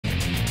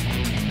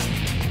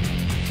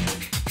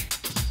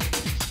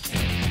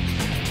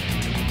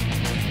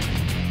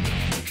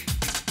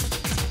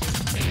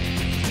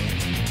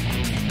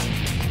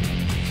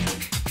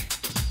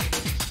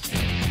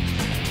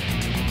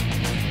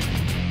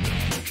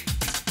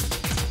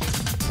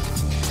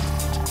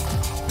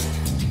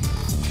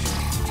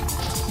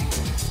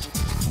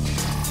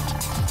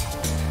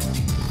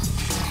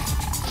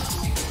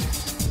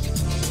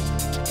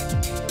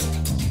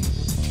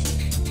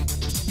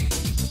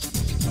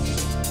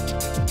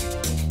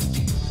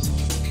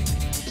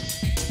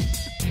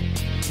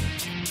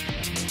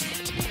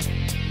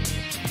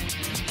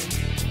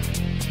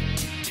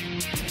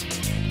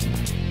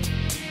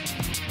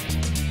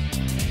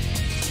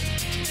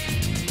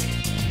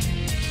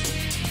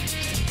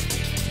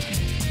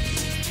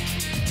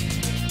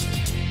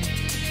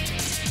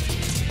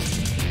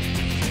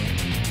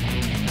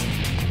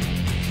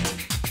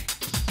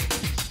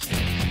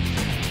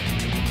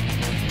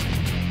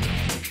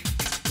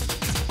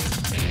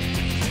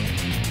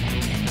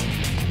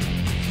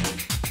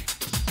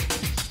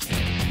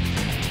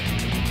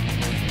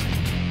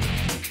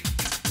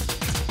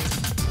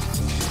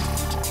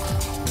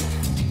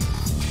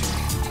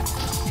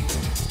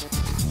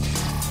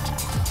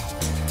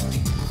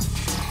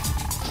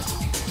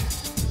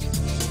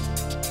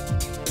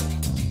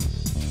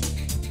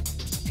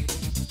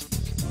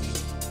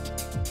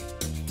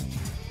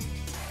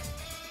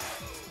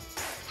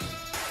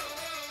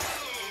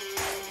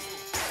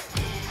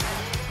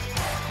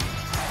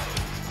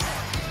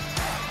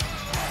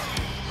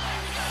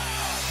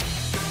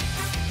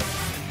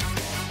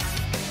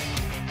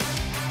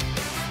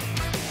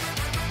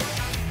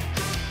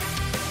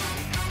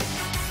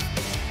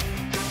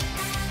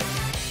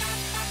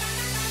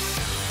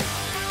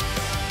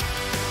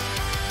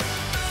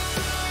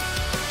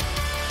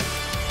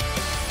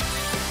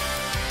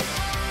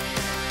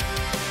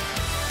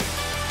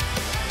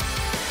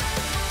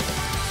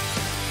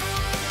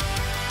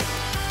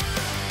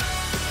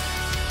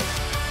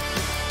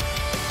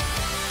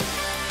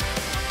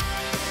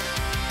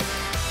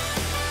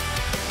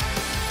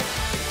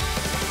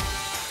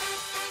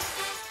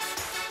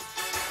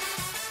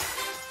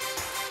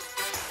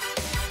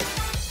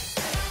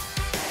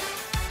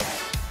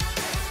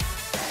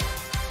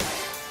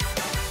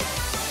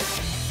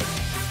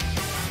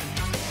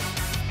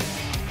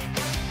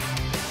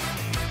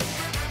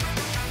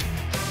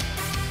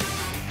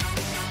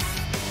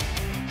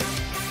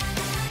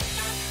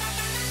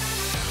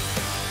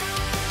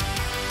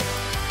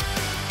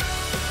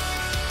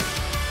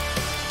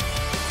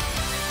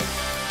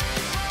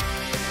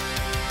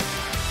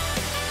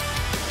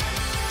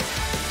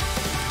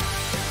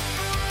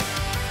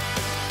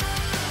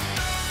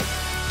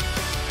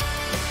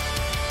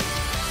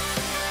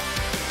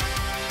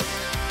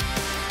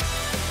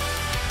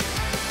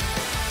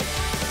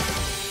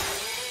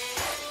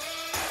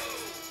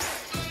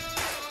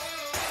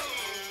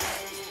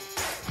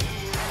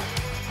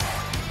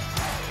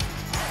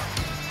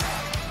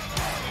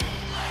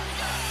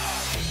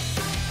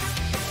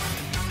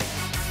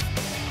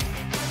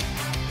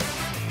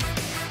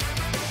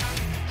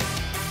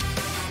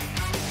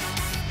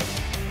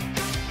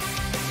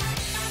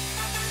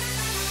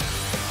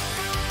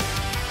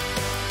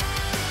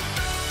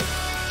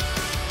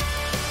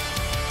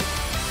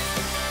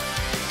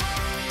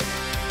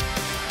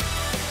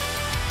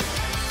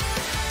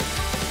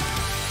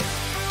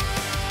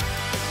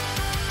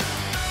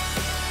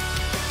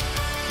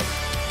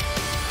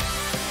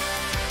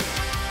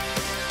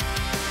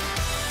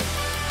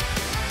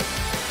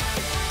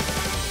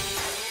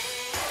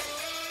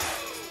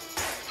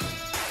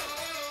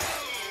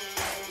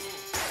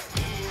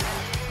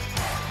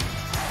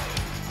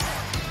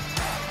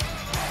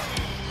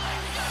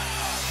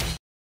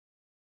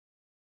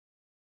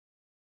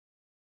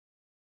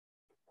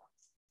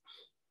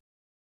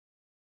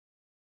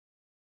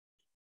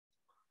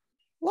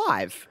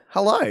Live.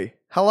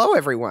 Hello,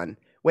 everyone.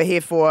 We're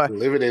here for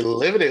Livity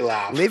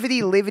Live.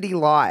 Livity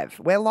Live.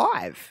 We're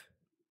live.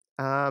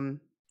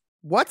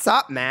 What's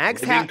up,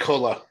 Mags? Living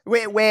colour.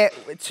 We're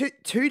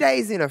two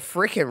days in a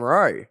freaking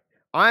row.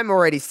 I'm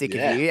already sick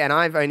of you, and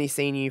I've only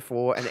seen you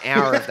for an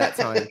hour of that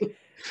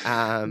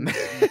time.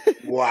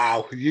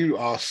 Wow, you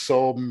are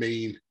so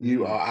mean.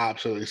 You are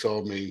absolutely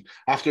so mean.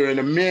 After an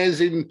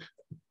amazing,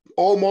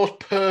 almost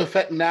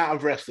perfect night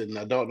of wrestling,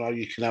 I don't know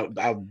you can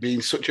have been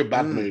in such a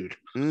bad mood.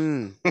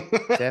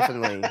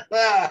 Definitely.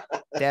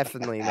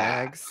 Definitely,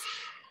 Mags.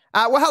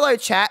 Well, hello,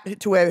 chat,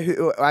 to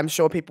who I'm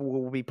sure people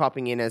will be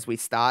popping in as we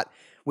start.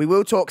 We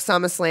will talk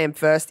SummerSlam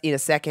first in a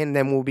second,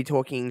 then we'll be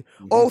talking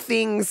all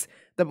things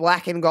the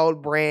black and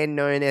gold brand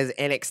known as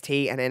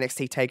NXT and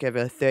NXT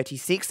Takeover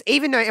 36.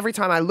 Even though every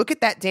time I look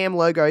at that damn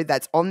logo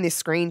that's on this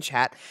screen,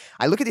 chat,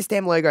 I look at this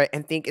damn logo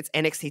and think it's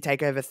NXT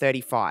Takeover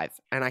 35,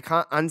 and I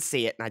can't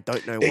unsee it, and I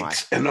don't know why.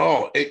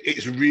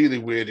 It's really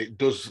weird. It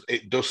does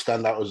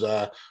stand out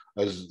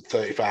as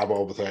 35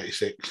 over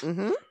 36.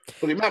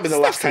 But it might be the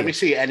last time you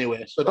see it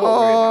anyway, so don't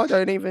worry.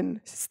 Don't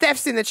even.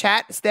 Steph's in the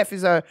chat. Steph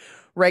is a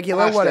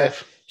regular. Hi,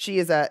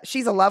 she's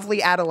a lovely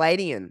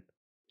Adelaidean.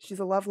 She's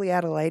a lovely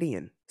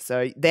Adelaidean.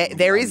 So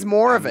there is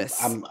more of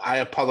us. I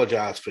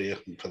apologise for you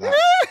for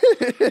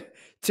that.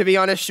 To be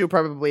honest, she'll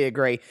probably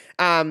agree.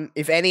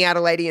 If any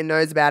Adelaidean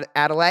knows about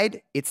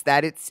Adelaide, it's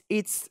that it's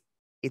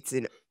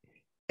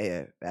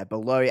a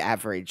below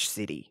average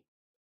city.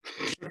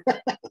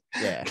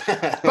 Yeah,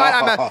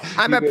 but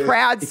I'm a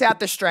proud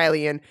South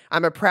Australian.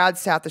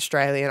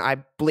 I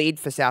bleed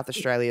for South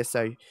Australia,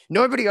 so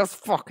nobody else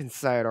fucking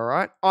say it. All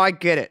right, I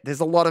get it. There's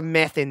a lot of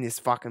meth in this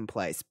fucking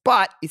place,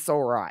 but it's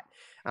all right.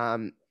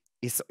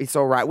 It's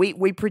all right.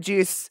 We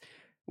produce.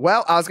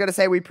 Well, I was going to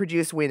say we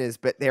produce winners,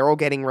 but they're all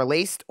getting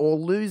released or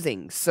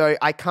losing, so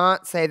I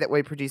can't say that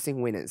we're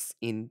producing winners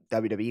in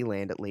WWE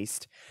land, at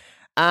least.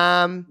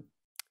 So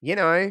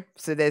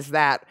there's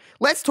that.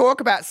 Let's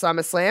talk about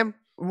SummerSlam.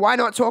 Why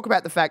not talk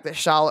about the fact that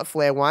Charlotte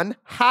Flair won?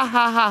 Ha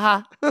ha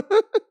ha ha.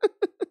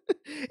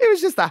 It was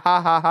just a ha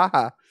ha ha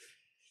ha.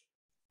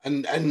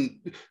 And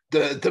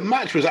the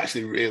match was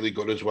actually really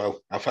good as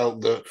well. I felt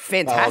that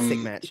fantastic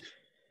match.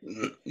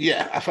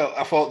 Yeah, I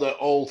thought that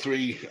all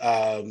three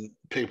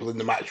people in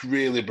the match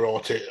really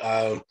brought it.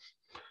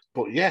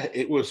 But yeah,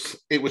 it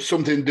was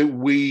something that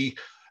we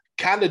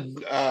kind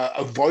of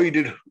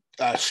avoided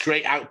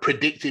straight out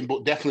predicting,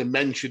 but definitely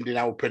mentioned in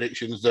our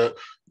predictions that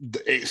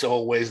it's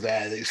always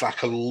there. It's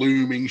like a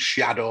looming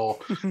shadow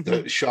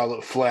that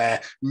Charlotte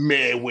Flair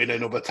may win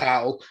another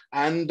title,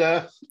 and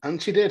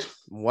she did.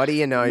 What do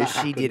you know?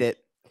 She did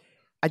it.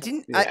 I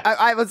didn't. Yeah.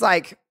 I was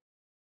like,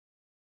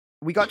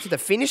 we got to the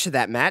finish of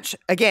that match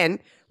again.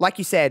 Like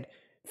you said,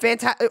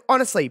 fantastic.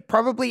 Honestly,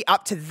 probably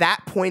up to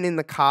that point in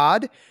the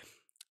card,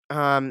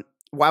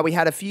 while we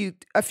had a few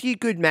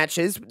good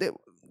matches,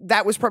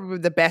 that was probably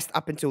the best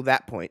up until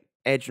that point.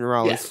 Edge and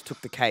Rollins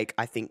took the cake,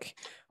 I think,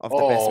 of the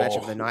best match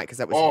of the night, because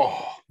that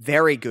was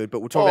very good, but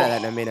we'll talk about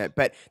that in a minute.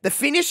 But the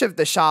finish of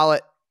the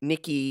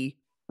Charlotte-Nikki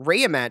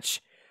Rhea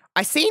match,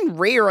 I seen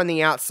Rhea on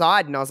the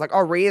outside, and I was like,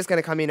 Rhea's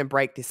going to come in and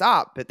break this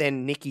up. But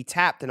then Nikki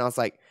tapped, and I was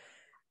like,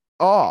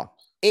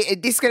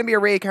 this is going to be a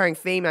recurring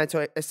theme, I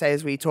say,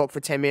 as we talk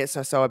for 10 minutes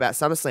or so about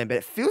SummerSlam. But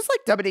it feels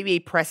like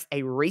WWE pressed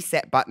a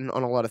reset button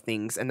on a lot of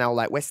things, and they were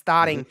like, we're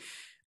starting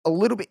a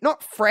little bit,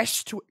 not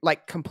fresh to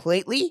like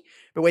completely,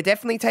 but we're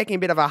definitely taking a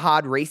bit of a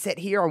hard reset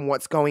here on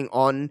what's going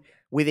on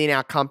within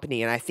our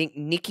company. And I think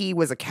Nikki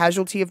was a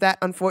casualty of that,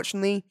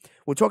 unfortunately.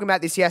 We were talking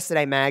about this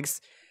yesterday, Mags.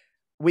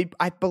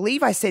 I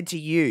believe I said to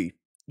you,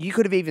 you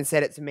could have even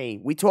said it to me.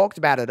 We talked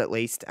about it at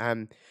least,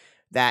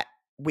 that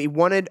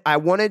I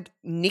wanted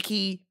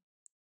Nikki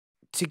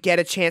to get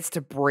a chance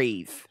to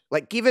breathe.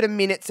 Like, give it a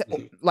minute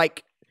to,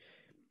 like,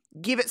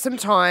 give it some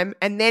time.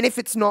 And then if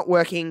it's not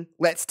working,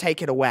 let's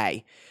take it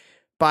away.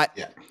 But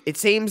it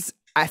seems,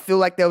 I feel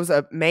like there was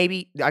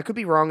maybe, I could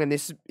be wrong, and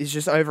this is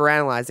just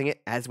overanalyzing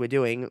it, as we're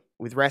doing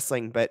with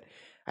wrestling, but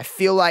I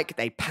feel like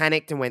they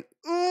panicked and went,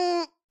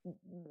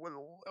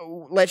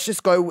 let's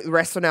just go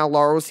rest on our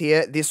laurels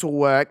here. This will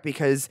work,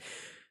 because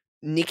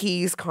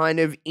Nikki's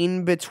kind of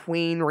in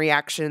between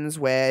reactions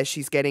where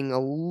she's getting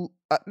a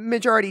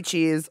majority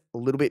cheers, a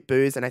little bit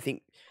boos, and I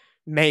think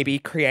maybe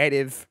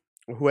creative,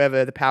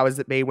 whoever the powers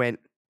that be, went,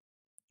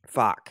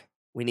 fuck,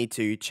 we need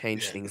to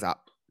change things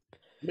up.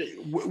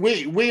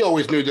 We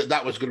always knew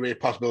that was going to be a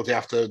possibility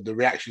after the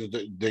reactions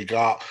that they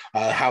got,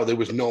 how there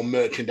was no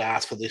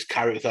merchandise for this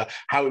character,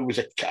 how it was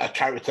a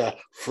character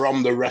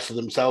from the wrestler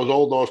themselves.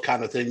 All those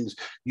kind of things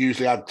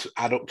usually add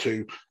up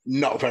to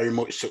not very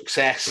much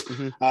success.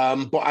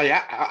 But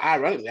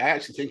ironically, I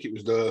actually think it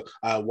was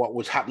what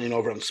was happening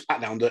over on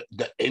SmackDown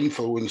that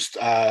influenced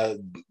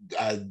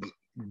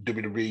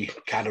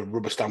WWE kind of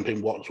rubber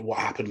stamping what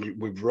happened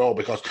with Raw,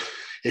 because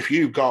if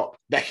you got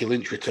Becky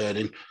Lynch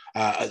returning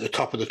at the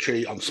top of the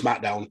tree on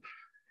SmackDown,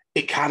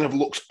 it kind of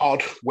looks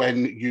odd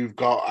when you've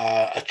got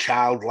a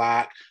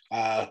childlike,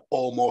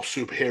 almost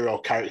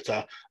superhero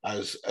character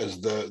as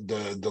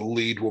the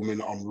lead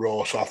woman on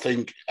Raw. So I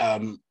think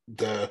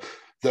the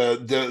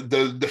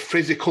the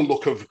physical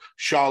look of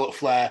Charlotte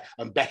Flair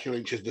and Becky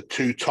Lynch as the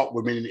two top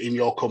women in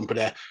your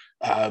company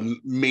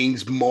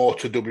means more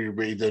to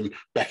WWE than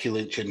Becky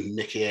Lynch and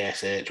Nikki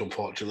ASH,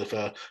 unfortunately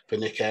for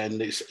Nikki.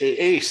 And it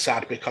is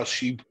sad because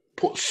she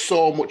put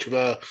so much of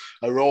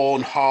her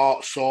own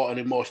heart, soul, and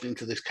emotion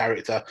into this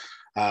character.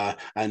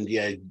 And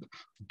yeah,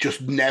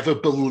 just never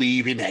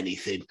believe in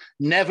anything.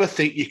 Never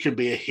think you can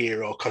be a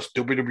hero because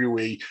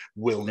WWE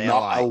will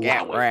not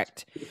allow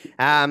it.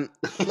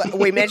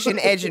 We mentioned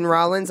Edge and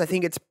Rollins. I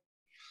think it's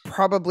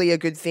probably a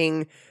good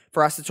thing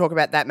for us to talk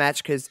about that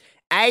match because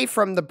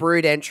from the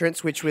Brood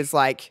entrance, which was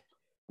like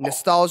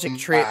nostalgic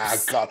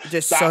trips,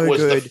 just that so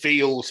was good. The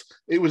feels.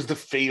 It was the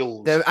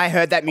feels. I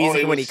heard that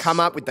music when he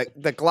come up with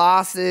the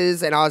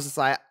glasses, and I was just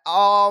like,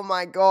 oh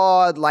my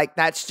God, like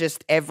that's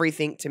just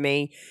everything to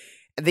me.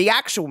 The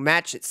actual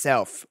match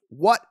itself,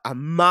 what a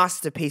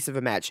masterpiece of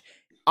a match.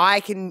 I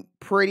can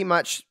pretty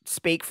much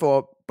speak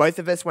for both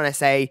of us when I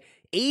say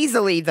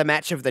easily the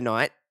match of the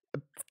night.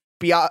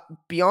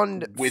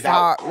 Beyond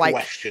without far,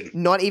 question. Like,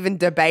 not even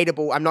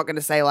debatable. I'm not going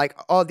to say like,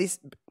 oh,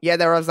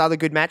 there was other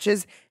good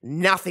matches.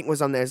 Nothing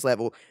was on those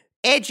level.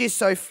 Edge is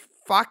so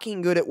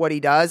fucking good at what he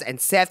does, and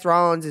Seth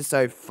Rollins is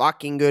so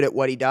fucking good at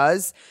what he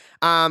does.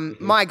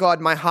 My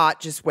God, my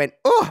heart just went,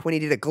 when he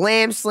did a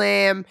glam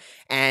slam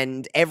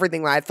and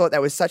everything. I thought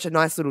that was such a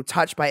nice little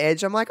touch by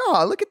Edge. I'm like,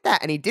 oh, look at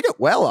that. And he did it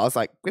well. I was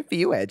like, good for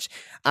you, Edge.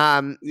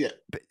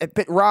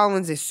 But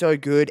Rollins is so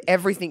good.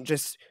 Everything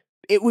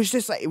it was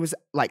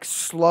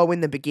slow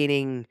in the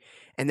beginning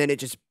and then it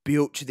just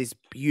built to this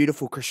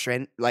beautiful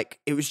crescendo. Like,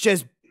 it was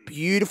just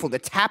beautiful. The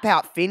tap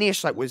out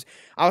finish, I was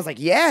like,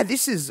 yeah,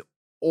 this is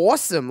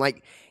awesome.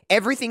 Like,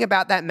 everything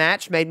about that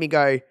match made me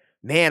go,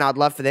 man, I'd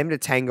love for them to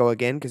tango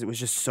again because it was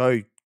just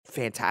so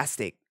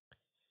fantastic.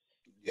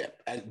 Yeah,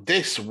 and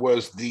this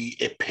was the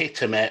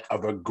epitome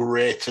of a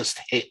greatest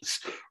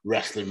hits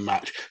wrestling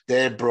match.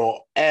 They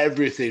brought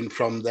everything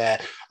from their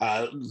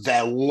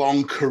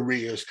long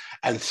careers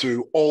and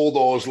threw all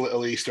those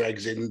little Easter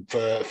eggs in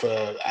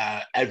for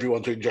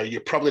everyone to enjoy. You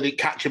probably didn't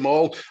catch them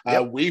all.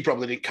 We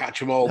probably didn't catch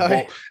them all,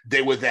 but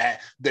they were there.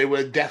 They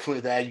were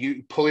definitely there.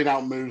 You pulling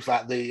out moves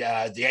like the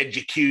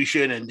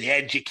execution and the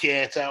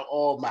educator.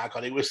 Oh my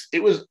God, it was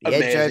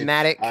amazing.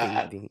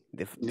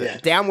 The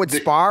downward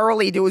spiral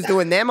he was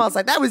doing them. I was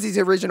like, that was his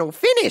original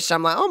finish.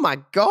 I'm like, oh my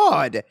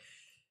God.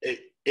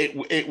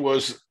 It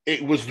was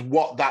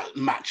what that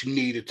match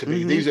needed to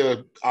be. These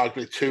are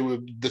arguably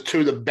two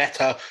of the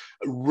better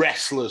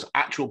wrestlers,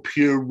 actual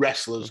pure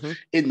wrestlers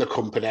in the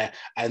company,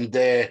 and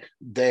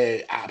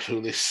they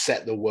absolutely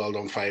set the world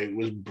on fire. It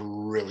was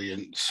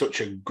brilliant,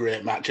 such a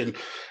great match, and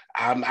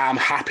I'm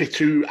happy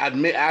to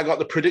admit I got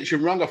the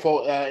prediction wrong. I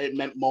thought it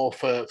meant more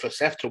for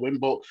Seth to win,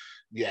 but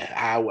yeah,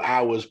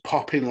 I was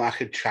popping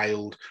like a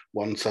child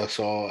once I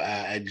saw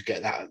Edge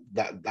get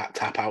that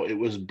tap out. It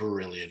was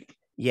brilliant.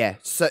 Yeah,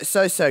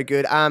 so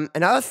good.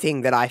 Another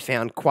thing that I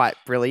found quite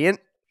brilliant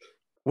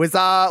was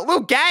Lil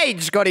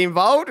Gage got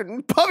involved,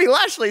 and Bobby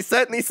Lashley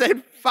certainly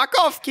said, "Fuck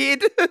off,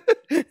 kid."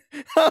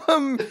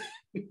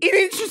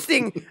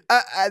 Interesting.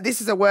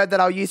 This is a word that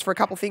I'll use for a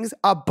couple things.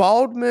 A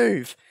bold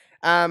move.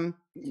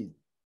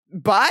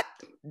 But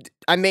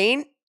I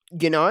mean,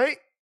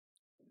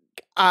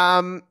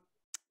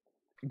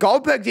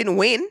 Goldberg didn't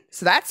win,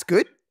 so that's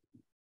good.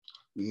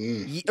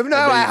 Hold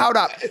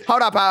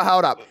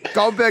up.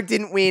 Goldberg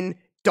didn't win. ...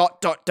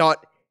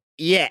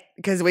 Yeah,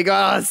 because we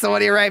got a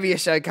Saudi Arabia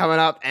show coming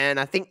up,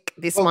 and I think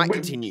this might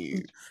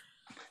continue.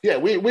 Yeah,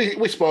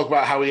 we spoke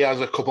about how he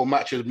has a couple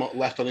matches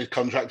left on his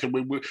contract, and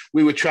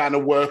we were trying to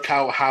work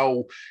out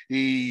how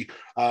he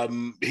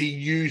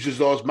uses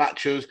those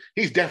matches.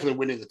 He's definitely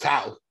winning the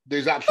title.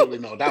 There's absolutely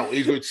no doubt.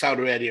 He's with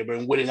Saudi Arabia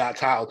and winning that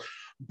title.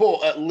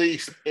 But at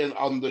least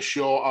on the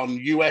show, on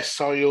US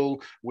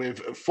soil, with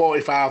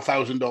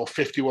 45,000 or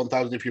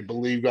 51,000, if you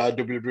believe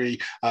WWE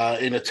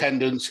in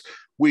attendance,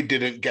 we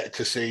didn't get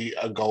to see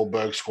a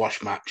Goldberg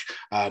squash match.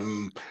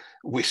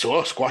 We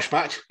saw a squash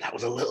match. That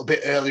was a little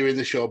bit earlier in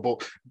the show,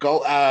 but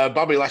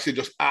Bobby Lashley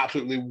just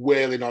absolutely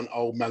wailing on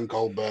old man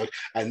Goldberg.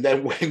 And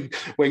then when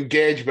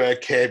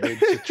Gageberg came in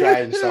to try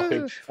and stop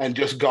him and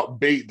just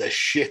got beat the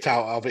shit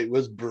out of, it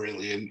was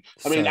brilliant.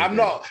 I mean,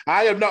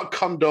 I am not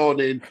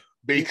condoning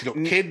beating up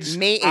kids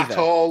at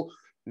all.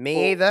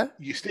 Me either.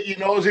 You stick your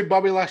nose in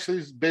Bobby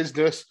Lashley's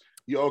business,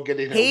 you're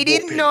getting He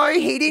didn't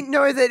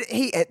know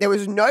that there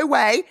was no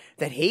way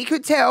that he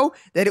could tell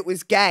that it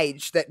was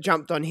Gage that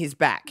jumped on his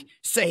back.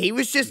 So he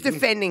was just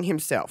defending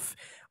himself.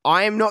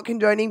 I am not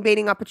condoning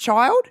beating up a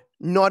child,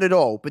 not at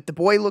all. But the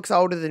boy looks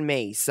older than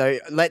me, so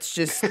let's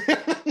just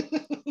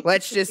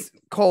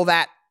call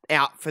that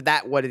out for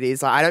that what it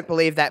is. I don't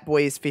believe that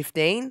boy is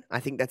 15. I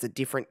think that's a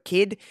different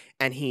kid,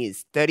 and he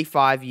is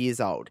 35 years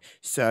old.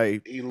 So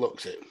he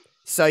looks it.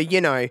 So he's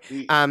going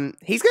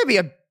to be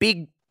a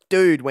big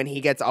dude when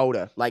he gets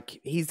older. Like,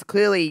 he's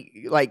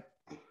clearly, like,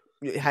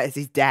 has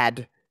his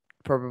dad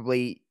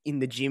probably in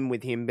the gym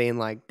with him being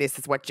like, this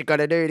is what you got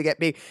to do to get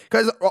big.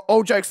 Because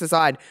all jokes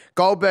aside,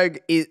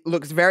 Goldberg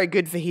looks very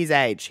good for his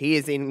age. He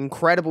is in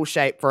incredible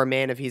shape for a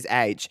man of his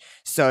age.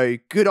 So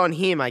good on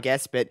him, I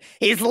guess. But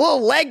his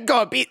little leg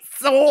got a bit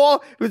sore.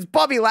 It was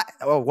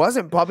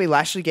wasn't Bobby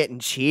Lashley getting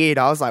cheered?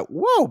 I was like,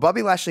 whoa,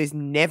 Bobby Lashley's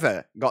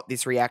never got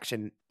this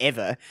reaction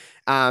ever.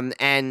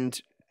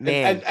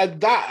 Man.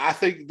 And that, I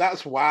think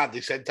that's why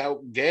they sent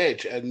out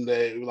Gage and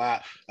they were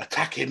like,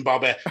 attack him,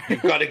 Bobby.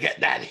 You've got to get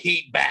that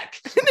heat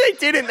back. They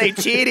didn't. They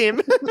cheered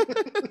him.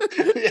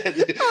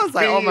 I was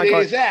like, oh my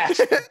God.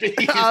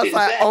 I was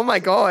like, oh my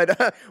God,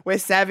 we're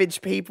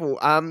savage people.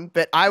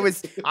 But I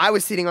was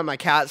sitting on my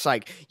couch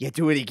like, yeah,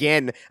 do it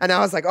again. And I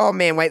was like, oh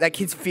man, wait, that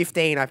kid's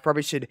 15. I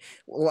probably should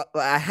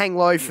hang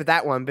low for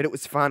that one. But it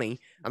was funny.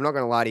 I'm not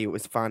going to lie to you. It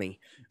was funny.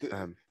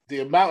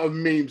 The amount of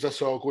memes I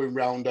saw going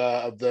around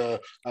of the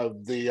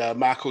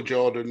Michael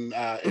Jordan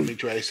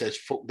image where he says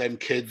 "fuck them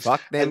kids,"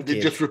 and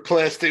they just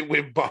replaced it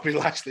with Bobby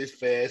Lashley's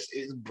face.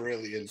 It's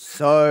brilliant.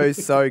 So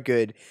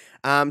good.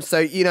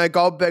 So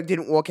Goldberg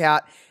didn't walk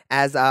out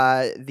as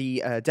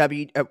the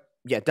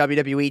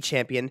WWE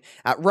champion.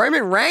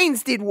 Roman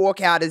Reigns did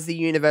walk out as the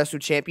Universal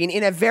champion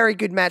in a very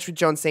good match with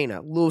John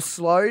Cena. A little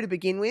slow to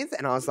begin with,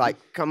 and I was like,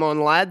 "Come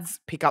on, lads,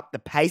 pick up the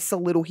pace a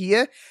little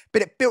here."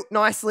 But it built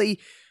nicely.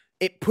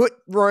 It put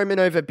Roman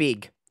over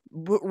big.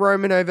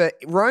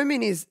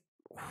 Roman is,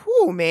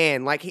 oh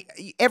man, like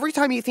every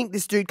time you think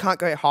this dude can't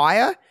go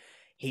higher,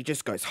 he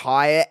just goes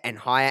higher and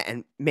higher.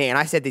 And man,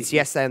 I said this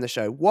yesterday on the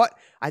show.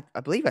 I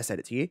believe I said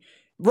it to you.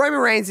 Roman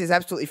Reigns is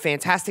absolutely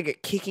fantastic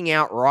at kicking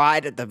out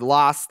right at the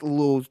last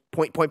little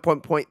point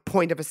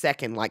of a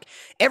second. Like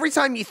every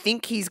time you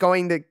think he's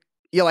going to,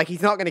 you're like,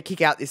 he's not going to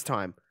kick out this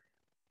time.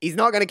 He's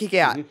not going to kick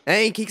out. And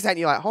then he kicks out and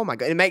you're like, oh my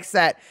God. It makes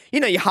that,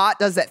 your heart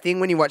does that thing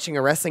when you're watching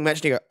a wrestling match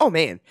and you go, oh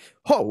man,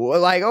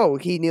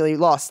 he nearly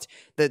lost.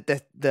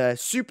 The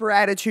super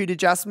attitude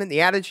adjustment,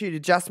 the attitude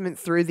adjustment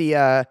through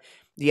the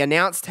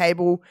announce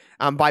table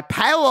by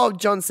pale old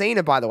John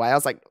Cena, by the way. I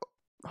was like,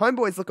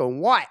 homeboy's looking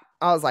white.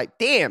 I was like,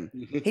 damn,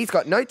 he's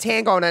got no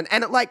tan going on.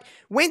 And it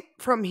went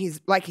from his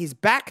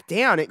back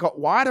down. It got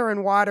wider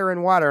and wider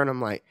and wider. And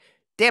I'm like,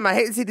 damn, I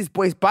hate to see this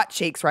boy's butt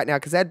cheeks right now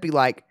because that'd be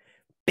like,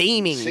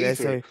 beaming there,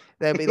 so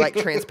they'll be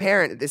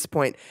transparent at this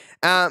point.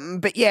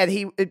 But yeah,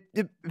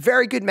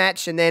 very good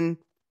match. And then,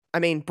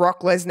 Brock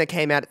Lesnar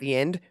came out at the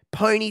end,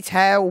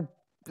 ponytail,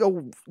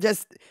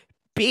 just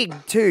big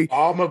too.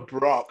 Farmer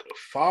Brock,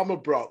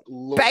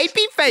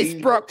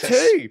 babyface Brock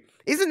too.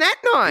 Isn't that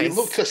nice? He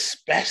looked a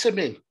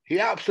specimen. He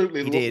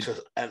absolutely looked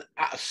a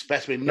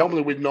specimen.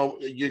 Normally, we're not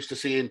used to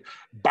seeing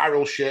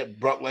barrel-shaped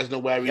Brock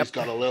Lesnar where he's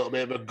got a little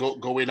bit of a gut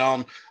going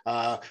on,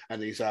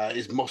 and his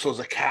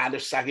muscles are kind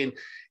of sagging.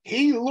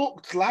 He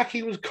looked like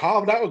he was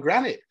carved out of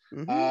granite.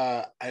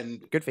 And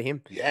good for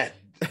him. Yeah.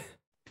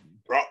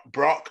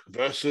 Brock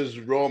versus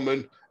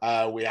Roman.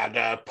 We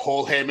had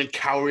Paul Heyman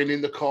cowering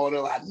in the corner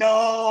like,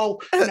 no.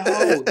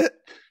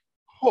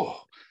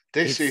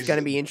 This is going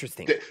to be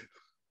interesting.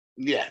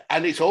 Yeah,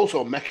 and it's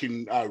also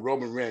making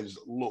Roman Reigns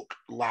look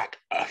like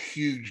a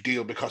huge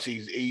deal because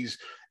he's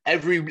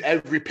every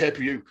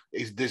pay-per-view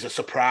there's a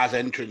surprise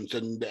entrance,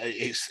 and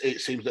it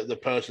seems that the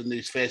person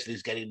he's facing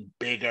is getting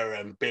bigger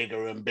and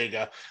bigger and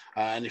bigger.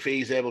 And if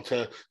he's able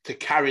to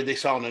carry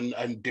this on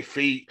and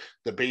defeat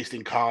the Beast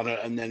incarnate,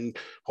 and then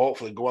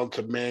hopefully go on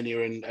to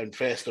Mania and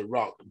face The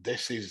Rock,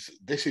 this is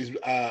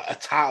a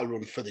title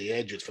run for the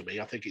ages for me.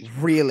 I think it's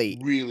really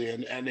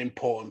an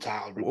important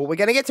title run. Well, we're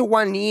going to get to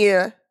 1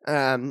 year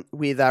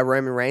with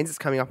Roman Reigns. It's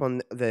coming up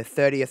on the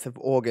 30th of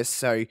August,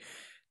 so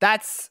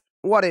that's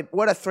what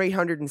a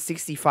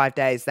 365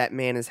 days that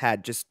man has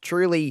had. Just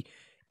truly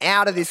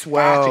out of this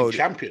world. Farting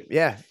champion.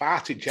 Yeah.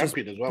 Farting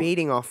champion as well.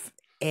 Beating off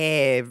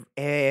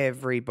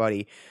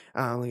everybody.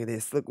 Look at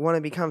this. Look, want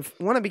to become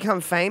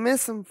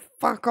famous and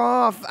fuck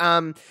off.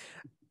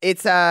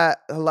 It's I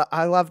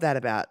love that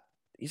about.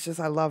 It's just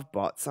I love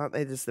bots. Aren't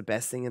they just the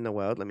best thing in the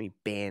world? Let me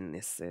ban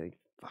this.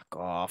 Fuck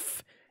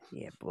off.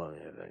 Yeah,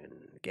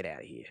 get out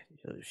of here.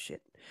 Oh,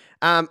 shit.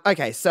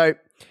 Okay, so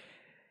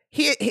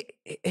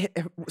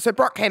so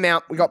Brock came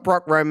out. We got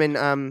Brock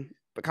Roman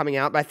coming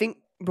out. But I think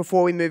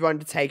before we move on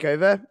to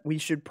TakeOver, we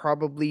should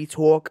probably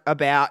talk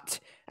about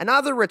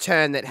another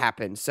return that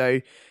happened.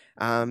 So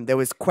there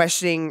was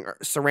questioning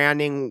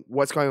surrounding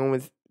what's going on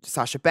with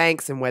Sasha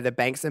Banks and whether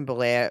Banks and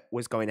Belair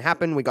was going to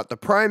happen. We got the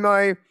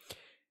promo.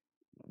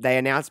 They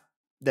announced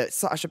that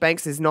Sasha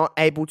Banks is not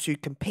able to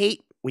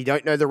compete. We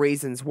don't know the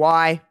reasons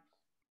why.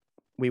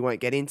 We won't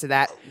get into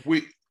that.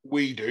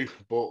 We do,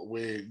 but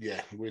we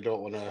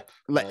don't want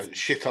to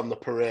shit on the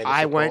parade.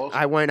 I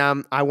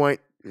won't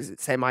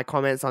say my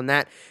comments on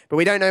that, but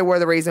we don't know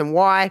the reason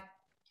why.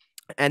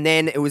 And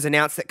then it was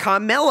announced that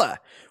Carmella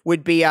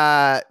would be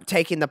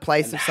taking the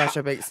place of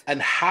Sasha Banks.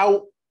 And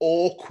how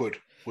awkward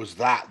was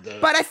that?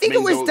 But I think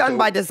it was done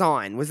by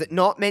design. Was it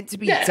not meant to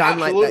be done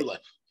like that?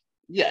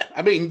 Yeah,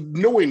 I mean,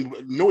 knowing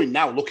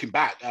now, looking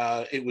back,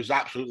 it was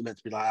absolutely meant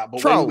to be like that. But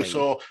Trolling. when we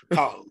saw,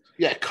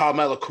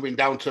 Carmella coming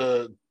down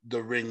to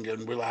the ring,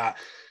 and we're like,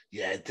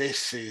 yeah,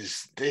 this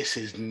is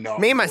not.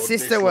 Me and my good.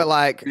 sister This were looks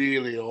like,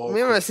 really awkward.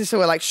 me and my sister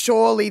were like,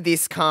 surely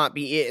this can't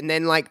be it. And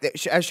then like,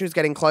 as she was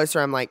getting closer,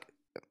 I'm like,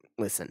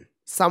 listen,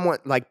 someone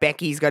like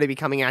Becky's got to be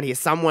coming out here.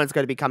 Someone's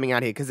got to be coming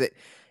out here because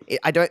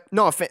I don't.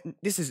 No offense.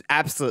 This is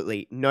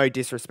absolutely no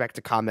disrespect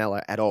to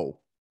Carmella at all.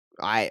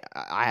 I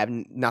have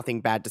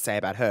nothing bad to say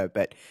about her,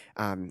 but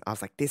I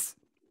was like, this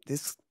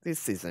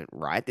isn't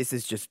right. This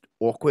is just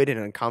awkward and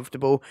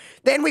uncomfortable.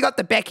 Then we got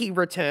the Becky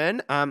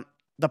return.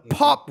 The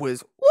pop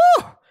was,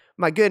 woo,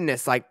 my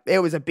goodness, like it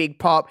was a big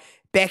pop.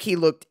 Becky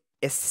looked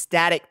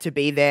ecstatic to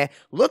be there.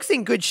 Looks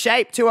in good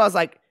shape too. I was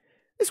like,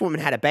 this woman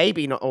had a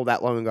baby not all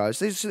that long ago.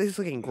 So she's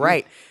looking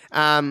great.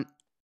 Then,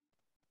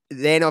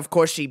 of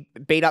course, she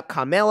beat up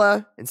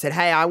Carmella and said,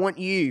 hey, I want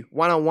you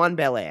one-on-one,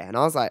 Belair. And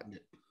I was like,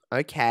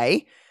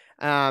 okay.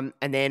 And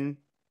then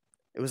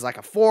it was like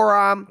a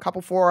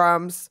couple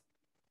forearms,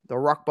 the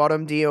rock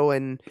bottom deal,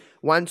 and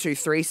 1, 2,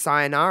 3,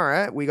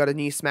 sayonara. We got a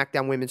new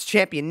SmackDown Women's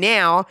Champion.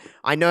 Now,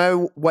 I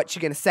know what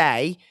you're going to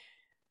say.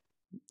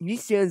 You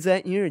sounds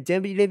like you're a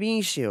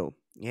WWE show.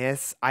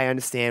 Yes, I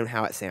understand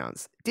how it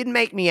sounds. Didn't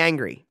make me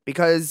angry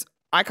because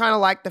I kind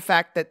of like the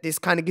fact that this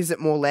kind of gives it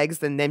more legs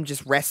than them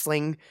just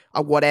wrestling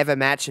a whatever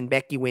match and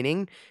Becky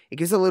winning. It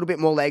gives it a little bit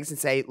more legs and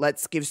say,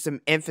 let's give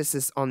some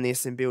emphasis on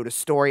this and build a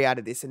story out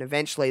of this. And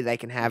eventually they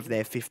can have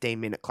their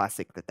 15-minute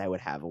classic that they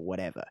would have or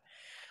whatever.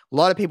 A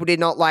lot of people did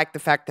not like the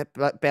fact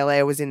that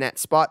Belair was in that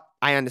spot.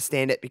 I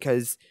understand it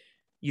because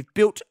you've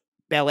built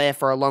Belair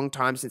for a long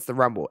time since the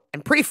Rumble,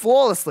 and pretty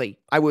flawlessly,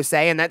 I will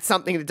say, and that's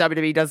something that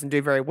WWE doesn't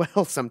do very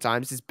well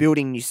sometimes, is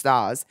building new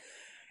stars.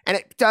 And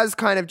it does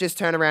kind of just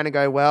turn around and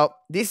go, well,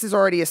 this is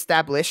already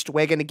established.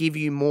 We're going to give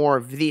you more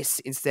of this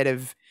instead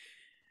of,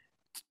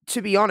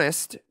 to be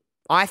honest,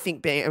 I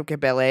think Bianca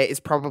Belair is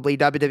probably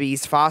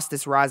WWE's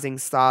fastest rising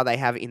star they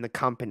have in the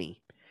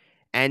company.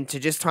 And to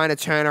just kind of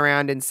turn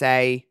around and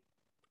say,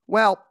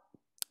 well,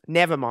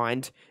 never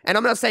mind. And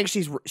I'm not saying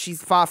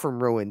she's far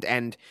from ruined.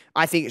 And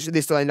I think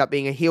this will end up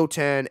being a heel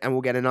turn and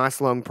we'll get a nice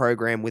long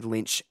program with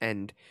Lynch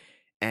and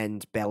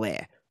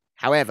Belair.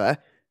 However,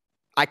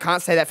 I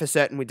can't say that for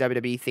certain with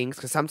WWE things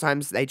because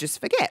sometimes they just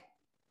forget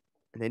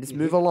and they just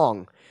move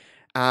along.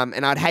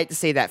 And I'd hate to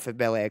see that for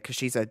Belair because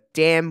she's a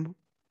damn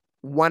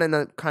one in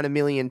a kind of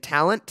million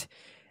talent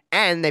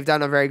and they've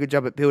done a very good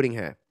job at building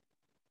her.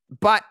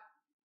 But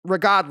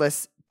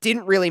regardless,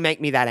 didn't really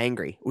make me that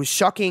angry. It was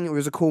shocking. It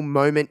was a cool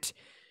moment,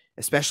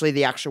 especially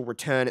the actual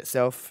return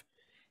itself.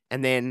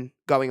 And then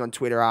going on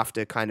Twitter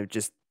after kind of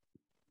just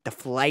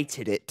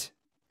deflated it,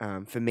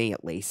 for me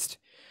at least.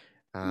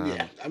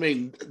 Yeah, I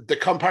mean, the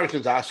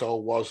comparisons I saw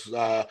was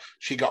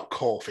she got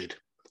coffeed.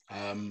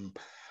 And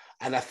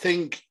I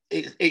think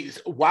it's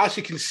whilst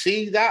you can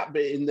see that,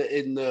 but in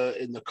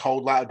the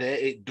cold light of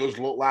day, it does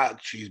look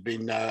like she's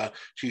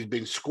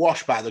been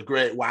squashed by the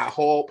Great White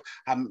Hope.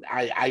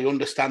 I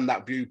understand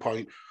that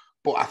viewpoint,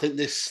 but I think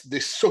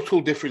this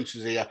subtle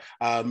differences here.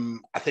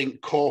 I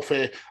think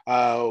Kofi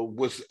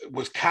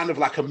was kind of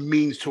like a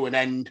means to an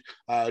end.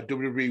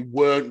 WWE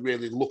weren't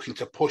really looking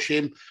to push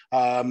him.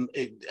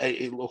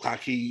 It looked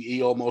like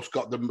he almost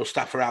got the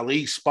Mustafa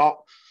Ali spot.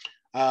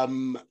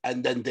 And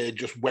then they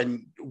just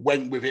went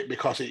with it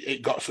because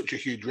it got such a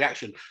huge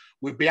reaction.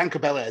 With Bianca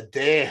Belair,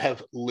 they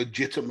have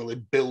legitimately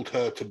built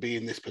her to be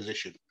in this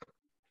position.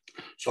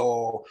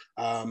 So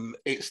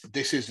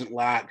this isn't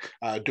like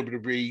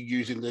WWE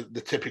using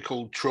the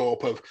typical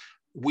trope of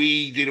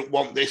we didn't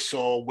want this,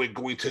 so we're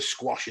going to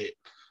squash it.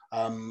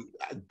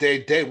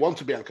 They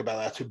want Bianca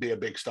Belair to be a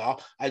big star,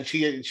 and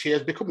she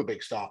has become a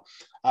big star.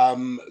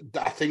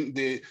 I think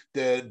the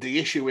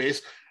issue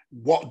is,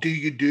 what do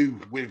you do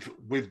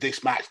with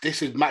this match?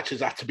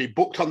 Matches have to be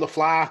booked on the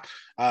fly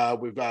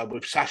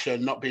with Sasha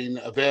not being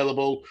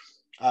available.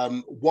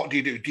 What do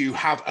you do? Do you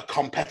have a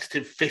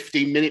competitive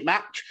 15-minute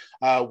match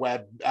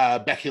where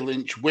Becky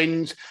Lynch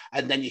wins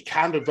and then you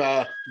kind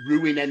of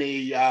ruin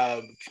any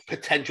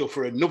potential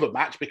for another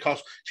match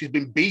because she's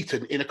been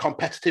beaten in a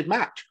competitive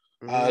match?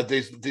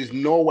 There's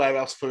nowhere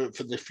else for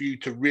the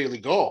feud to really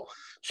go.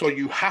 So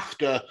you have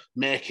to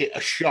make it a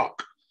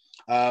shock.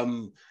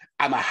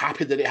 Am I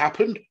happy that it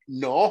happened?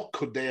 No.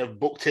 Could they have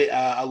booked it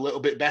a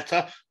little bit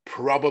better?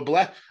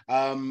 Probably.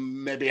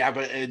 Maybe have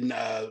it in,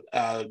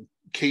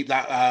 keep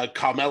that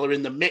Carmella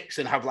in the mix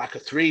and have like a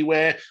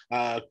three-way,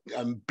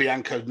 and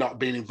Bianca not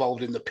being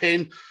involved in the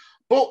pin.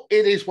 But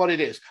it is what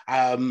it is.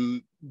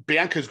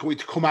 Bianca's going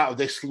to come out of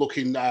this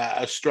looking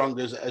as strong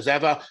as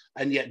ever,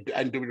 and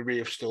WWE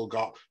have still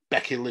got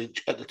Becky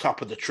Lynch at the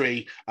top of the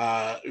tree,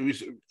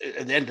 who's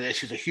at the end of this,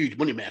 she's a huge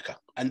moneymaker,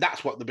 and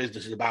that's what the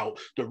business is about.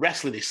 The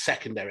wrestling is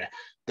secondary.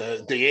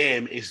 The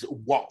aim is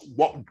what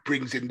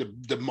brings in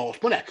the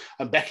most money,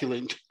 and Becky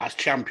Lynch as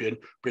champion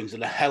brings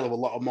in a hell of a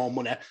lot of more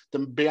money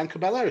than Bianca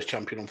Belair as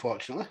champion,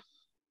 unfortunately.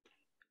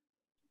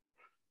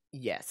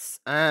 Yes.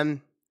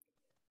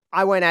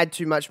 I won't add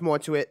too much more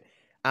to it.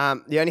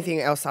 The only thing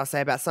else I'll say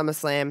about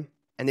SummerSlam,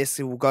 and this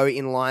will go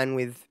in line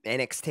with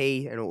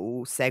NXT and it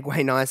will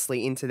segue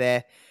nicely into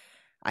there.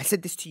 I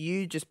said this to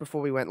you just before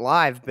we went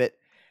live, but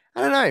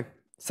I don't know.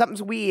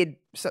 something's weird.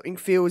 Something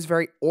feels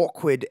very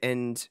awkward,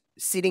 and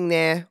sitting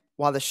there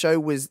while the show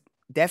was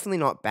definitely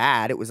not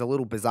bad, it was a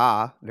little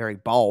bizarre, very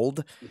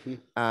bold,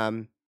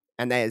 and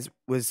there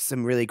was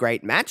some really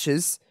great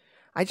matches.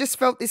 I just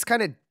felt this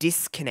kind of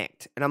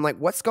disconnect, and I'm like,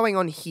 what's going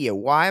on here?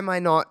 Why am I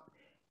not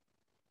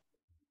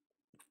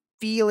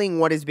feeling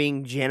what is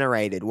being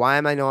generated? Why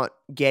am I not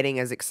getting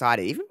as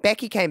excited? Even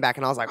Becky came back,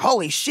 and I was like,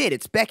 holy shit,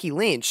 it's Becky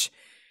Lynch.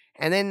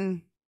 And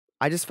then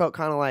I just felt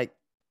kind of like,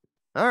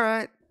 all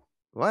right,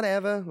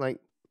 whatever. Like,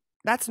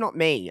 that's not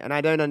me, and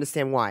I don't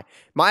understand why.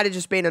 Might have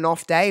just been an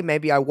off day.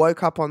 Maybe I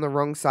woke up on the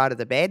wrong side of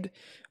the bed.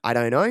 I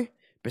don't know.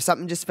 But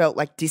something just felt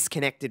like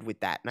disconnected with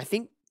that. And I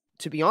think,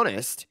 to be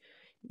honest,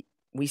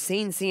 we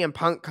seen CM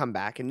Punk come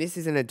back, and this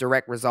isn't a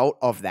direct result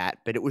of that,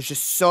 but it was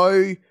just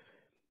so...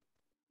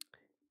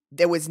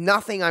 There was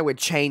nothing I would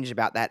change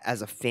about that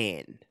as a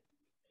fan.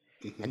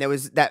 And there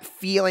was that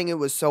feeling it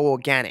was so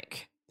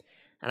organic.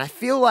 And I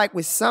feel like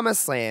with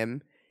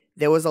SummerSlam,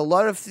 there was a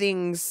lot of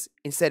things,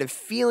 instead of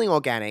feeling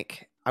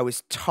organic, I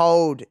was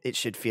told it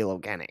should feel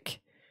organic.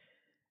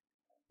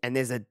 And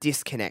there's a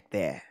disconnect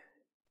there.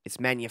 It's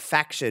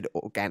manufactured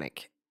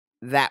organic.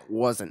 That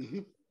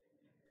wasn't.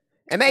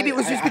 And maybe it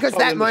was just because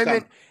that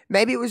moment,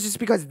 maybe it was just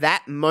because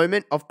that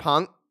moment of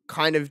Punk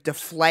kind of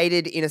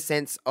deflated in a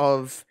sense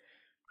of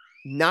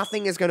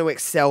nothing is going to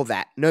excel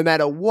that. No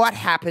matter what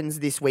happens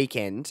this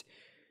weekend,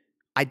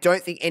 I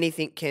don't think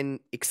anything can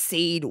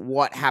exceed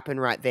what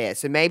happened right there.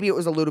 So maybe it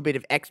was a little bit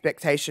of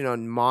expectation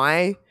on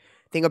my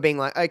thing of being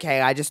like,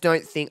 okay, I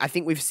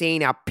think we've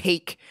seen our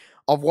peak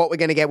of what we're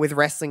going to get with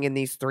wrestling in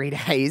these 3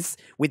 days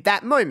with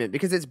that moment,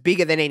 because it's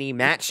bigger than any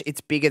match.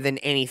 It's bigger than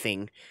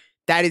anything.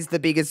 That is the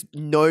biggest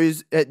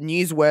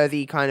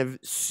newsworthy kind of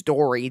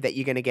story that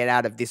you're going to get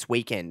out of this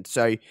weekend.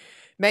 So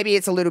maybe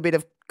it's a little bit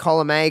of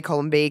column A,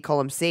 column B,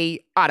 column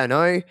C. I don't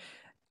know.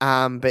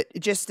 But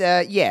just,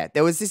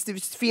 there was this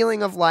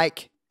feeling of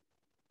like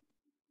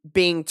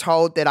being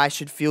told that I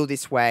should feel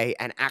this way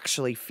and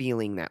actually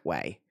feeling that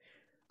way.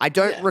 I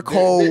don't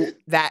recall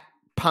that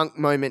Punk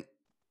moment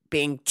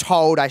being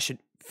told I should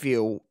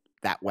feel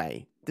that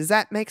way. Does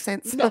that make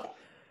sense? No,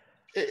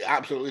 it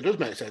absolutely does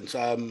make sense.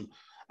 And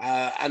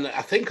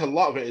I think a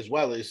lot of it as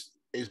well is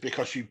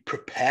because you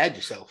prepared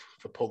yourself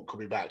for Punk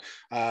coming back.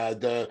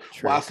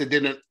 Whilst they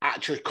didn't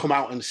actually come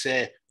out and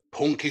say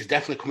Punk is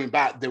definitely coming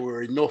back, there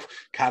were enough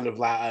kind of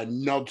like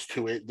nods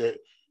to it that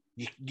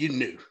you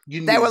knew.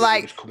 They were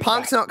like,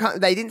 Punk's not coming.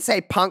 They didn't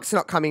say Punk's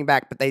not coming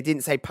back, but they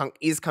didn't say Punk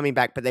is coming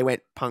back, but they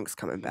went, Punk's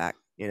coming back.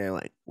 You know,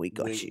 like, we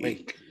got you.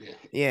 Wink.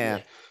 Yeah.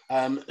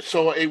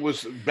 So it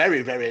was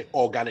very, very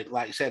organic,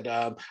 like I said.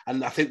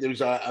 And I think there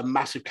was a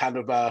massive kind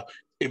of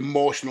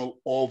emotional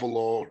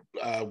overload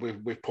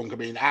with Punk. I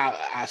mean,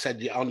 I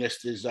said on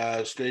yesterday's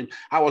stream,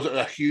 I wasn't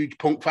a huge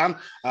Punk fan,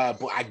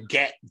 but I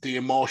get the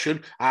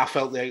emotion. I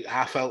felt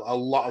a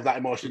lot of that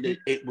emotion.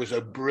 It was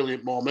a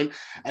brilliant moment,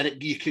 and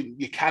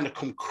you kind of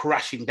come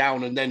crashing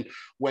down. And then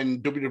when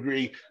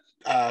WWE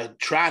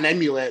try and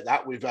emulate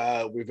that with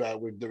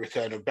the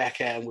return of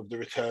Becca and with the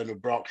return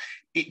of Brock,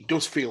 it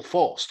does feel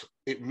forced.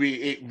 It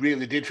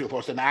really did feel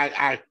forced, and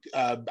I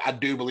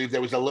do believe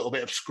there was a little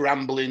bit of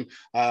scrambling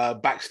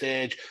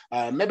backstage.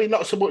 Maybe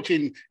not so much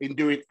in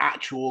doing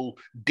actual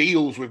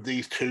deals with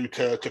these two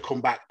to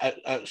come back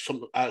at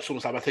some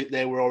time. I think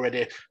they were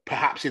already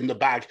perhaps in the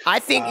bag. I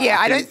think,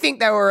 I don't think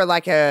they were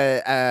like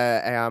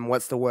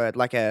what's the word,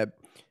 like a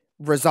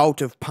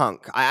result of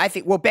Punk. I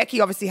think, well,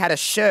 Becky obviously had a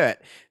shirt.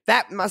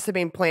 That must have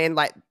been planned.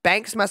 Like,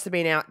 Banks must have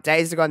been out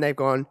days ago, and they've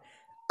gone,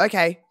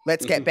 okay,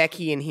 let's get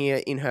Becky in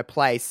here in her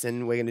place,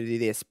 and we're going to do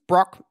this.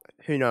 Brock,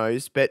 who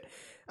knows? But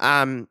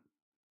I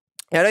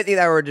don't think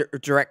they were a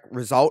direct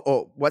result,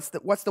 or what's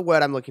the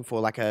word I'm looking for?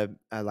 Like a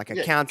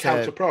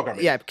counter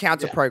programming. Yeah,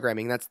 counter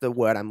programming. That's the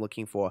word I'm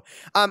looking for.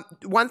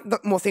 One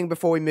more thing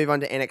before we move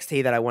on to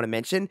NXT that I want to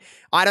mention.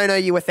 I don't owe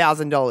you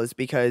 $1,000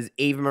 because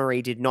Eva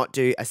Marie did not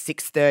do a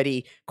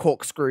 630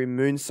 corkscrew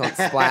moonsault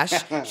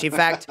splash. She, in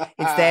fact,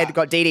 instead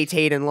got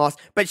DDT'd and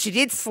lost. But she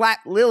did slap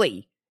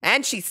Lily.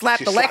 And she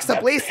slapped Alexa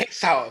Bliss.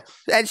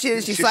 And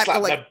she slapped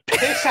the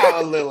piss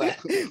out of Lily.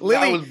 That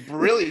was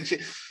brilliant.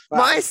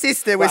 My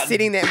sister was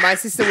sitting there. My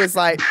sister was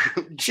like,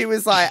 she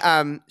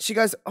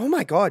goes, oh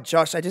my God,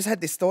 Josh, I just had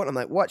this thought. I'm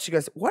like, what? She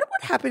goes, what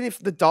would happen if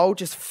the doll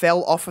just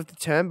fell off of the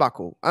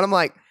turnbuckle? And I'm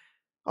like,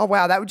 oh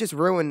wow, that would just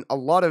ruin a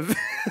lot of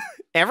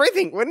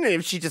everything, wouldn't it,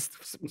 if she just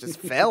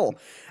fell?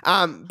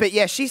 But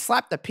yeah, she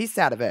slapped the piss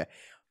out of her.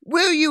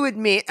 Will you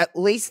admit at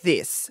least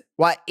this?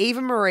 Why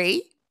Eva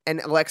Marie and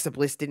Alexa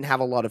Bliss didn't have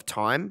a lot of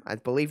time. I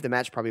believe the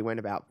match probably went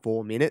about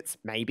 4 minutes,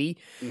 maybe.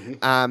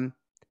 I'm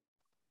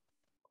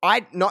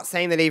not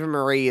saying that Eva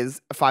Marie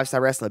is a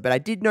 5-star wrestler, but I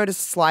did notice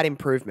a slight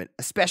improvement,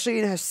 especially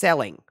in her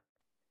selling.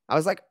 I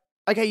was like,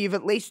 okay, you've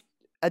at least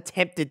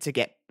attempted to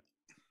get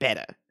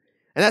better.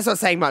 And that's not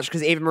saying much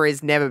because Eva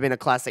Marie's never been a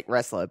classic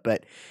wrestler,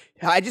 but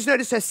I just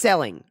noticed her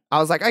selling. I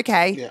was like,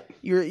 okay,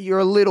 you're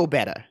a little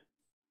better.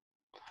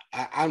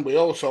 And we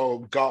also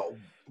got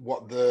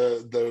what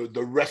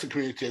the wrestling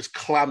community has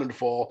clamored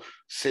for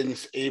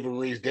since Eva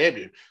Marie's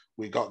debut,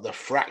 We got the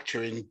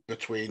fracturing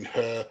between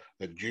her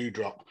and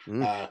Dewdrop.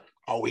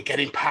 Are we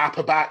getting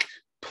Papa back?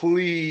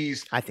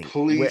 Please, I think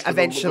please,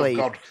 eventually,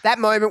 God. That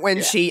moment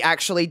when she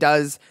actually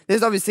does,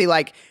 there's obviously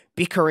like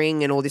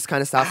bickering and all this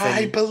kind of stuff.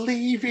 I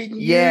believe in you.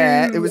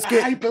 Yeah, it was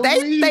good. I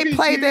believe they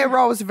played their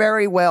roles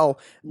very well.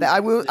 I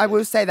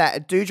will say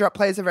that Dewdrop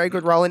plays a very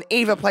good role, and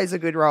Eva plays a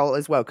good role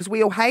as well, because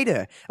we all hate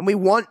her and we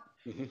want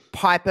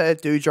Piper,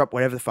 Dewdrop,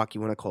 whatever the fuck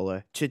you want to call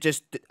her, to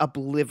just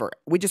obliterate.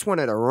 We just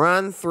wanted to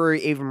run through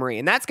Eva Marie,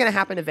 and that's going to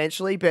happen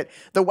eventually. But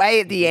the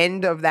way at the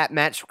end of that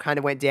match kind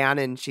of went down,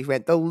 and she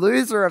went, the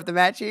loser of the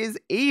match is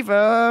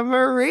Eva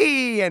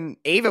Marie, and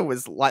Eva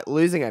was like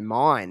losing her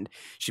mind.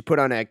 She put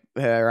on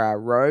her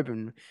robe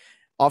and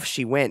off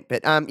she went.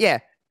 But yeah,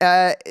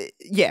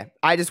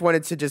 I just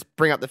wanted to just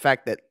bring up the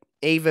fact that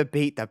Eva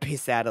beat the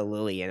piss out of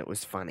Lily, and it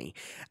was funny.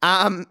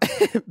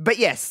 But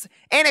yes,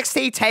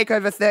 NXT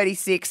TakeOver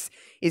 36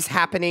 is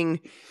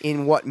happening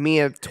in what,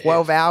 mere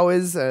 12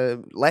 hours,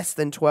 less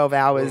than 12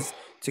 hours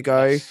to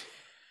go. Yes.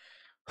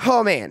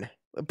 Oh man,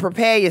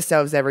 prepare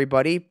yourselves,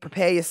 everybody.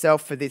 Prepare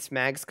yourself for this,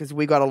 Mags, because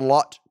we got a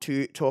lot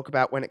to talk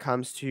about when it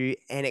comes to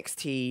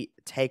NXT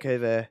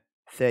TakeOver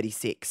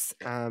 36.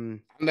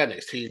 And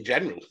NXT in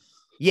general.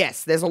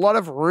 Yes, there's a lot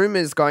of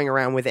rumors going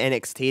around with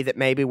NXT that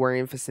maybe we're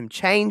in for some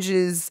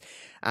changes.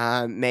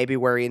 Maybe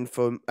we're in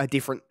for a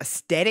different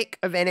aesthetic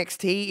of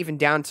NXT, even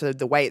down to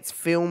the way it's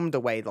filmed,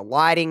 the way the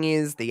lighting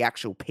is, the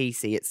actual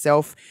PC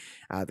itself,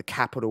 the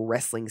Capitol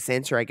Wrestling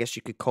Center, I guess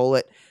you could call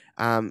it,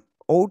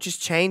 all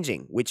just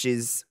changing, which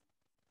is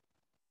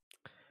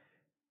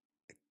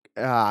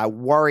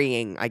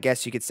worrying, I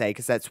guess you could say,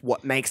 because that's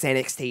what makes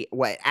NXT,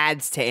 what it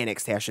adds to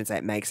NXT. I shouldn't say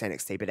it makes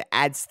NXT, but it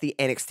adds the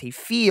NXT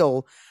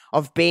feel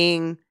of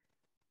being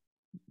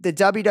the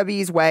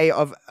WWE's way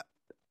of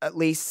at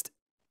least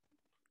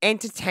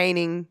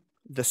entertaining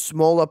the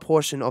smaller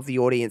portion of the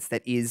audience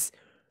that is,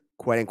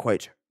 quote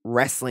unquote,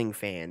 wrestling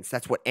fans.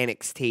 That's what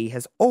NXT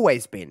has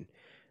always been,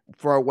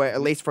 for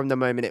at least from the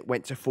moment it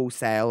went to Full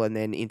Sail and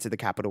then into the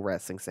Capitol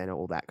Wrestling Center,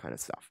 all that kind of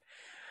stuff.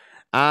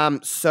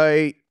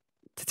 So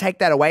to take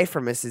that away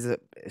from us it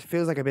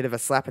feels like a bit of a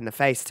slap in the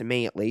face to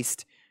me, at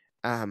least.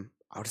 I'll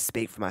just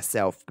speak for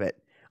myself, but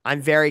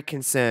I'm very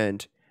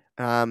concerned.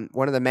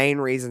 One of the main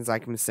reasons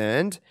I'm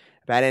concerned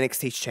about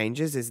NXT's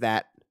changes is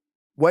that,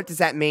 what does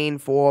that mean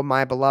for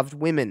my beloved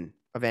women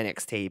of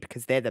NXT?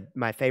 Because they're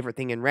my favorite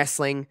thing in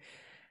wrestling.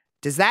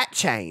 Does that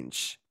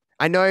change?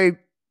 I know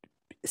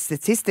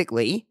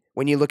statistically,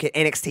 when you look at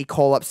NXT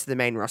call-ups to the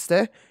main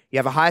roster, you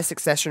have a higher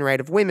succession rate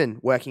of women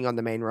working on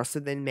the main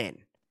roster than men.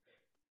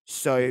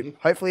 So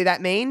hopefully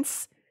that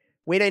means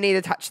we don't need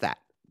to touch that.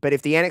 But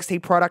if the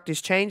NXT product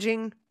is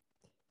changing,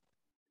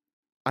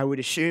 I would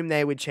assume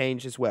they would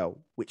change as well,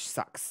 which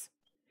sucks.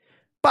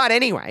 But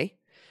anyway,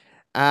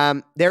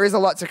 there is a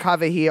lot to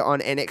cover here on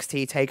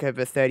NXT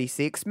TakeOver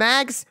 36.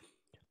 Mags,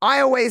 I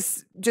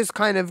always just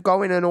kind of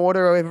go in an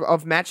order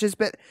of matches,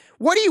 but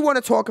what do you want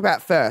to talk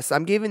about first?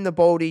 I'm giving the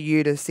ball to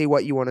you to see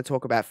what you want to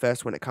talk about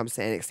first when it comes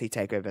to NXT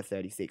TakeOver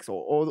 36,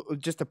 or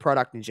just the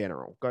product in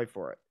general. Go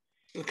for it.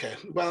 Okay.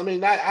 Well, I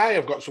mean, I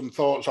have got some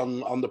thoughts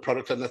on the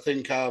product, and I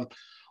think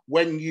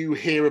when you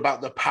hear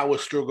about the power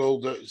struggle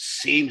that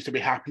seems to be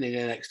happening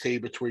in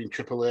NXT between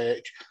Triple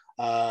H,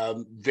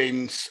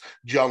 Vince,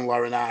 John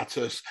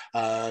Laurinaitis,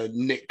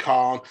 Nick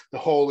Khan, the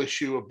whole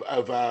issue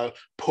of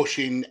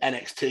pushing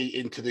NXT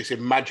into this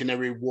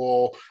imaginary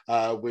war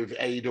with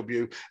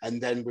AEW, and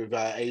then with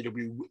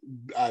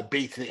AEW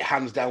beating it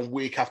hands down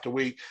week after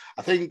week,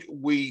 I think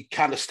we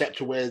kind of stepped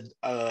away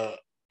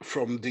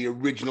from the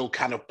original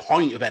kind of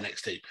point of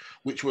NXT,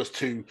 which was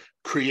to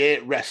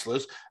create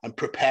wrestlers and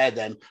prepare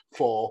them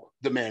for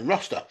the main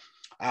roster.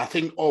 I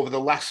think over the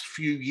last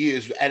few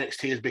years,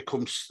 NXT has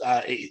become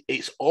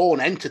its own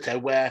entity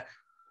where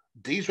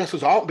these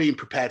wrestlers aren't being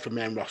prepared for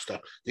main roster.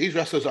 These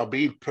wrestlers are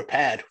being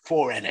prepared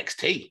for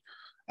NXT.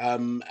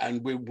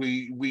 And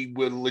we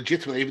were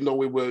legitimately, even though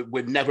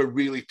we never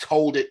really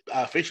told it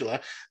officially,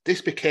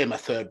 this became a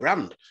third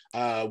brand.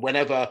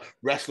 Whenever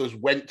wrestlers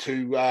went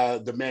to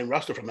the main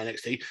roster from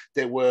NXT,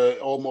 they were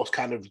almost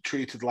kind of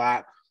treated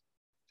like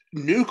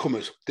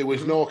newcomers. There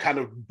was no kind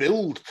of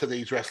build to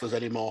these wrestlers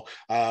anymore.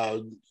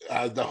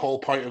 The whole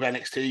point of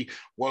NXT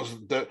was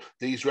that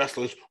these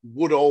wrestlers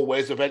would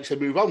always eventually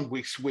move on.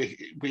 We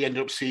ended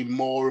up seeing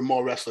more and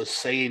more wrestlers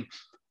saying,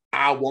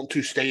 I want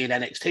to stay in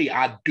NXT.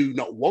 I do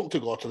not want to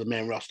go to the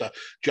main roster.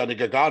 Johnny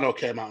Gargano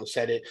came out and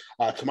said it.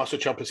 Tommaso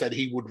Ciampa said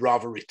he would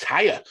rather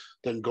retire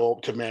than go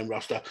up to main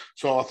roster.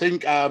 So I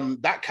think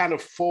that kind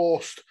of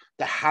forced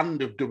the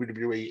hand of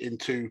WWE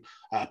into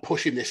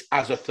pushing this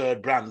as a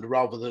third brand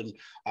rather than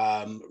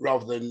a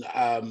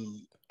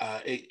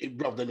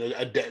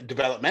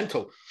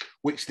developmental,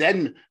 which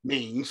then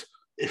means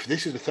if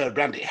this is a third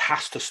brand, it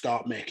has to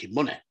start making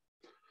money.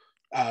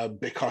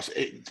 because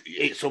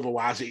it's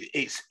otherwise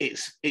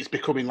it's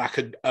becoming like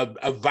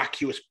a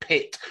vacuous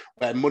pit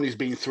where money's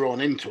being thrown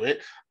into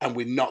it, and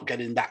we're not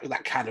getting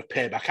that kind of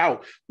payback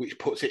out, which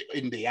puts it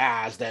in the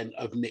eyes then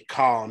of Nick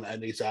Khan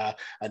and his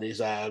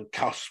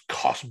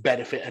cost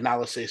benefit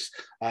analysis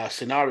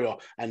scenario.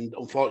 And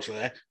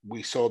unfortunately,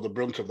 we saw the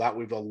brunt of that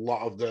with a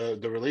lot of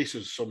the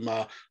releases.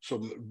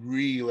 Some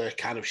really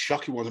kind of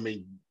shocking ones. I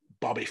mean,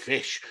 Bobby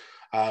Fish,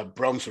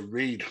 Bronson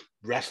Reed,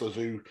 wrestlers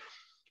who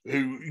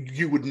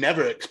you would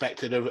never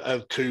expected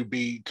to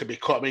be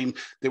cut. I mean,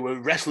 there were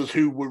wrestlers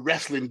who were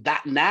wrestling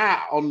that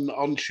night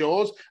on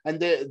shows, and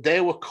they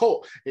were cut.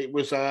 It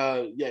was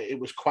it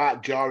was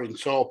quite jarring.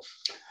 So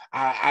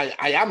I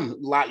am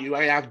like you.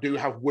 I do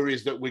have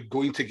worries that we're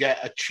going to get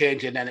a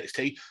change in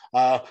NXT.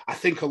 I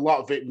think a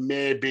lot of it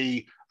may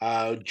be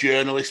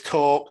journalist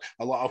talk,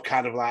 a lot of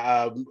kind of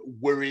like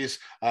worries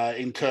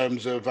in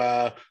terms of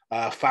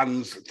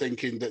fans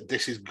thinking that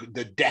this is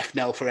the death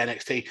knell for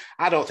NXT.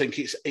 I don't think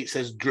it's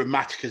as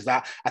dramatic as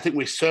that. I think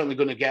we're certainly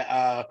going to get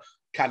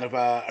kind of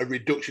a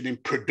reduction in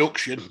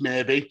production,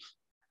 maybe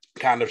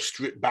kind of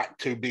stripped back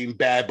to being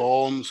bare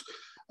bones.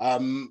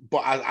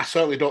 But I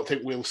certainly don't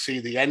think we'll see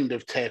the end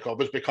of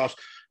takeovers, because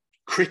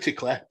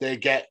critically they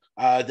get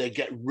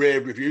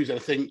rave reviews. And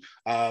I think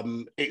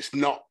it's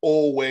not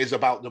always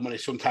about the money.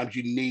 Sometimes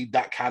you need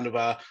that kind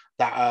of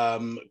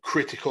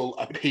critical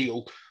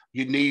appeal.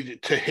 You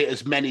need to hit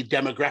as many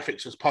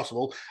demographics as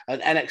possible,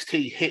 and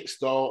NXT hits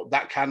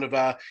that kind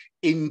of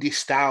indie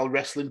style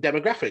wrestling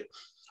demographic.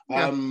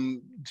 Yeah.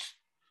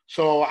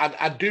 So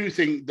I do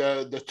think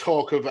the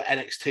talk of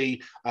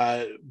NXT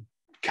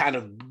kind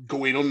of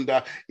going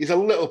under is a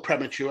little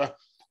premature,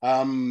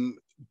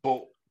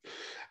 but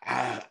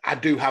I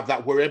do have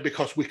that worry,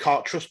 because we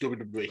can't trust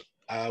WWE.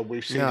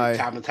 We've seen it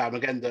time and time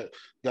again that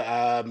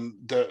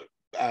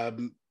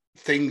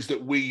things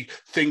that we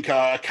think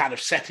are kind of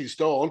set in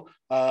stone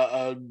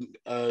are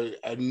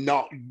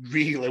not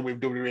really with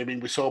WWE. I mean,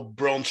 we saw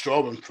Braun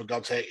Strowman, for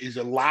God's sake, is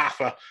a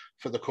laugher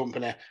for the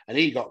company, and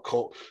he got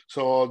cut.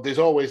 So there's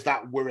always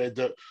that worry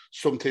that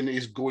something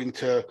is going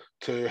to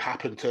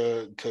happen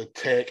to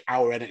take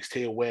our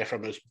NXT away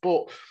from us.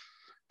 But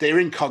they're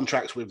in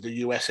contracts with the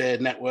USA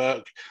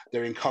Network.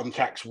 They're in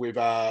contracts with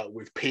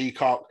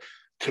Peacock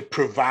to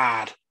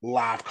provide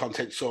live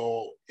content.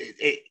 So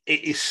it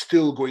is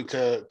still going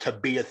to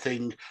be a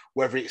thing,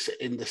 whether it's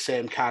in the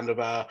same kind of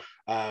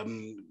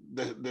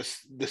the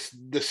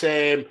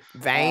same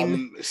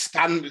vein,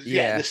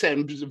 the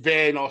same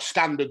vein or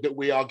standard that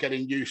we are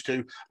getting used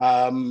to.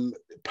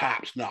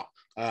 Perhaps not.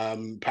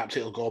 Perhaps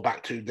it'll go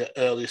back to the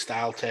early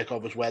style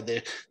takeovers where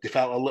they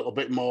felt a little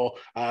bit more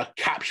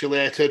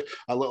capsulated,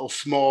 a little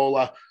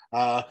smaller.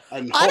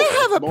 And I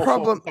don't have a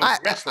problem.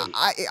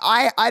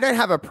 I don't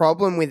have a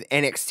problem with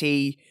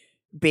NXT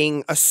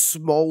being a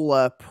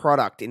smaller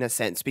product in a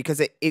sense, because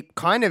it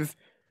kind of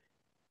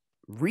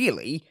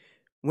really,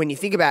 when you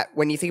think about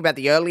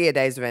the earlier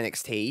days of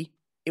NXT,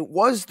 it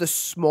was the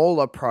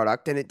smaller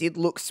product, and it did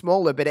look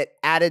smaller, but it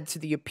added to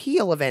the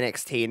appeal of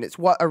NXT, and it's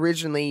what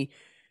originally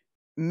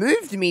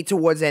moved me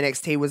towards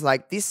NXT. Was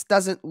like, this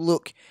doesn't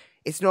look,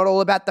 it's not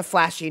all about the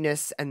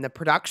flashiness and the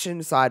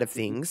production side of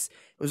things.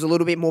 It was a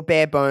little bit more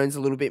bare bones,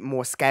 a little bit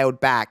more scaled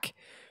back.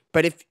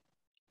 But if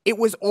it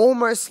was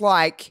almost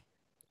like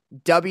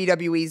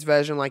WWE's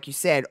version, like you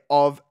said,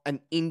 of an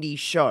indie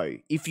show,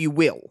 if you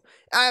will.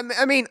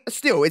 I mean, it's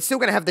still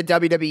going to have the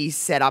WWE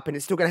setup, and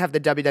it's still going to have the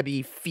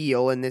WWE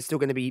feel, and there's still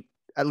going to be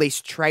at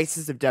least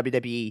traces of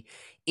WWE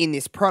in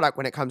this product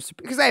when it comes to,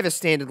 because they have a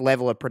standard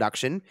level of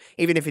production,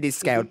 even if it is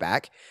scaled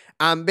back.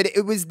 But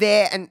it was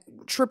there, and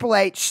Triple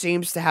H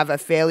seems to have a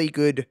fairly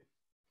good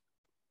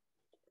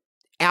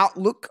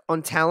outlook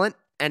on talent,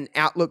 and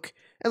outlook,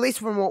 at least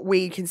from what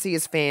we can see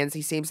as fans,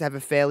 he seems to have a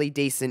fairly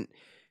decent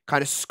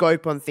kind of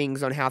scope on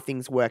things, on how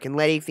things work, and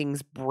letting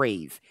things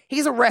breathe.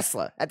 He's a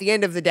wrestler. At the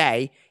end of the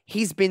day,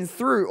 he's been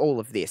through all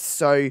of this.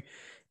 So,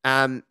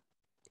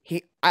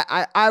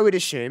 I would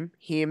assume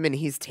him and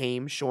his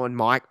team, Shawn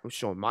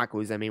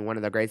Michaels, I mean, one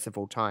of the greatest of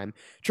all time.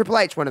 Triple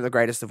H, one of the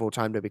greatest of all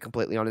time, to be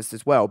completely honest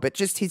as well. But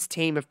just his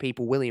team of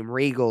people, William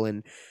Regal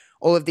and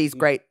all of these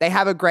they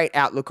have a great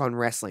outlook on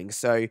wrestling.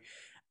 So,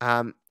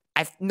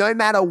 no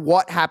matter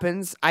what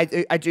happens, I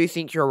do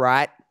think you're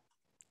right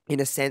in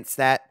a sense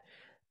that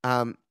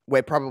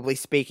we're probably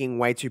speaking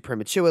way too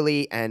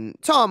prematurely. And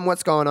Tom,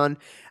 what's going on?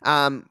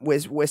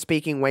 We're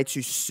speaking way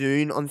too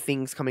soon on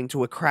things coming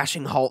to a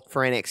crashing halt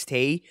for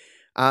NXT.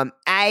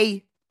 I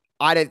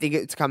don't think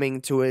it's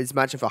coming to as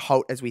much of a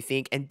halt as we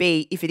think. And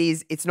B, if it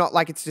is, it's not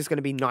like it's just going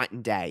to be night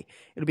and day.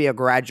 It'll be a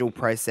gradual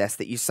process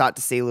that you start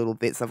to see little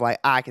bits of like,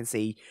 I can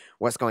see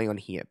what's going on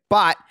here.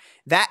 But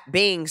that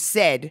being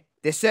said,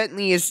 there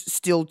certainly is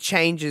still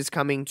changes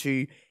coming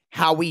to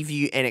how we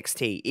view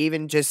NXT,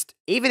 even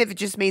if it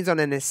just means on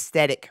an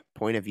aesthetic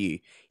point of view,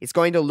 it's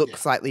going to look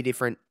slightly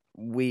different.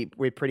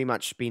 We're pretty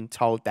much been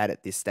told that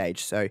at this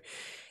stage, so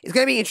it's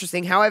going to be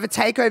interesting. However,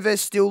 Takeover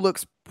still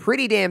looks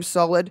pretty damn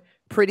solid,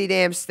 pretty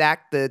damn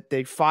stacked.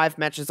 The 5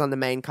 matches on the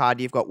main card,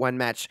 you've got 1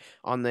 match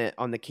on the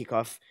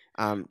kickoff.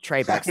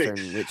 Trey Baxter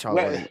and Rich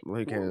Holland.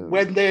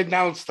 When they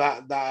announced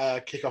that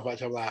kickoff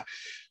match, I'm like,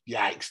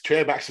 yikes!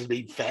 Trey Baxter's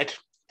been fed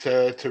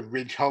to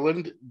Ridge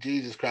Holland.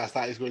 Jesus Christ,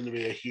 that is going to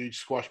be a huge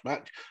squash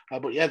match.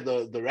 But yeah,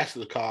 the rest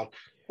of the card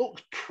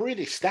looks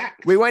pretty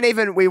stacked. We won't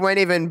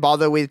even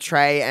bother with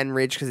Trey and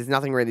Ridge because there's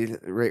nothing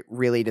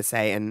really to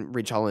say. And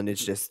Ridge Holland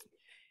is just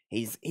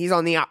he's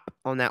on the up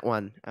on that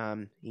one.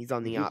 He's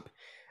on the up.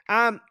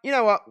 You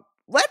know what?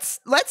 Let's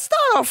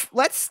start off.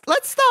 Let's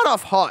start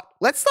off hot.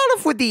 Let's start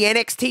off with the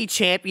NXT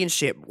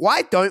Championship.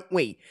 Why don't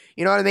we?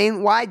 You know what I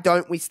mean? Why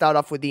don't we start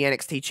off with the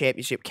NXT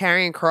Championship?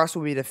 Karrion Kross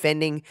will be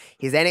defending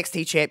his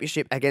NXT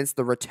Championship against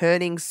the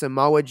returning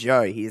Samoa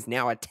Joe. He is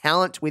now a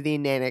talent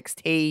within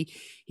NXT.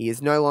 He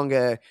is no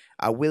longer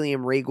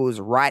William Regal's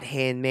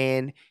right-hand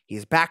man. He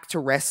is back to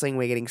wrestling.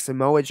 We're getting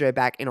Samoa Joe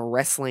back in a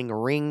wrestling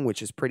ring,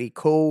 which is pretty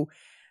cool.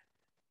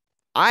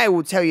 I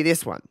will tell you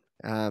this one.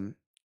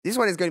 This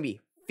one is going to be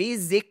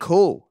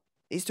physical.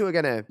 These two are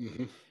going to,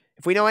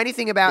 if we know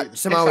anything about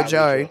Samoa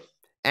Joe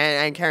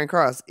and Karrion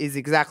Kross, is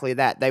exactly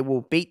that. They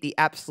will beat the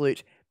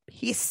absolute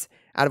piss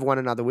out of one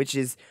another, which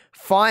is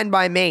fine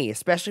by me,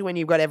 especially when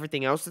you've got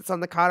everything else that's on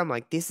the card. I'm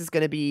like, this is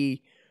going to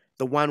be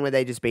the one where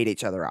they just beat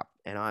each other up,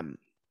 and I'm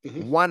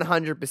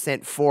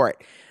 100% for it.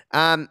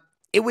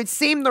 It would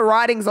seem the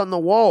writing's on the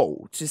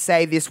wall to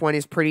say this one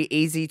is pretty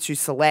easy to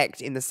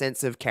select in the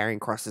sense of Karrion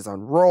Kross is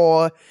on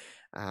Raw.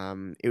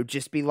 It would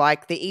just be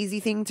like the easy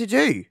thing to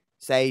do.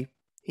 Say,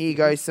 here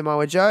goes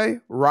Samoa Joe,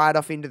 right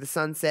off into the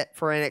sunset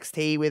for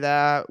NXT with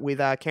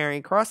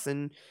Karrion Kross,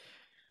 and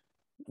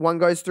one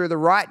goes through the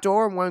right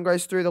door and one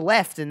goes through the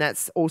left, and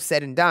that's all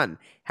said and done.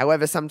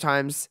 However,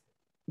 sometimes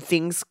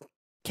things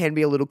can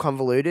be a little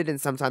convoluted, and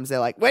sometimes they're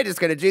like, we're just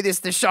going to do this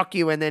to shock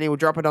you, and then he'll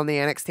drop it on the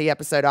NXT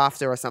episode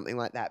after or something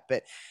like that.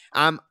 But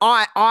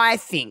I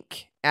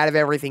think out of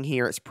everything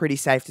here, it's pretty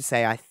safe to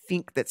say I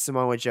think that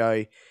Samoa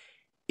Joe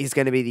is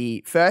going to be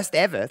the first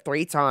ever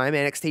 3-time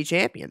NXT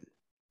champion.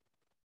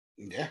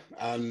 Yeah,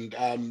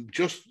 and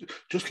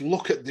just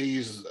look at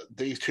these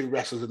two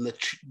wrestlers and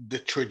the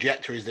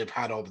trajectories they've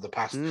had over the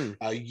past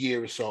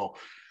year or so.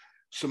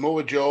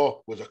 Samoa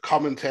Joe was a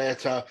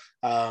commentator.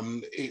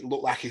 It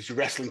looked like his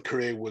wrestling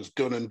career was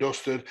done and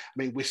dusted. I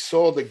mean, we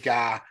saw the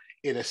guy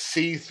in a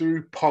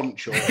see-through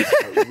poncho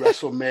at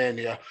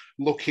WrestleMania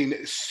looking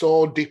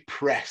so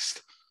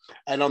depressed.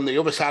 And on the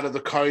other side of the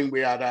coin,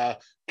 we had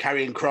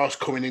Karrion Kross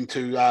coming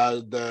into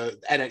the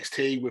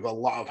NXT with a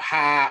lot of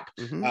hype.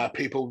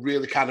 People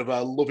really kind of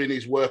loving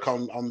his work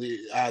on the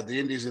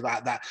indies and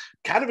like that.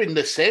 Kind of in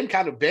the same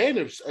kind of vein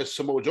as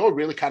Samoa Joe,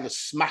 really kind of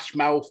smash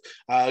mouth,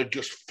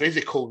 just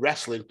physical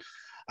wrestling.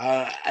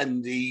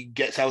 And he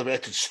gets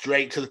elevated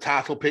straight to the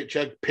title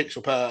picture, picks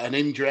up an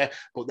injury,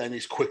 but then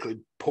is quickly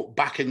put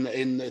back in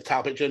the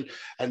title picture.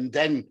 And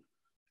then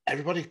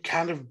everybody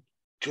kind of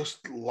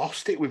just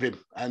lost it with him,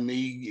 and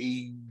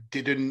he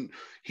didn't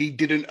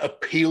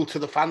appeal to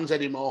the fans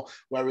anymore.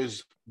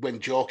 Whereas when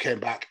Joe came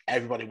back,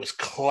 everybody was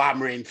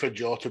clamoring for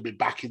Joe to be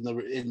back in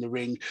the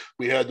ring.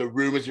 We heard the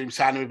rumors of him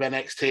signing with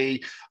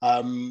NXT,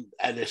 and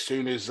as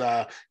soon as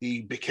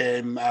he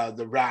became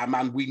the right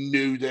man, we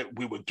knew that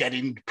we were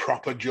getting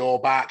proper Joe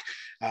back.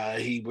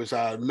 He was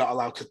not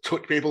allowed to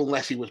touch people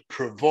unless he was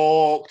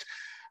provoked,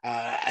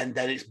 and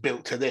then it's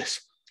built to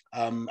this.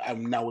 And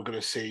now we're going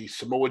to see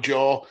Samoa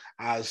Joe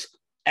as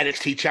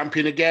NXT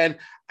champion again,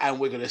 and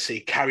we're going to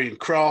see Karrion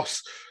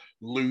Kross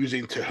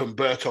losing to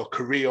Humberto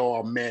Carrillo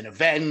on main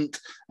event.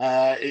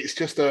 It's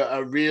just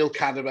a real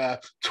kind of a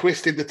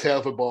twist in the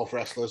tail for both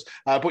wrestlers.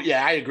 But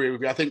yeah, I agree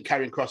with you. I think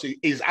Karrion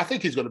Kross I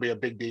think he's going to be a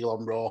big deal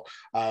on Raw.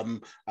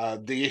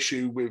 The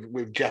issue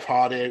with Jeff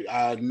Hardy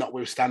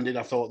notwithstanding,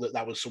 I thought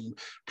that was some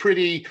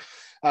pretty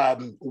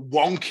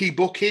wonky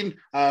booking,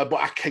 but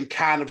I can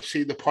kind of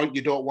see the point.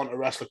 You don't want a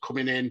wrestler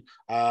coming in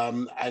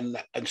and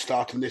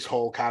starting this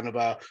whole kind of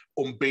a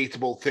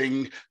unbeatable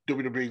thing.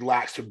 WWE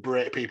likes to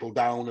break people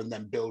down and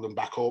then build them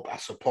back up, I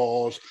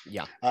suppose.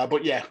 Yeah.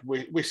 But yeah,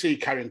 we see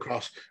Karrion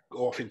Kross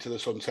go off into the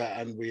sunset,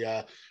 and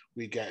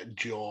we get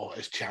Joe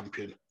as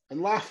champion.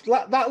 And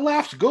that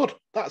laugh's good.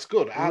 That's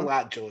good. I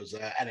like Joe as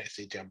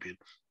NXT champion.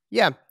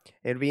 Yeah,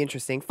 it'll be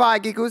interesting. Fire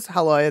Giggles,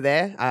 hello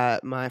there.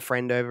 My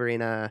friend over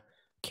in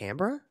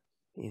Canberra,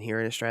 here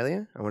in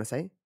Australia, I want to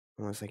say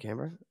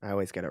Canberra. I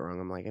always get it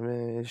wrong. I'm like,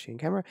 is she in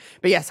Canberra?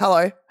 But yes,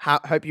 hello.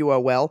 Hope you are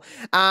well.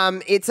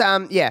 It'll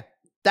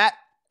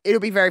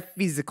be very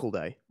physical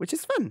though, which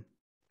is fun.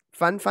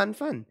 Fun.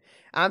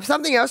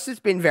 Something else that's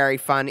been very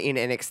fun in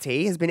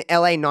NXT has been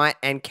LA Knight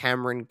and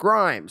Cameron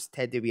Grimes.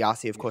 Ted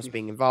DiBiase, of course,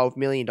 being involved. $1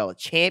 Million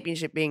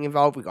Championship being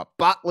involved. We've got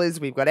butlers.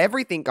 We've got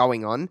everything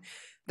going on.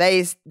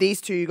 These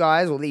two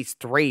guys, or these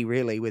three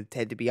really, with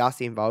Ted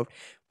DiBiase involved,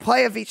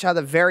 play of each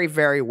other very,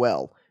 very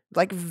well.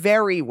 Like,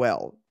 very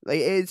well. Like,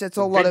 it's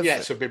a lot of...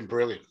 Vignettes have been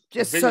brilliant.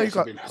 Just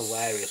have been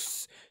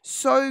hilarious.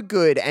 So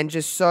good and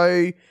just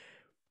so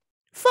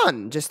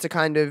fun just to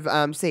kind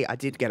of see. I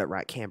did get it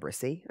right, Canberra,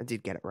 see? I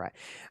did get it right.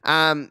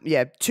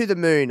 Yeah, to the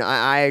moon.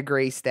 I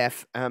agree,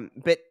 Steph.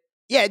 But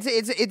yeah,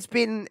 it's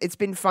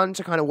been fun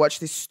to kind of watch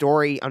this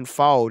story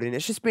unfold, and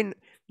it's just been...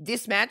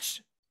 This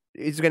match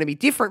is going to be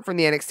different from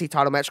the NXT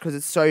title match because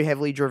it's so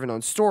heavily driven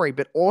on story,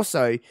 but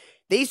also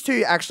these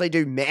two actually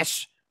do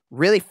mesh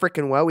really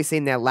freaking well. We've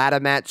seen their ladder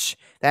match.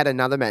 They had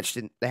another match,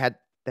 didn't they?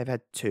 They've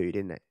had two,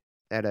 didn't they?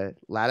 They had a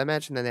ladder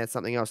match and then they had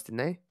something else, didn't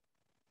they?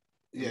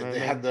 Yeah, they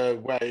had the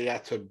where he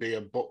had to be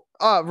a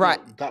Oh, right.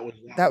 No,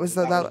 Was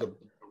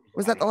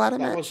that the ladder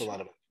match? That was the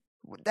ladder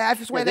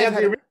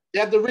match. They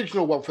had the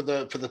original one for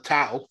the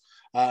title,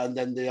 and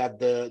then they had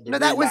the no,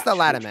 that was the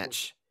ladder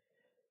match.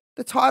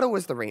 The title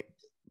was the ring,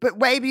 but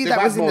maybe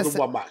that was in more than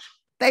one match.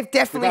 They've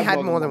definitely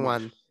had more than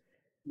one.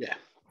 Yeah.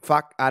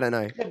 Fuck, I don't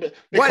know. Yeah,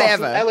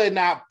 whatever. LA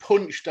Knight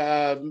punched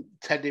Ted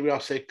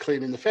DiBiase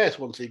clean in the face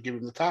once he gave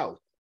him the towel.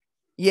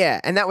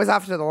 Yeah, and that was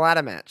after the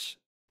ladder match.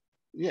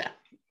 Yeah.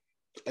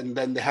 And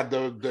then they had the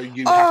you have to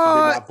be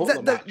my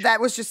butler match.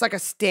 That was just like a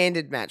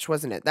standard match,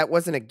 wasn't it? That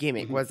wasn't a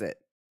gimmick, was it?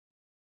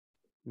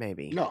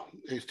 Maybe. No,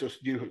 it's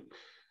just you.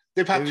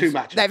 They've had two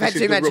matches. They've had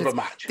two matches. Rubber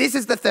match. This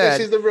is the third.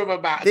 This is the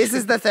rubber match. This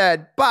is the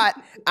third. But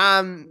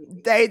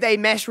they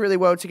mesh really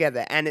well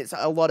together, and it's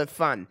a lot of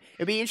fun.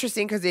 It'd be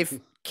interesting because if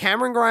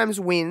Cameron Grimes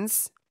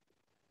wins,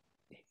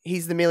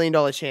 he's the $1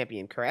 million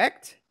champion,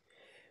 correct?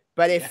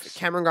 But if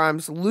Cameron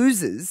Grimes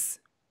loses,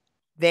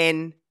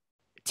 then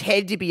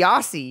Ted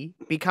DiBiase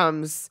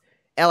becomes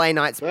LA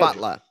Knight's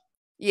butler.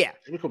 Yeah.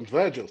 He becomes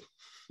Virgil.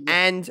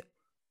 Yeah. And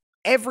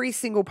every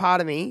single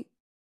part of me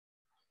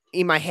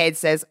in my head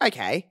says,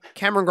 okay,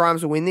 Cameron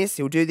Grimes will win this.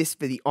 He'll do this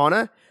for the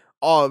honor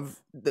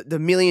of the $1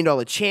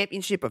 million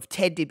championship of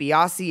Ted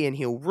DiBiase, and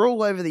he'll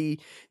rule over the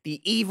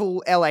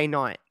evil LA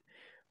Knight.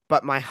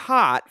 But my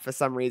heart, for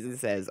some reason,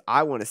 says,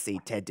 I want to see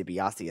Ted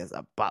DiBiase as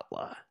a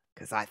butler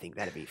because I think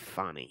that'd be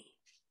funny.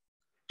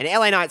 And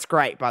LA Knight's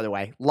great, by the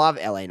way. Love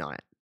LA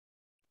Knight.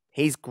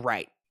 He's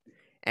great.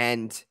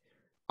 And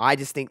I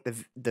just think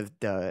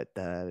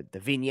the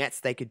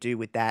vignettes they could do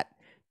with that,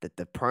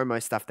 the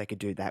promo stuff they could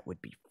do, that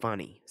would be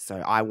funny. So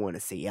I want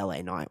to see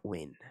LA Knight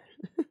win.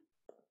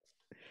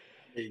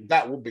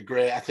 That would be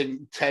great. I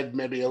think Ted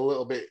may be a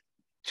little bit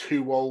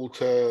too old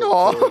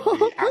to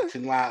be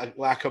acting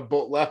like a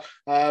butler,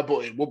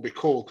 but it would be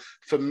cool.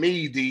 For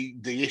me,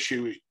 the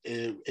issue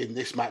in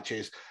this match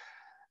is,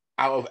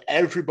 out of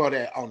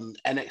everybody on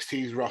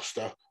NXT's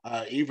roster,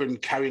 even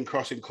Karrion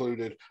Kross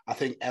included, I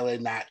think LA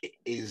Knight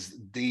is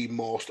the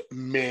most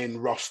main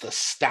roster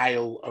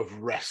style of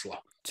wrestler.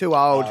 Too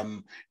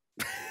old.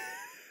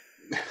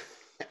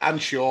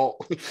 And short.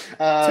 Too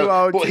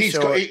old, but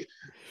too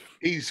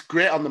he's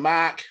great on the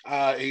mark.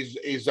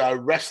 His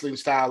wrestling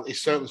style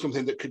is certainly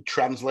something that could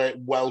translate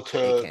well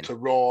to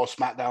Raw,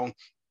 SmackDown.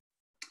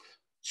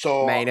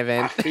 So main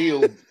event. I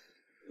feel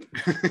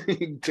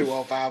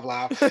 205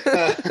 Live.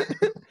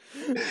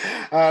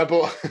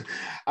 But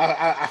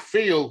I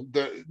feel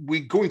that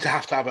we're going to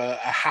have a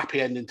happy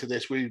ending to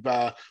this. We've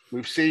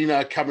seen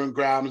Cameron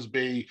Grimes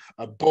be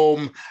a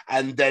bum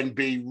and then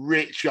be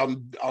rich on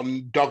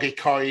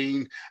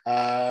Dogecoin,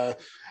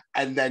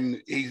 and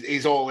then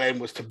his whole aim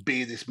was to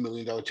be this $1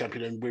 million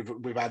champion. And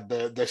we've had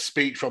the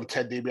speech from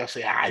Ted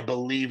DiBiase, I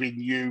believe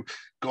in you.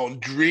 Go on,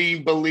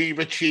 dream, believe,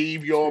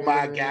 achieve. You're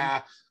my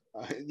guy.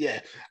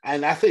 Yeah,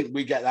 and I think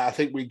we get that. I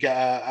think we get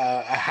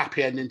a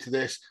happy ending to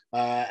this.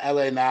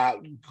 LA Knight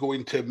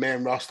going to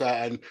main roster,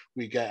 and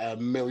we get a $1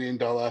 million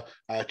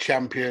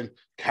champion,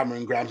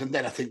 Cameron Grimes, and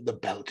then I think the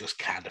belt just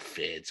kind of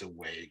fades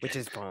away again. Which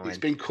is fine. It's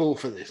been cool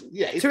for this.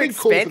 Yeah, it's too been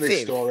expensive. Cool for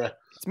this story.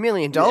 It's $1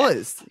 million.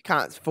 You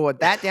can't afford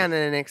that down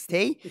in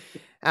NXT.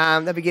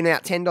 They'll be getting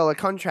out $10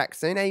 contracts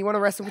soon. Hey, you want to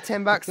wrestle for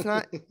 $10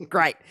 tonight?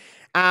 Great.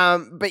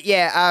 But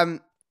yeah.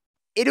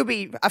 It'll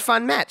be a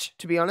fun match,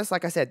 to be honest.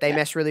 Like I said, they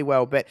mesh really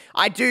well. But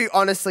I do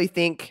honestly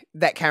think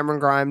that Cameron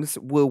Grimes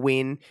will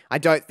win. I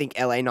don't think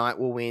LA Knight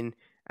will win.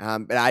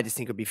 But I just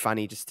think it would be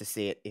funny just to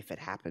see it if it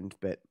happened.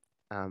 But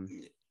a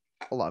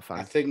lot of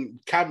fun. I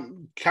think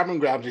Cameron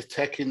Grimes is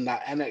taking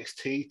that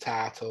NXT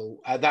title,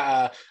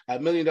 that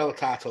 $1 million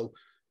title,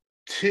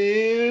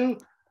 to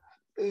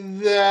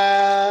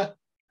the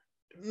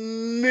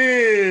moon.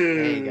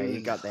 There you go.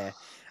 You got there.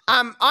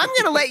 I'm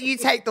going to let you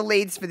take the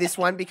leads for this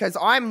one because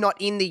I'm not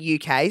in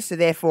the UK, so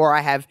therefore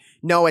I have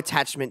no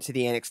attachment to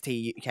the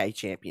NXT UK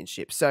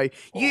Championship. So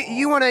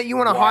you want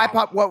to hype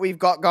up what we've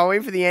got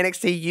going for the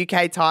NXT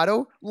UK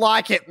title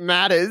like it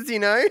matters, you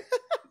know?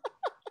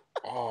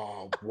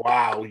 Oh,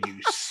 wow, you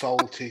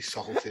salty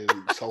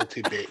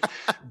bit.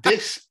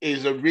 This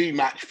is a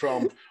rematch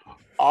from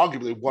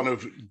arguably one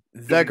of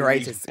the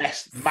greatest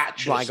best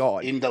matches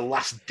in the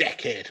last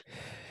decade.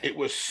 It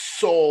was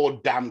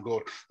so damn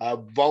good.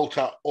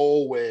 Volta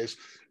always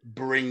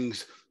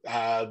brings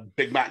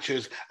big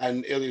matches,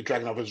 and Ilya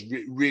Dragunov has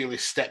really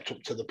stepped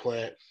up to the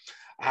plate.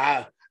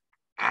 I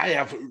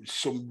have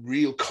some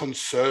real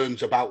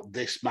concerns about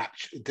this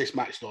match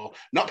though.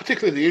 Not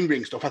particularly the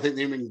in-ring stuff. I think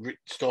the in-ring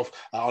stuff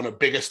on a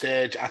bigger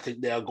stage, I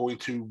think they are going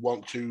to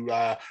want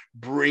to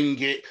bring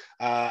it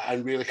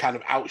and really kind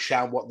of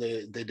outshine what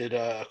they did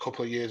a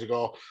couple of years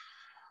ago.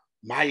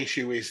 My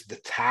issue is the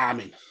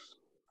timing.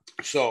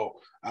 So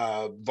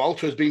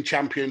Volta has been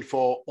champion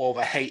for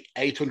over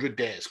 800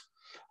 days.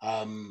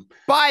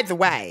 By the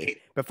way,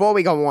 before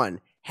we go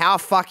on, How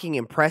fucking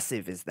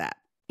impressive is that?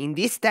 In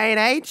this day and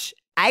age,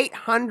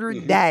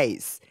 800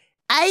 days.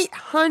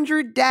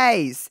 800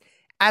 days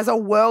as a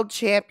world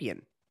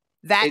champion.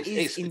 That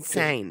is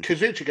insane.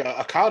 Because reaching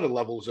Okada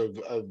levels of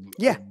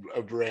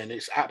reign,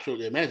 it's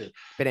absolutely amazing.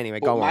 But anyway,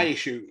 go on.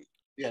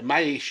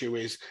 My issue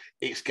is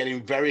it's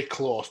getting very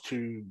close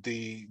to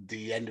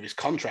the end of his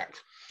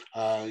contract.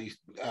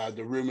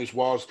 The rumors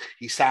was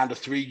he signed a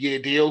 3-year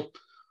deal.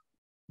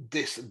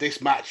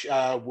 This match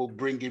will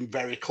bring him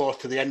very close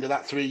to the end of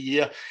that 3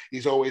 year.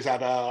 He's always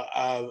had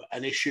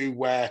an issue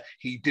where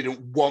he didn't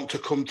want to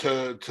come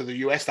to the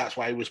US. That's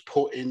why he was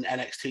put in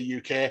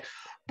NXT UK.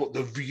 But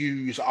the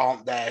views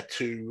aren't there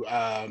to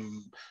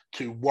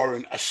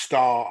warrant a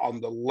star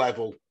on the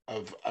level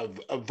of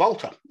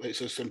Volta.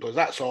 It's as simple as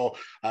that. So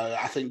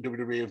I think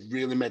WWE have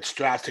really made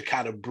strides to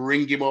kind of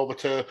bring him over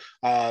to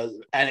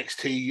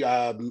NXT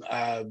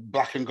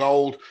Black and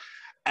Gold.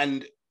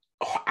 And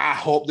I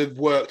hope they've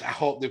worked. I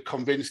hope they've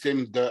convinced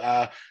him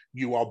that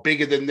you are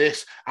bigger than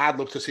this. I'd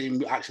love to see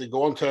him actually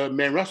go on to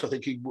main roster. I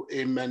think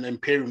him and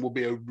Imperium will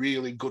be a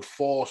really good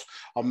force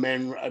on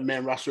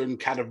main roster and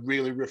kind of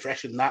really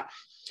refreshing that.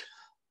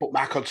 But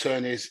my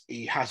concern is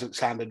he hasn't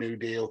signed a new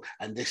deal,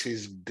 and this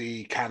is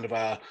the kind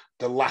of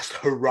the last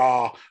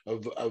hurrah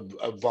of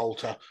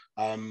Volta.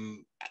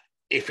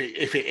 If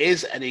it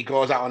is, and he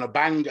goes out on a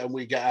bang, and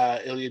we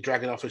get Ilya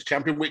Dragunov as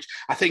champion, which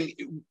I think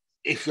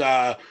if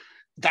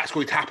that's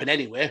going to happen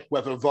anyway,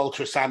 whether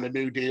Volta signed a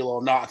new deal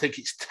or not, I think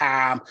it's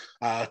time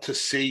to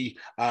see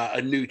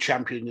a new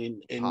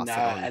champion in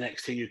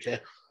NXT UK.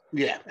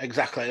 Yeah,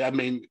 exactly. I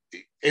mean,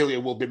 Ilya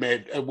will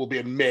be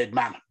a made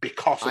man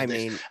because of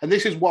this, and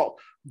this is what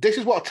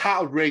a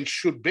title reign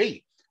should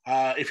be.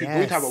 If you're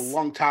going to have a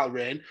long title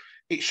reign,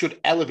 it should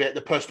elevate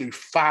the person who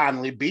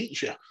finally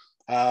beats you.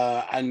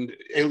 And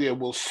Ilya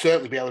will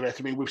certainly be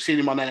elevated. I mean, we've seen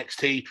him on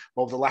NXT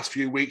over the last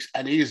few weeks,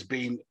 and he has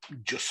been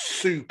just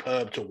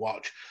superb to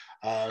watch.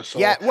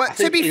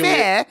 To be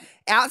fair,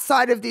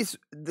 outside of this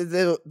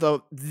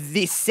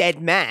this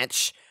said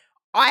match,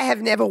 I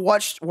have never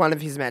watched one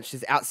of his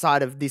matches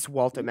outside of this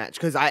Walter match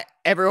because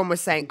everyone was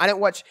saying I don't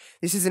watch.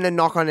 This isn't a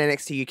knock on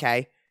NXT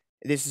UK.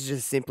 This is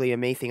just simply a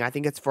me thing. I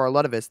think it's for a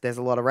lot of us. There's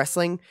a lot of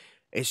wrestling.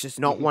 It's just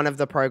not one of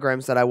the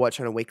programs that I watch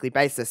on a weekly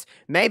basis.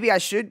 Maybe I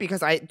should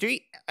because I do.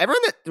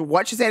 Everyone that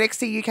watches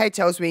NXT UK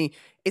tells me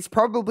it's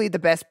probably the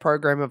best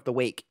program of the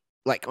week.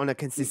 Like on a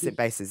consistent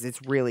basis.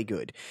 It's really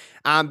good.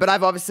 But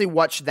I've obviously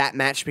watched that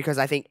match because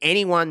I think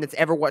anyone that's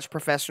ever watched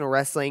professional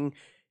wrestling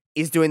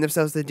is doing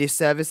themselves a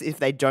disservice if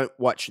they don't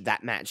watch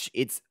that match.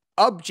 It's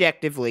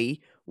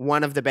objectively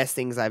one of the best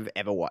things I've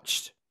ever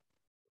watched.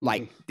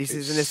 Like this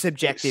isn't a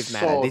subjective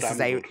matter.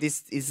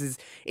 This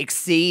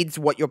exceeds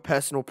what your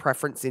personal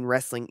preference in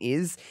wrestling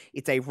is.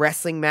 It's a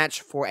wrestling match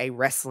for a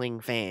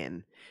wrestling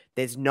fan.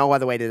 There's no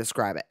other way to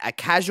describe it. A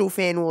casual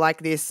fan will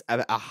like this.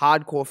 A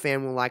hardcore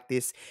fan will like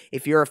this.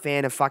 If you're a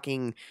fan of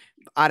fucking,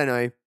 I don't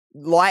know,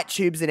 light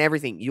tubes and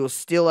everything, you'll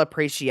still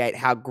appreciate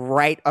how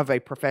great of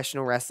a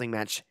professional wrestling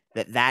match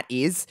that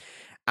is.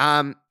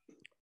 I'm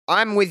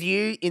with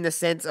you in the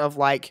sense of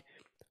like,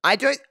 I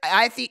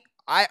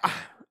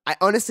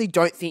honestly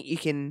don't think you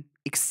can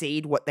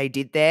exceed what they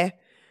did there.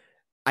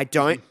 I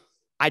don't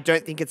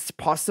think it's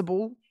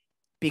possible.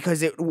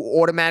 Because it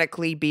will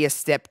automatically be a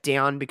step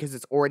down because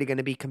it's already going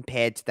to be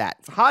compared to that.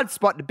 It's a hard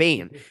spot to be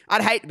in.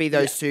 I'd hate to be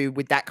those two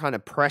with that kind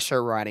of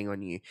pressure riding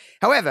on you.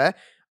 However,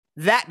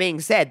 that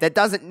being said, that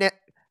doesn't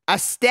a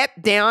step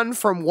down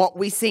from what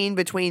we've seen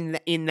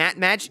in that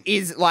match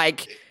is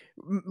like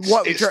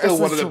what it's still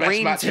one of the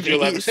best matches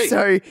you'll ever see.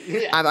 So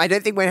I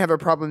don't think we're going to have a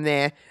problem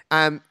there.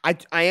 I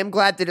am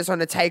glad that it's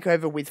on a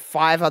takeover with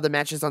 5 other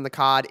matches on the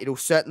card. It'll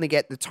certainly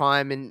get the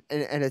time and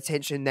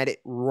attention that it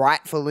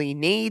rightfully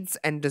needs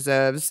and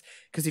deserves.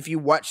 Because if you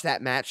watch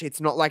that match,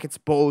 it's not like it's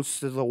balls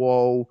to the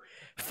wall,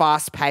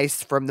 fast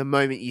paced from the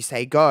moment you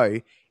say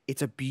go.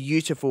 It's a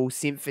beautiful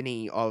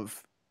symphony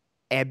of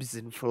ebbs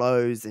and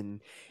flows,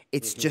 and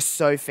it's just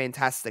so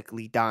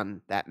fantastically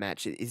done, that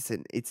match.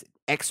 It's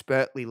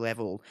expertly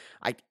leveled.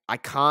 I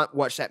can't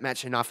watch that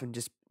match enough and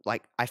just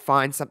like I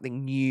find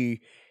something new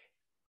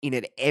in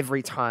it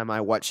every time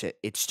I watch it.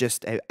 It's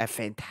just a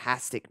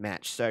fantastic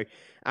match. So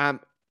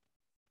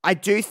I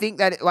do think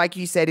that, like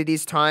you said, it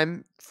is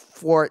time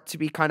for it to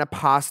be kind of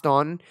passed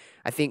on.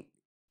 I think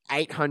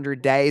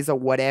 800 days or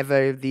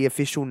whatever the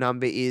official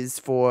number is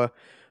for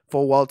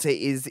Walter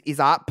is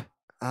up.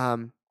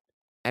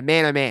 And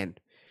man, oh man,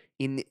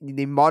 in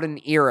the modern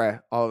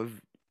era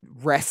of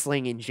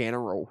wrestling in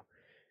general,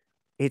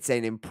 it's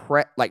an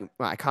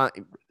I can't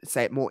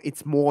say it more.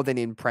 It's more than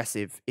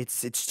impressive.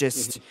 It's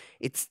just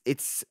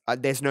it's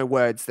there's no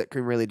words that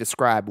can really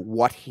describe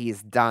what he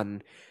has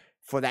done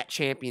for that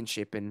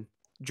championship, and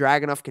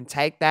Dragunov can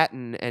take that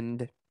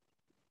and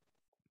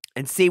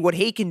see what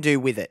he can do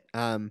with it.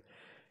 The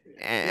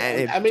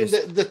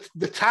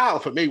title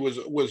for me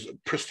was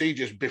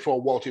prestigious before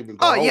Walter even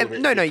got hold of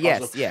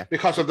it.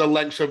 Because of the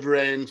length of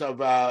reigns of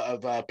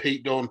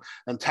Pete Dunne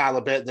and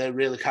Tyler Bate, they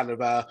really kind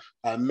of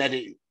made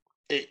it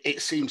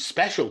it seems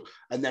special.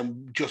 And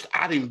then just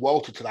adding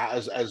Walter to that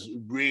has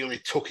really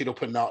took it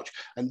up a notch.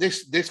 And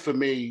this for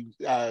me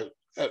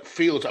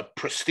feels a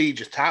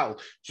prestigious title,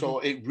 so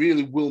it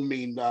really will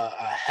mean a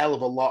hell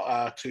of a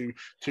lot to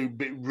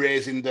be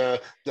raising the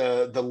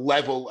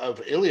level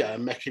of Ilya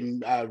and make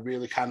him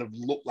really kind of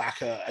look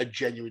like a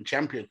genuine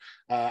champion.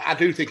 I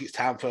do think it's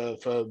time for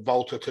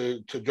Walter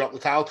to drop the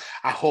title.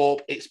 I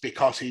hope it's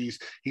because he's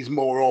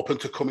more open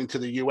to coming to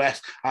the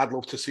US. I'd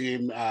love to see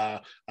him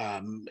on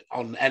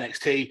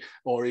NXT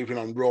or even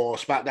on Raw or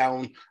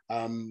SmackDown.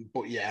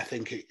 But yeah, I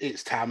think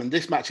it's time, and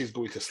this match is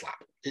going to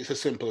slap. It's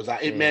as simple as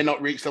that. It may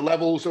not reach the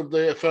levels of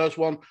the first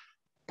one,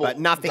 but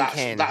nothing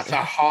can. That's a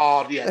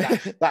hard,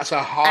 that's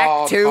a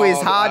hard. Act 2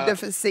 is hard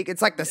to seek.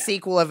 It's like the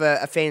sequel of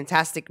a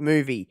fantastic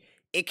movie.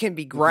 It can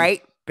be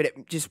great, but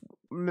it just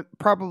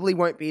probably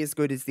won't be as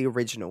good as the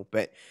original.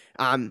 But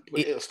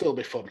it'll still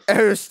be fun.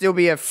 It'll still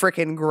be a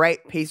freaking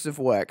great piece of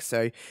work.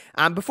 So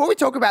before we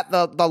talk about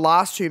the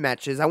last 2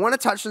 matches, I want to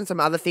touch on some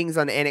other things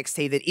on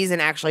NXT that isn't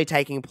actually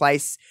taking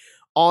place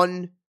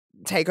on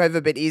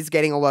Takeover, but is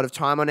getting a lot of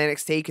time on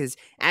NXT, because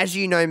as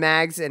you know,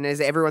 Mags, and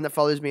as everyone that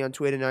follows me on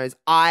Twitter knows,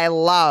 I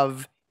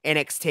love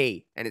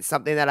NXT, and it's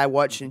something that I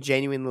watch and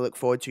genuinely look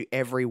forward to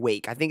every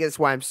week. I think that's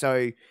why I'm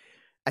so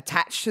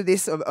attached to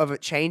this of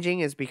it changing,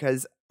 is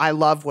because I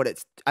love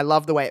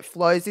the way it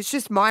flows. It's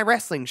just my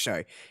wrestling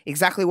show.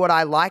 Exactly what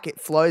I like.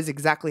 It flows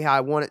exactly how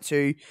I want it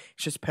to.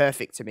 It's just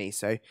perfect to me.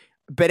 So,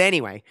 but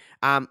anyway,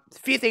 a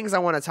few things I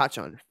want to touch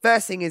on.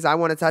 First thing is I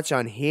want to touch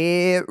on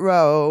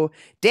Hero.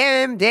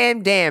 Damn.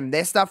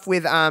 Their stuff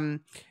with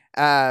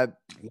Legado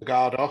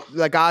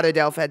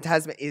del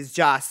Fantasma is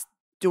just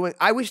doing.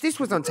 I wish this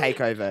was on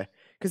Takeover,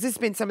 because this has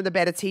been some of the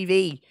better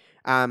TV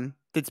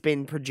that's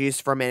been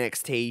produced from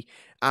NXT.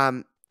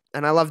 And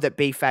I love that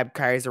B-Fab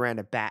carries around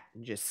a bat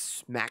and just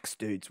smacks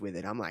dudes with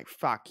it. I'm like,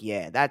 fuck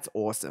yeah, that's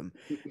awesome.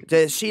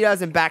 She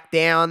doesn't back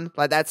down.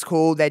 Like, that's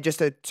cool. They're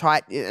just a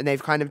tight, and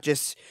they've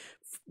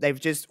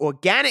just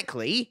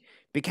organically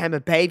become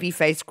a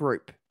babyface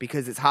group,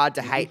 because it's hard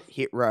to hate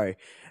Hit Row.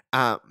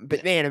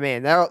 But man, oh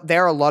man,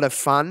 they're a lot of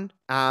fun.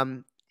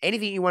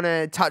 Anything you want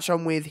to touch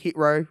on with Hit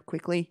Row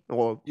quickly,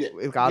 or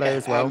Legado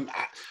as well?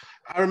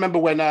 I remember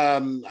when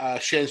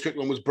Shane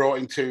Strickland was brought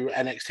into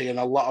NXT, and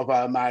a lot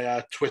of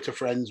my Twitter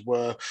friends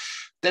were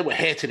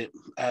hating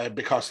it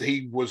because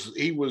he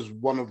was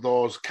one of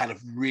those kind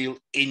of real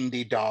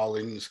indie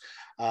darlings.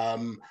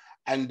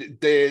 And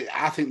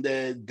I think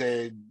they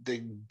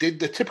did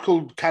the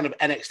typical kind of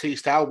NXT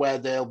style, where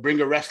they'll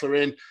bring a wrestler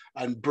in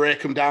and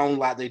break them down,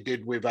 like they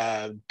did with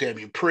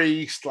Damian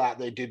Priest, like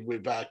they did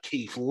with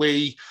Keith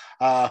Lee,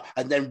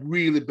 and then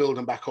really build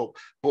them back up.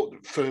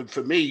 But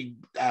for me,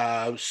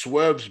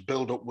 Swerve's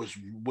build up was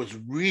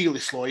really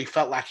slow. He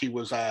felt like he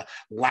was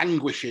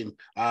languishing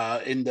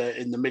in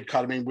the mid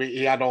card. I mean,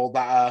 he had all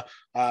that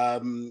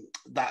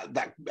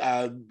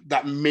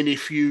mini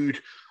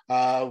feud.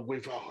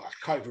 With I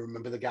can't even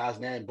remember the guy's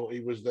name, but he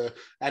was the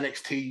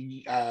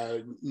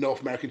NXT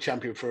North American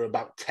champion for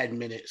about 10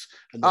 minutes.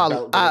 And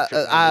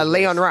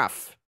Leon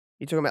Ruff.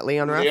 You talking about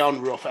Leon Ruff?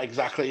 Leon Ruff,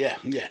 exactly. Yeah.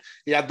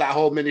 He had that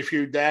whole mini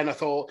feud there, and I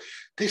thought,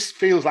 this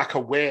feels like a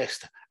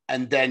waste.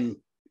 And then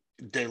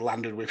they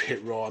landed with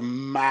Hit Row,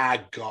 and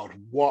my God,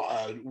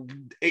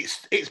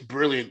 it's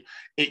brilliant.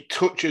 It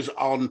touches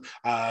on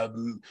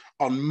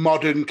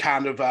modern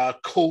kind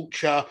of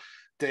culture.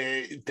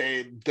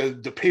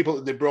 The people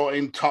that they brought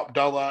in, Top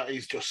Dollar,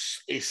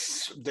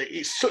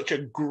 it's such a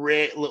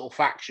great little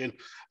faction.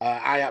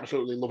 I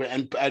absolutely love it,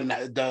 and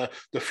the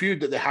feud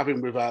that they're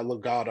having with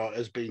Legado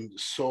has been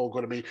so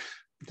good. I mean,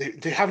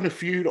 they're having a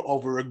feud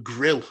over a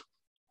grill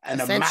and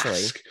a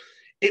mask.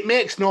 It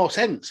makes no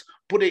sense,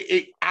 but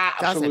it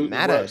absolutely doesn't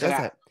matter, works.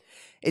 Does it?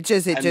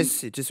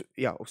 It just.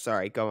 Yeah.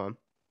 Sorry. Go on.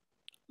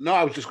 No,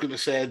 I was just going to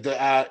say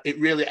that it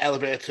really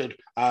elevated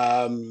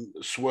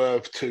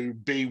Swerve to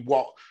be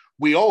what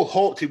we all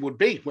hoped he would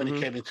be when he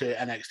came into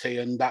NXT,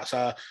 and that's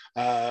a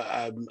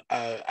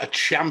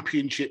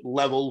championship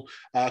level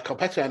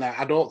competitor. And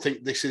I don't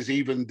think this is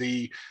even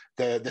the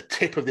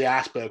tip of the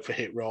iceberg for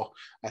Hit Row.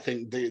 I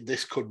think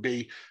this could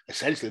be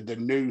essentially the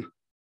new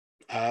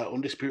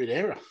Undisputed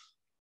Era.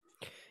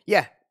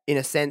 Yeah, in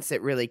a sense,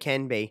 it really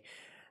can be.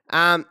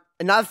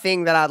 Another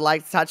thing that I'd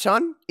like to touch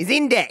on is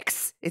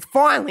Index. It's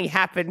finally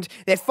happened.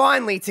 They're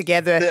finally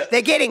together.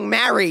 They're getting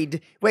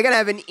married. We're going to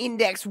have an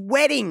Index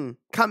wedding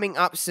coming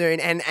up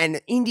soon.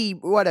 And Indy,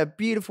 what a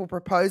beautiful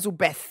proposal.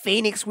 Beth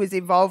Phoenix was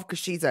involved because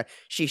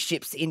she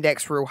ships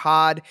Index real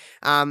hard.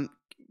 Candice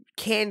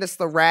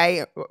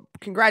LeRae,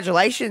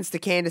 congratulations to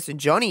Candice and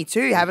Johnny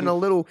too, having a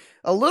little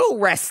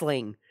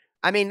wrestling.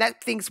 I mean,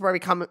 that thing's probably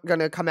going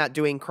to come out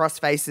doing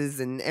crossfaces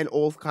and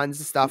all kinds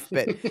of stuff,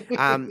 but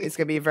it's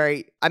going to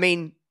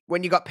be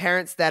when you got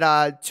parents that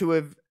are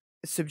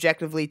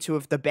subjectively two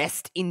of the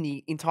best in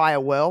the entire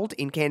world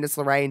in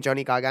Candice LeRae and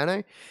Johnny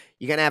Gargano,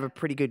 you're going to have a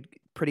pretty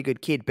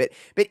good kid. But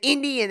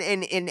Indy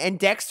and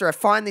Dexter are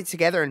finally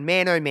together, and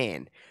man, oh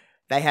man,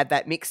 they had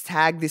that mixed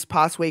tag this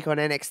past week on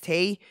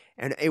NXT,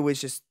 and it was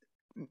just,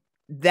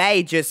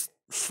 they just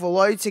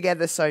flow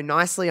together so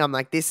nicely. I'm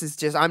like, I'm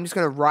just going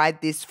to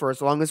ride this for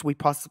as long as we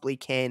possibly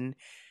can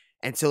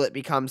until it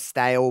becomes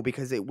stale,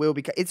 because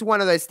it's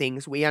one of those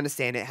things. We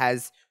understand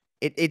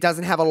it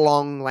doesn't have a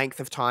long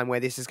length of time where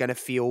this is going to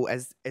feel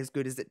as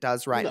good as it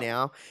does right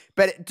now.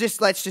 But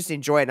let's just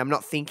enjoy it. I'm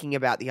not thinking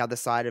about the other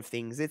side of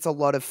things. It's a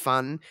lot of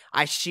fun.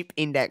 I ship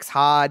Index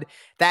hard.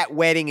 That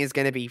wedding is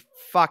going to be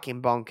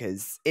fucking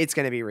bonkers. It's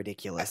going to be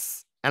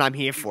ridiculous. And I'm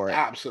here for it.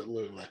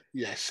 Absolutely,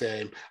 yeah,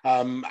 same.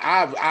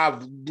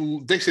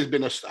 This has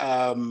been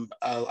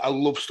a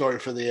love story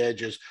for the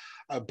ages.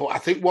 But I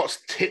think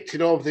what's tipped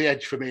it over the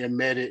edge for me and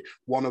made it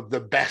one of the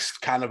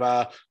best kind of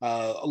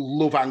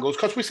love angles,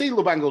 because we see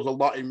love angles a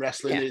lot in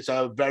wrestling. Yeah. It's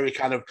a very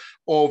kind of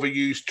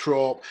overused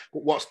trope.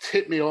 But what's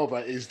tipped me over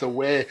is the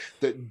way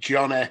that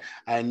Johnny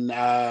and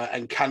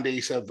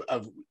Candice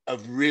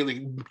have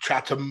really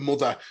tried to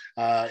mother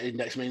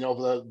Index. I mean,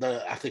 over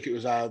I think it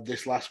was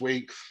this last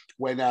week,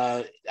 when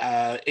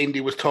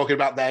Indy was talking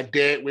about their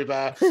date with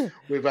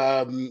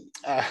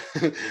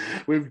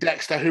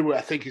Dexter, who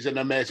I think is an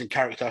amazing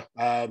character.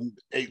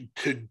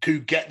 To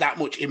get that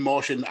much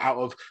emotion out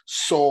of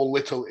so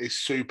little is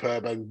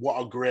superb, and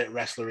what a great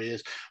wrestler he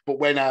is. But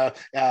when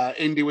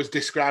Indy was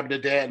describing the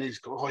date, and he's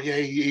going, "Oh yeah,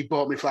 he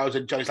bought me flowers,"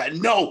 and Johnny's like,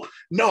 "No,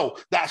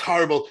 that's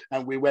horrible."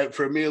 And we went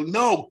for a meal.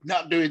 No,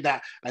 not doing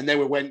that. And then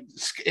we went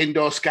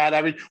indoor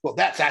skydiving. Well,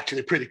 that's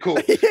actually pretty cool.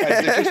 And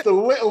just the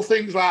little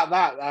things like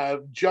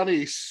that. Johnny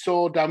is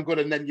so damn good.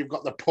 And then you've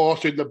got the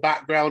poster in the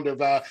background of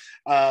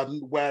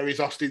where is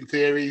Austin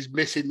Theory's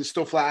missing and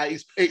stuff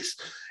like that.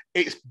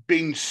 It's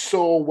been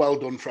so well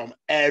done from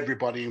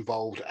everybody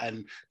involved.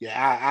 And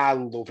yeah, I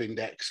love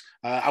Index.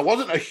 I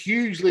wasn't a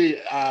hugely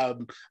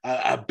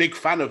a big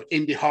fan of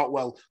Indy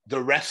Hartwell,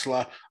 the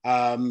wrestler.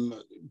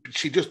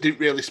 She just didn't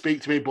really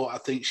speak to me, but I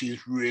think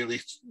she's really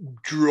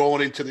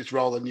drawn into this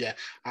role. And yeah,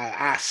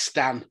 I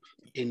stan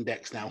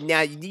Index now.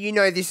 Now, you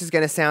know this is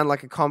going to sound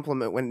like a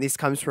compliment when this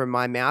comes from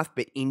my mouth,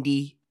 but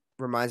Indy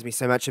reminds me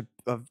so much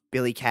of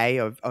Billie Kay,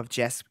 of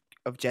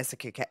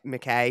Jessica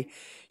McKay.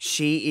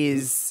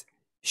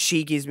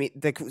 She gives me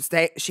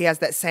she has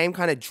that same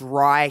kind of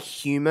dry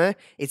humor.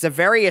 It's a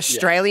very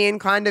Australian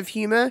kind of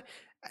humor.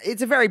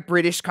 It's a very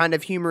British kind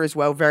of humor as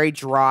well. Very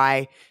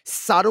dry,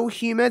 subtle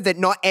humor that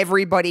not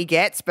everybody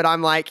gets, but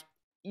I'm like,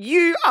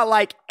 you are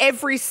like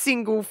every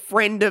single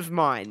friend of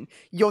mine.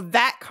 You're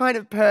that kind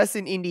of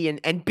person, Indy,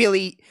 and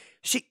Billie.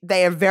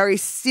 They are very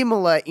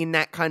similar in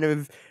that kind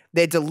of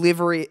their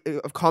delivery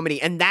of comedy,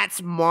 and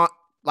that's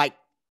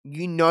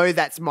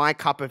that's my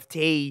cup of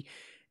tea.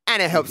 And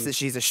it helps that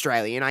she's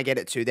Australian. I get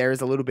it too. There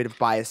is a little bit of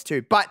bias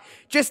too. But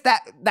just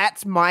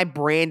that's my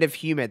brand of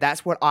humor.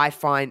 That's what I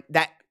find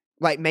that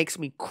like makes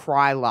me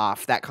cry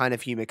laugh, that kind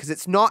of humor. Because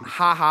it's not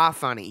ha-ha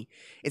funny.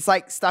 It's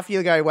like stuff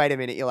you go, wait a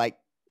minute. You're like,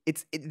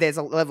 there's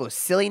a level of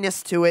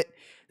silliness to it.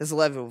 There's a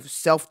level of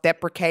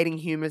self-deprecating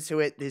humor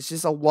to it. There's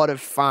just a lot of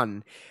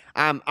fun.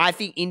 I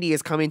think Indy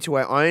has come into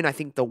her own. I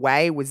think The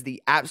Way was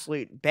the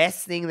absolute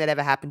best thing that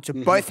ever happened to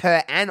both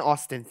her and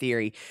Austin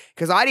Theory.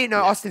 Because I didn't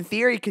know Austin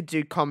Theory could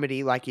do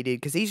comedy like he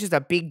did, because he's just a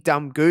big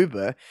dumb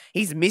goober.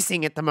 He's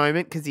missing at the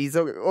moment because he's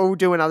all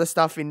doing other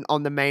stuff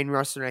on the main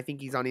roster, and I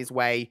think he's on his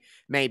way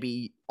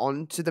maybe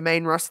onto the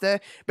main roster.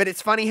 But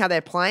it's funny how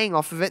they're playing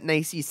off of it,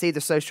 and you see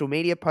the social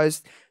media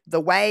post.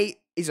 The Way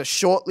is a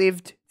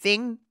short-lived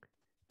thing,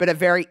 but a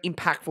very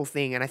impactful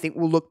thing. And I think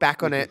we'll look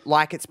back on it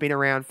like it's been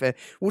around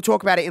we'll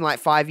talk about it in like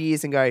 5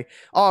 years and go,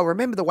 oh,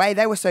 remember The Way?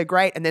 They were so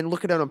great. And then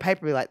look at it on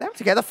paper and be like, they were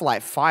together for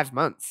like 5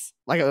 months,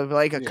 like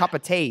a cup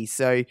of tea.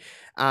 So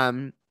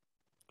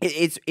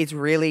it's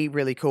really,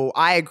 really cool.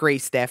 I agree,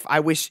 Steph.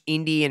 I wish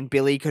Indy and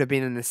Billie could have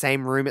been in the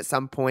same room at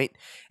some point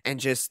and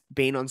just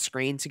been on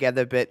screen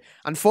together. But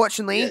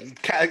unfortunately...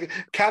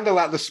 kind of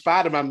like the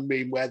Spider-Man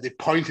meme where they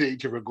point at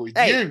each other and go, you.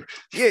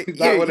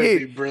 That would have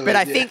been brilliant. But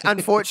I think,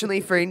 unfortunately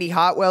for Indy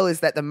Hartwell,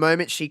 is that the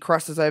moment she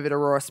crosses over to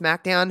Raw or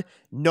SmackDown,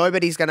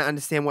 nobody's going to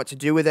understand what to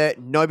do with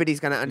it. Nobody's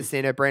going to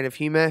understand her brand of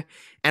humor.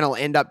 And it'll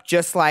end up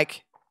just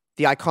like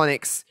the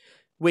Iconics,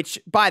 which,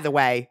 by the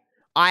way...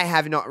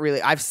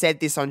 I've said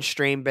this on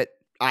stream, but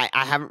I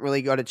haven't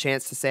really got a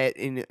chance to say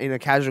it in a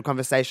casual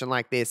conversation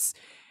like this.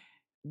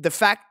 The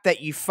fact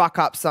that you fuck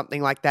up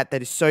something like that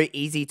is so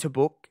easy to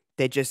book,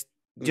 they just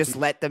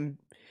let them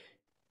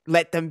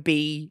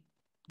be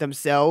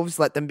themselves,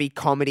 let them be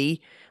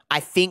comedy. I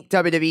think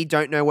WWE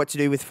don't know what to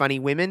do with funny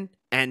women,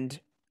 and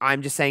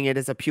I'm just saying it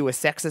as a pure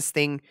sexist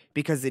thing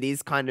because it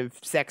is kind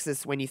of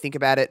sexist when you think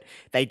about it.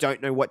 They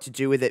don't know what to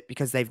do with it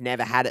because they've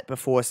never had it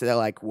before. So they're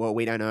like, well,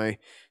 we don't know.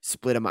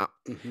 Split them up.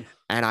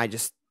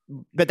 And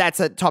but that's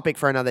a topic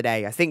for another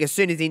day. I think as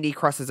soon as Indy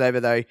crosses over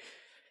though,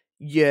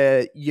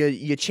 your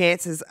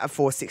chances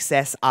for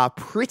success are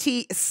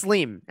pretty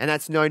slim. And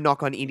that's no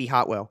knock on Indy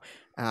Hartwell.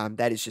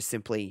 That is just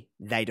simply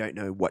they don't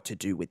know what to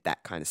do with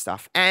that kind of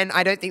stuff. And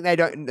I don't think they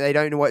don't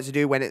know what to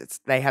do when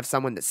they have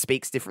someone that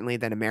speaks differently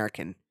than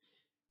American.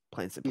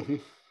 Plain simple.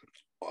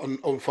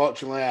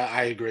 Unfortunately,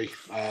 I agree.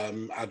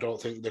 I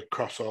don't think the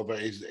crossover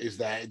is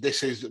there.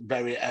 This is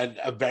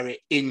a very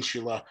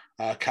insular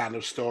kind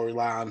of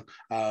storyline,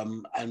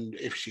 and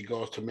if she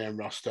goes to main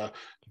roster,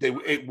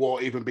 it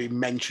won't even be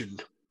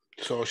mentioned.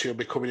 So she'll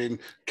be coming in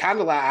kind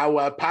of like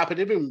how Piper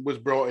Niven was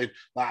brought in.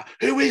 Like,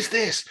 who is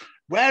this?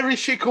 Where is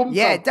she come from?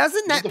 Yeah,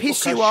 doesn't that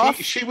piss you off?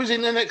 She was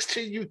in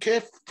NXT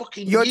UK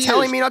fucking You're years.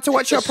 telling me not to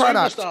watch your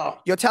product. Superstar.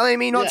 You're telling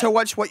me not to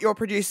watch what you're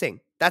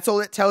producing. That's all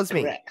it tells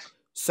me.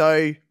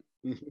 So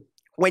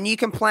when you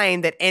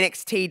complain that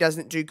NXT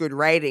doesn't do good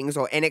ratings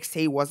or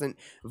NXT wasn't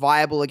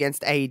viable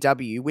against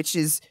AEW, which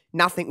is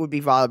nothing would be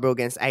viable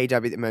against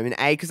AEW at the moment,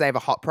 A, because they have a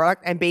hot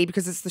product, and B,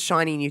 because it's the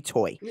shiny new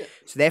toy. Yeah.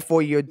 So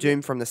therefore, you're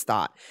doomed from the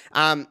start.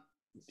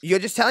 You're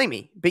just telling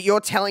me, but you're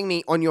telling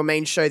me on your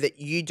main show that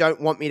you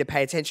don't want me to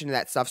pay attention to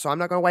that stuff, so I'm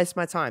not going to waste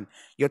my time.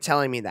 You're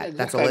telling me that.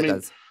 Yeah, exactly. That's all it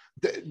does.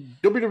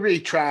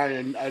 WWE try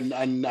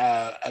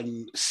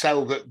and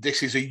sell that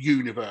this is a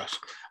universe,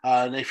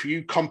 and if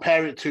you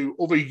compare it to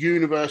other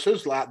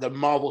universes like the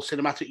Marvel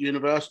Cinematic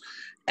Universe,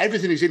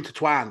 everything is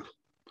intertwined.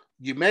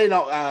 You may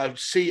not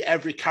see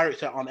every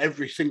character on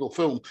every single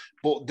film,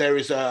 but there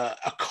is a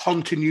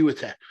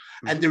continuity,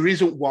 and there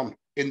isn't one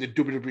in the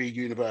WWE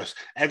universe.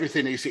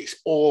 Everything is its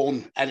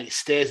own, and it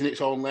stays in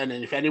its own lane.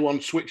 And if anyone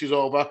switches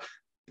over,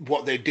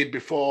 what they did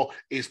before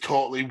is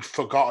totally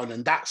forgotten,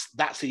 and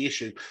that's the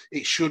issue.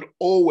 It should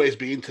always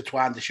be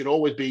intertwined. It should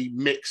always be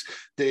mixed.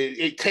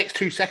 It takes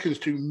 2 seconds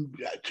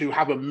to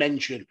have a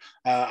mention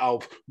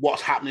of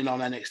what's happening on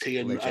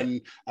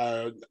NXT,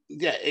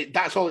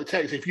 that's all it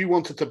takes. If you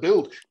wanted to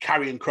build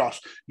Karrion Kross,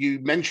 you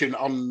mentioned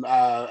on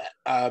Raw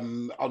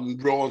and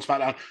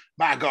SmackDown,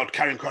 my God,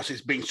 Karrion Kross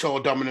is being so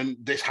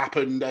dominant. This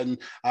happened, and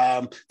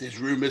there's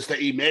rumors that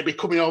he may be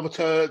coming over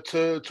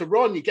to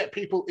Raw, and you get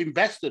people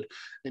invested.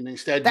 And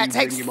instead, that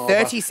takes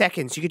 30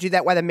 seconds. You could do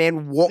that while the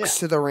man walks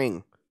to the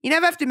ring. You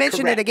never have to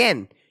mention it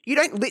again. You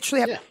don't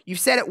literally have. You've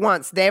said it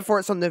once, therefore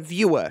it's on the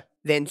viewer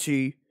then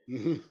to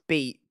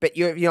be. But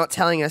you're not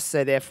telling us,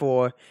 so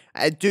therefore,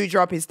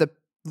 Doudrop is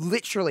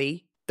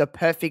literally the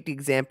perfect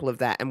example of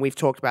that, and we've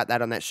talked about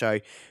that on that show,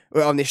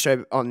 on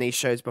these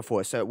shows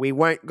before. So we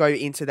won't go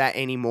into that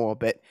anymore.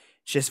 But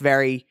it's just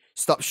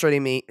stop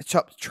treating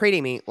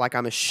me like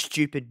I'm a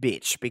stupid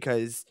bitch,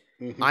 because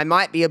I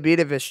might be a bit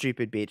of a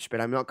stupid bitch,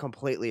 but I'm not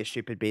completely a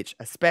stupid bitch,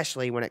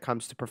 especially when it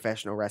comes to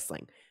professional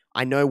wrestling.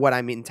 I know what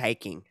I'm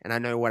intaking, and I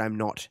know what I'm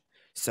not.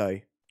 So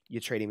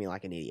you're treating me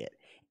like an idiot.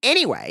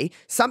 Anyway,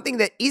 something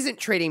that isn't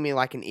treating me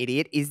like an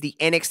idiot is the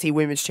NXT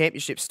Women's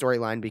Championship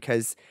storyline,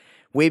 because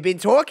we've been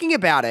talking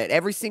about it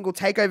every single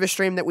Takeover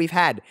stream that we've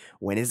had.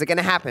 When is it going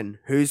to happen?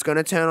 Who's going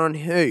to turn on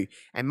who?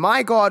 And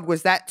my God,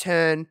 was that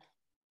turn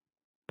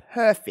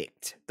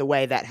perfect, the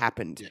way that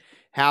happened. Yeah.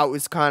 How it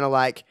was kind of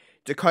like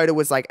Dakota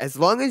was like, as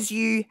long as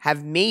you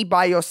have me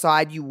by your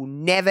side, you will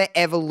never,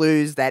 ever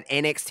lose that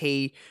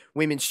NXT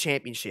Women's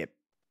Championship.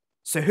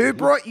 So who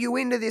brought you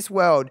into this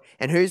world,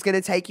 and who's going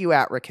to take you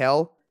out,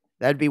 Raquel?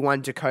 That'd be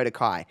one Dakota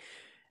Kai.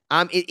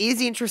 It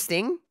is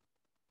interesting.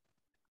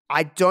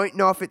 I don't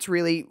know if it's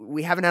really,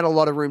 we haven't had a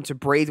lot of room to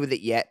breathe with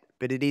it yet,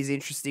 but it is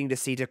interesting to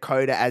see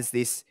Dakota as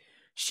this,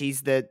 she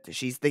is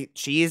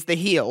the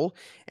heel,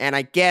 and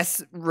I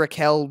guess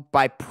Raquel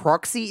by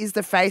proxy is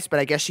the face, but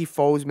I guess she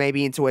falls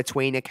maybe into a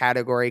tweener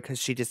category because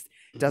she just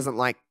doesn't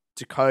like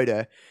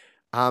Dakota.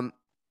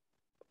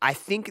 I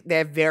think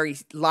they're very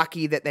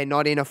lucky that they're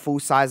not in a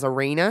full-size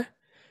arena,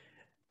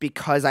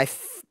 because I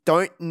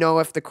don't know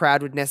if the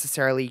crowd would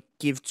necessarily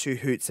give two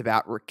hoots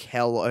about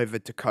Raquel over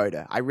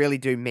Dakota. I really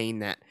do mean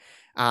that.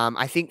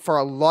 I think for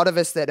a lot of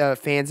us that are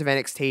fans of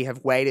NXT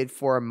have waited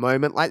for a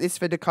moment like this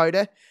for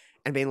Dakota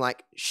and been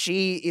like,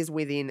 she is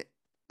within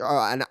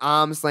an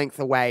arm's length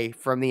away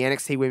from the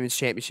NXT Women's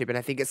Championship, and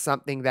I think it's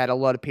something that a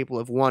lot of people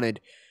have wanted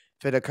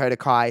for Dakota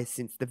Kai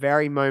since the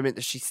very moment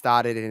that she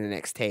started in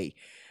NXT.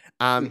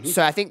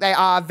 So I think they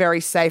are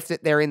very safe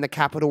that they're in the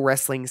Capitol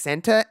Wrestling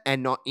Center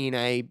and not in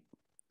a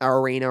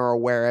arena or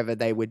wherever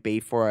they would be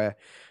for a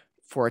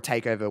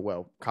takeover.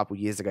 Well, a couple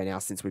years ago now,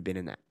 since we've been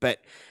in that, but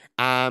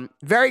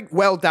very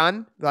well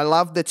done. I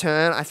love the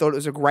turn. I thought it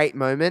was a great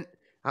moment.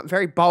 I'm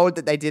very bold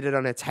that they did it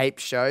on a taped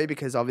show,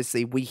 because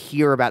obviously we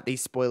hear about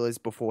these spoilers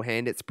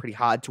beforehand. It's pretty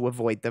hard to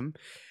avoid them.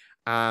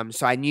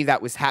 So I knew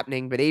that was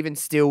happening, but even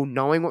still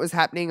knowing what was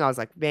happening, I was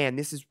like, man,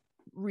 this is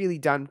really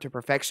done to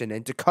perfection.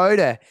 And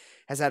Dakota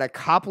has had a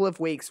couple of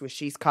weeks where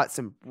she's cut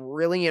some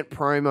brilliant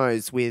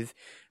promos with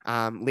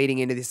leading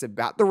into this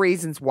about the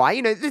reasons why.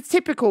 You know, it's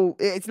typical.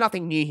 It's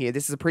nothing new here.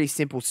 This is a pretty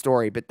simple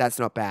story, but that's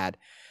not bad.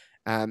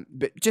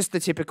 But just the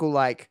typical,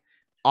 like,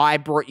 I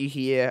brought you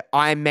here.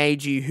 I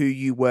made you who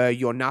you were.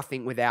 You're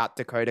nothing without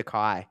Dakota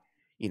Kai.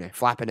 You know,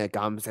 flapping her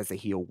gums as a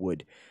heel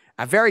would.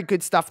 Very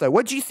good stuff, though.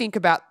 What do you think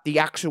about the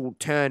actual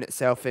turn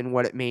itself and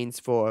what it means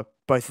for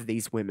both of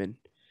these women?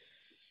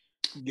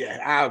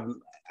 Yeah,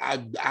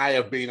 I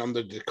have been on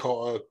the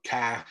Dakota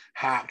Kai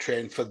heart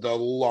train for the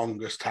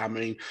longest time. I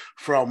mean,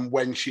 from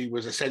when she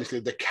was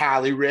essentially the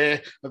Carly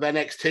Rae of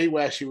NXT,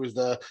 where she was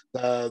the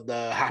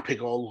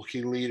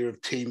happy-go-lucky leader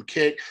of Team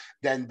Kick,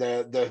 then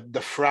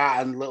the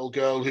frat and little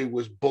girl who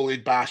was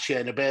bullied by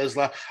Shayna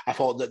Baszler. I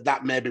thought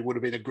that maybe would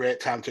have been a great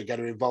time to get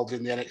her involved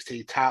in the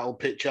NXT title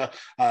picture.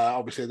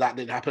 Obviously, that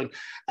didn't happen.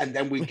 And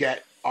then we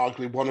get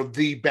arguably one of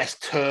the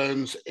best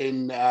turns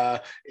in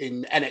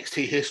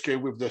NXT history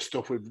with the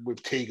stuff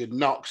with Tegan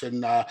Nox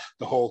and the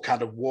whole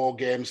kind of War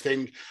Games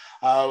thing.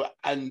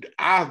 And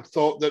I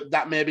thought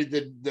that maybe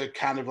the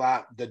kind of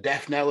like the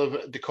death knell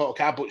of Dakota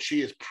Kai, but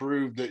she has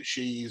proved that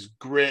she's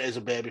great as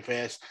a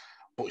babyface,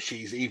 but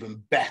she's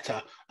even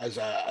better as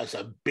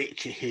a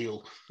bitchy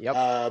heel.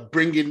 Yep.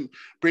 Bringing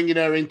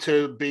her in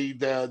to be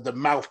the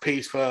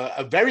mouthpiece for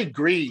a very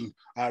green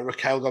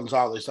Raquel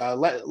Gonzalez.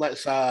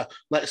 Let's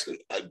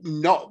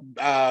not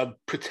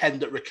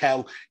pretend that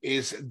Raquel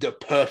is the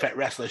perfect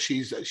wrestler.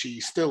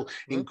 She's still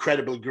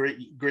incredibly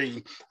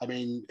green. I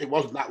mean, it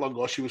wasn't that long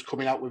ago she was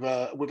coming out with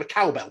a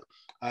cowbell.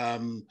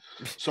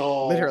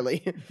 So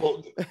literally,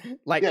 but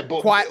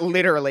quite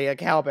literally a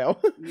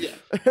cowbell. Yeah.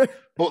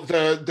 But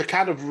the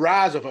kind of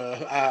rise of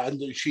her,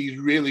 and she's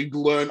really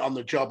learned on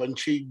the job, and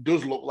she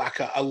does look like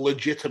a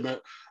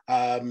legitimate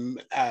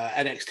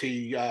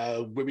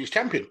NXT women's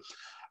champion.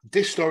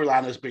 This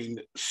storyline has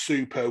been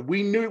super.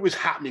 We knew it was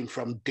happening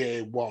from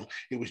day one.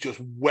 It was just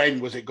when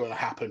was it going to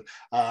happen?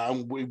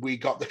 And we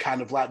got the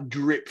kind of like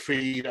drip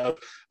feed of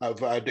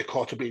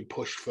Dakota being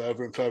pushed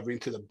further and further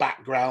into the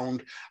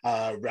background,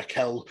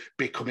 Raquel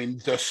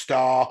becoming the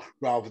star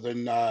rather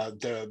than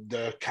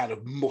the kind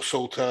of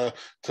muscle to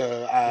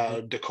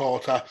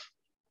Dakota.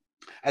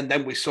 And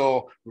then we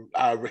saw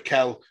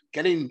Raquel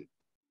getting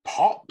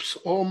pops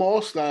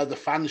almost, the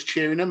fans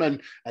cheering him,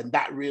 and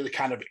that really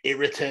kind of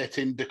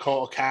irritating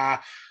Dakota Kai.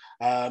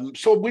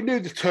 So we knew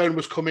the turn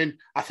was coming.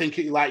 I think,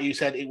 like you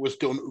said, it was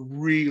done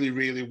really,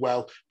 really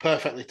well,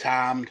 perfectly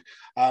timed.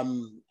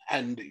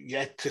 And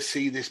yeah, to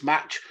see this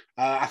match,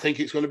 I think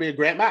it's going to be a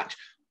great match.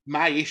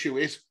 My issue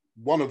is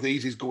one of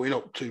these is going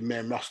up to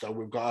main roster.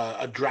 We've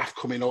got a draft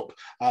coming up.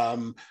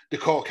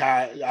 Dakota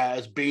Kai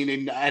has been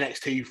in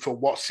NXT for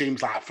what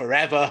seems like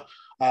forever.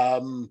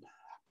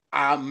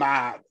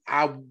 I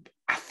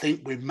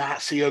think we might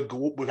see her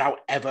go up without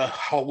ever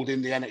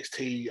holding the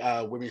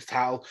NXT women's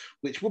title,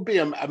 which would be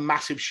a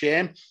massive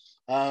shame.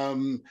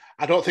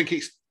 I don't think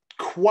it's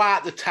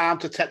quite the time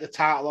to take the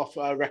title off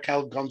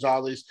Raquel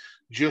Gonzalez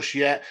just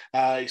yet.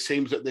 It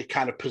seems that they're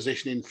kind of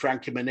positioning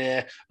Frankie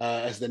Monet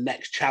as the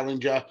next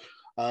challenger.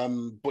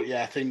 But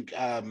yeah, I think.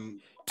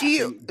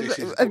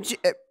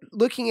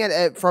 Looking at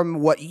it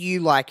from what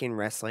you like in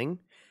wrestling,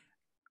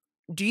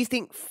 do you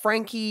think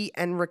Frankie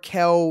and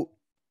Raquel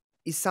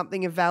is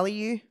something of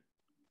value?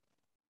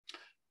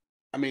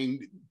 I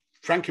mean,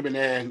 Frankie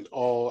Monet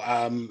or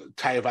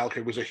Taya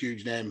Valkyrie was a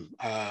huge name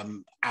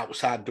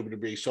outside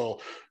WWE. So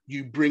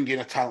you bring in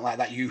a talent like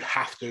that, you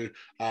have to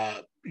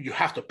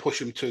push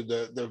them to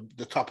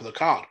the top of the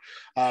card.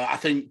 I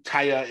think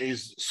Taya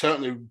is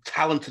certainly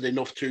talented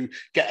enough to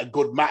get a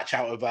good match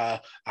out of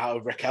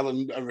Raquel,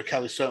 and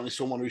Raquel is certainly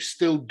someone who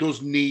still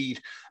does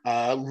need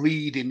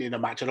leading in a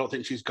match. I don't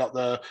think she's got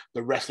the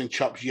wrestling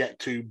chops yet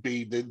to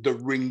be the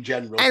ring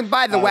general. And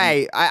by the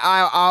way,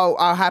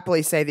 I'll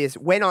happily say this: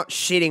 we're not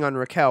shitting on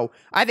Raquel.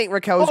 I think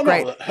Raquel's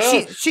great. No,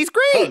 she's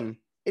green.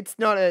 It's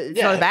not a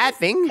bad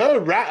thing.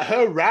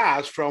 Her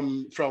rise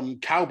from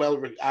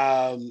cowbell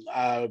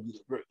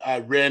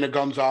Reina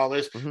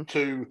Gonzalez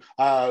to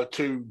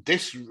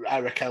this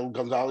Raquel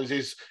Gonzalez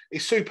is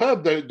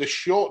superb. The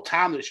short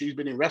time that she's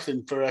been in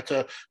wrestling for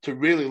her to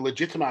really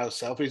legitimize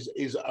herself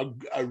is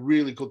a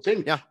really good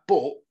thing. Yeah.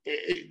 But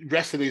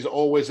wrestling is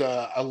always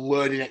a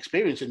learning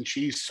experience, and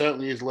she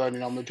certainly is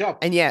learning on the job.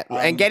 And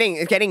and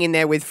getting in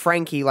there with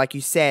Frankie, like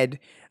you said,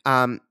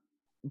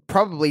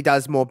 probably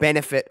does more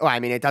benefit. Well, I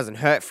mean, it doesn't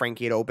hurt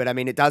Frankie at all, but I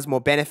mean, it does more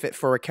benefit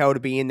for Raquel to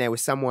be in there with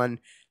someone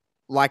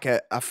like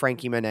a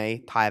Frankie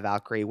Monet, Taya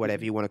Valkyrie,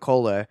 whatever you want to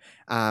call her,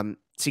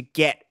 to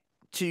get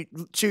to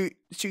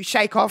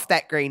shake off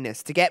that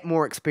greenness, to get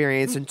more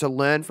experience and to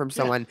learn from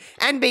someone.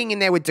 Yeah. And being in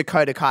there with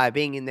Dakota Kai,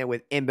 being in there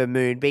with Ember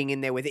Moon, being in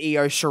there with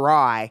Io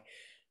Shirai,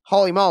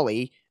 holy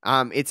moly,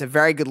 it's a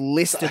very good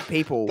list of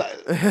people.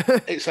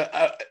 It's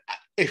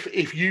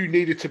If you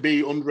needed to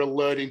be under a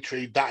learning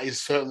tree, that is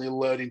certainly a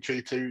learning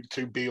tree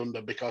to be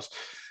under, because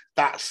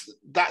that's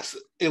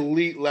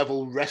elite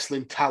level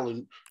wrestling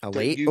talent.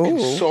 Elite? That you can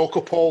soak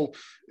up all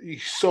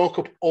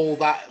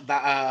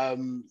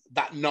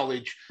that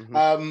knowledge.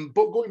 But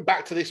going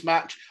back to this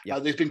match,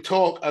 there's been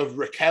talk of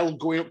Raquel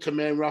going up to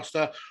main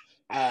roster.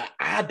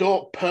 I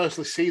don't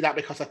personally see that,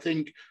 because I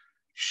think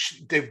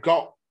they've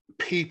got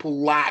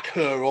people like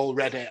her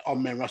already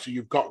on main roster.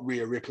 You've got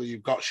Rhea Ripley,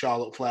 you've got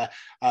Charlotte Flair,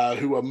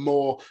 who are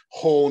more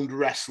honed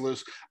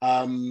wrestlers.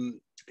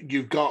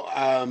 You've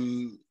got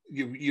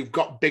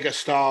bigger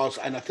stars,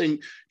 and I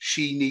think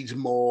she needs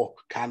more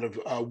kind of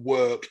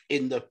work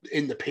in the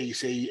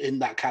PC, in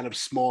that kind of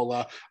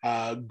smaller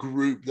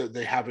group that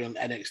they have in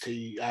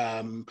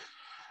NXT.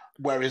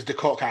 Whereas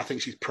Dakota, I think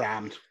she's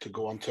primed to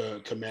go on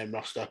to main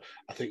roster.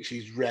 I think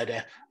she's ready.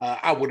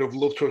 I would have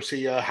loved to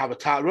see her have a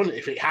title run.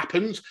 If it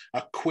happens,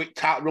 a quick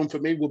title run for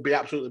me would be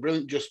absolutely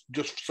brilliant,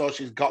 just so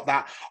she's got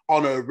that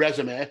on her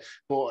resume.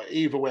 But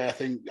either way, I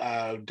think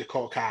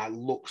Dakota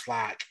looks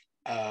like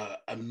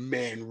a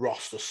main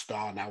roster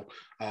star now.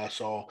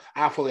 So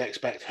I fully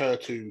expect her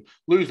to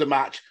lose the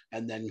match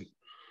and then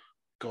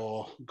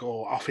go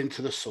off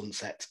into the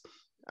sunset.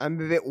 I'm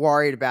a bit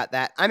worried about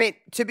that. I mean,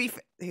 to be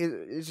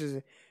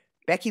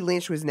Becky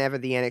Lynch was never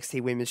the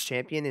NXT Women's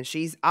Champion, and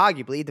she's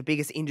arguably the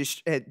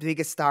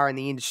biggest star in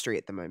the industry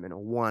at the moment,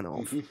 or one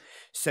of. Mm-hmm.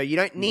 So you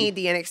don't need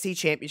the NXT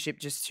Championship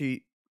just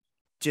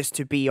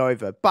to be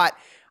over. But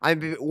I'm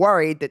a bit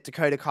worried that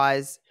Dakota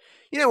Kai's.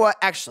 You know what?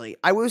 Actually,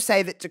 I will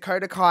say that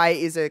Dakota Kai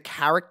is a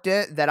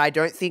character that I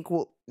don't think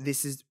will.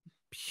 This is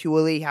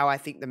purely how I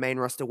think the main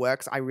roster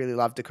works. I really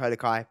love Dakota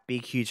Kai.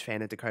 Big, huge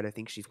fan of Dakota. I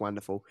think she's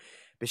wonderful.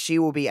 But she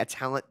will be a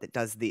talent that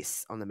does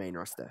this on the main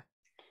roster.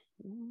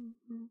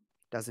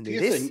 Doesn't do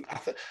this.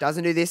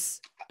 Doesn't do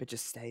this, but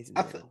just stays in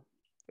the middle.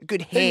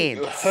 Good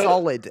hand.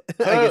 Solid.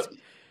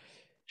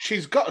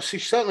 She's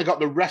certainly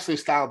got the wrestling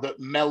style that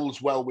melds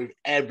well with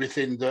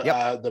everything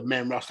that the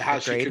main roster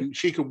has. Agreed.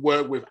 She can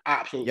work with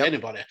absolutely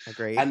anybody.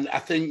 Agreed. And I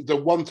think the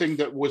one thing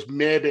that was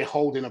maybe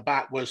holding her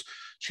back was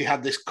she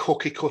had this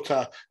cookie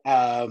cutter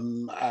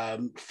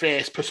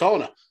face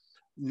persona.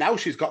 Now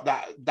she's got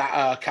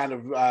that kind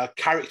of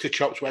character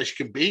chops where she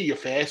can be your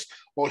face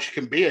or she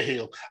can be a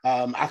heel.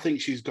 I think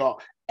she's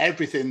got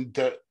everything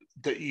that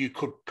you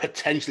could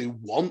potentially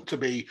want to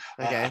be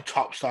a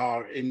top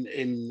star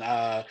in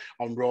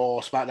on Raw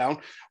or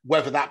SmackDown.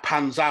 Whether that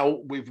pans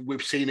out,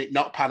 we've seen it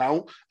not pan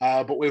out,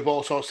 but we've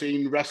also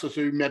seen wrestlers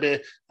who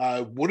maybe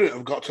wouldn't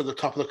have got to the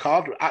top of the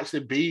card actually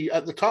be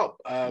at the top.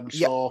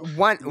 So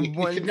you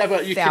could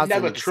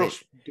never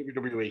trust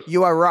WWE.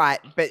 You are right,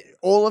 but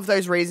all of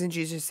those reasons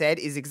you just said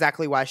is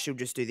exactly why she'll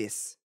just do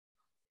this.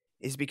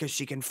 Is because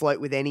she can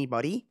float with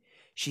anybody.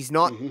 She's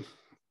not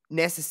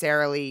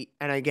necessarily,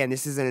 and again,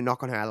 this isn't a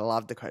knock on her. I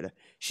love Dakota.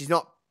 She's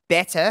not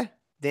better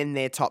than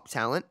their top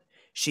talent.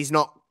 She's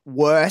not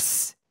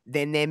worse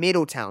than their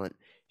middle talent.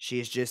 She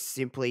is just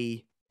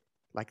simply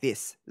like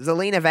this.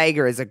 Zelina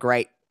Vega is a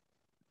great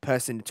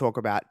person to talk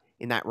about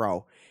in that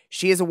role.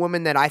 She is a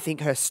woman that I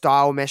think her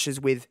style meshes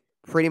with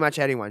pretty much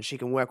anyone. She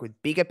can work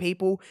with bigger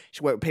people. She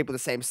can work with people the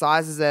same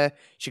size as her.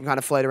 She can kind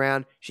of float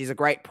around. She's a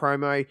great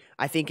promo.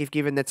 I think if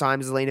given the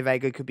time, Zelina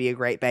Vega could be a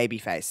great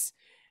babyface.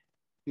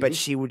 But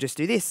she will just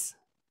do this.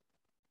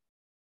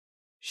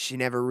 She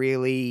never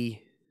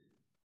really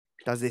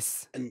does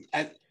this. And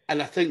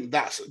I think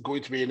that's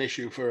going to be an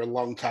issue for a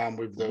long time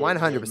with the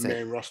 100%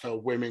 main roster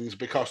women's,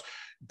 because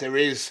there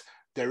is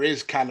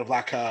kind of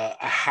like a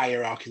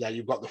hierarchy there.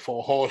 You've got the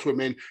 4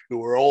 horsewomen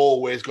who are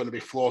always going to be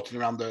floating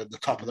around the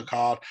top of the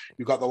card.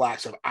 You've got the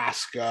likes of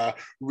Asuka,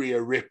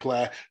 Rhea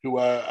Ripley, who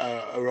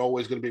are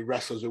always going to be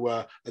wrestlers who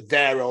are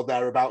there or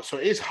thereabouts. So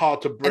it is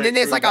hard to break. And then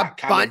there's like a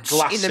bunch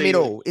in the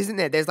middle, isn't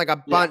there? There's like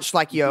a bunch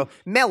like your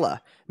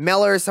Mella.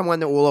 Mella is someone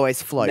that will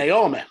always float.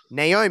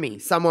 Naomi,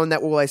 someone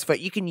that will always float.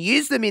 You can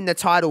use them in the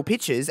title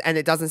pictures and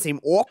it doesn't seem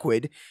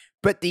awkward,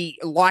 but the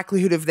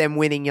likelihood of them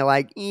winning, you're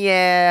like,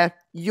 yeah,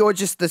 you're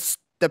just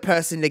the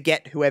person to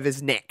get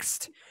whoever's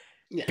next.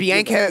 Yeah,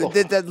 Bianca,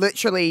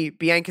 literally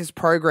Bianca's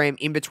program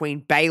in between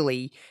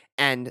Bayley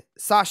and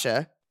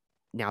Sasha,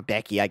 now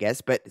Becky, I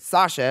guess, but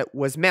Sasha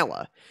was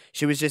Mella.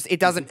 She was just, it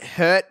doesn't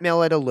hurt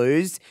Mella to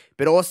lose,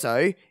 but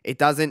also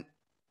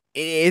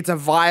it's a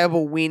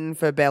viable win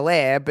for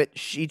Belair, but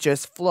she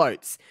just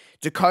floats.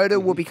 Dakota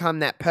will become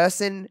that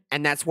person,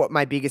 and that's what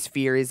my biggest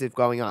fear is of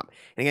going up.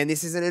 And again,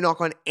 this isn't a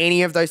knock on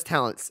any of those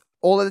talents.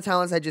 All of the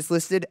talents I just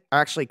listed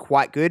are actually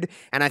quite good,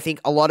 and I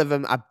think a lot of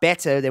them are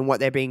better than what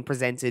they're being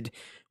presented,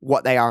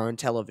 what they are on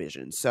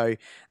television. So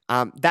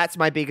that's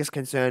my biggest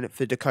concern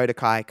for Dakota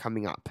Kai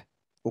coming up,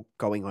 or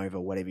going over,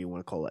 whatever you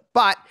want to call it.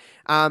 But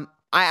I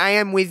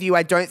am with you.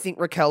 I don't think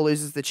Raquel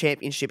loses the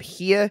championship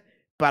here,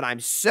 but I'm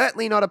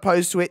certainly not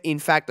opposed to it. In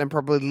fact, I'm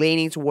probably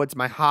leaning towards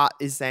my heart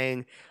is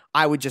saying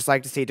I would just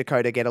like to see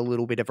Dakota get a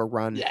little bit of a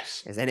run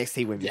as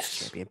NXT Women's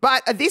Champion.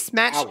 But this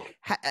match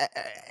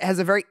has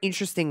a very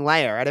interesting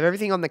layer. Out of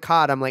everything on the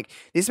card, I'm like,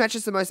 this match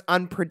is the most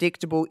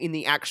unpredictable in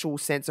the actual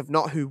sense of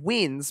not who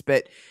wins,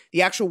 but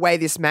the actual way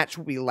this match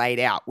will be laid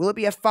out. Will it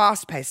be a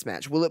fast-paced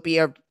match? Will it be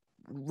a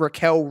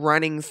Raquel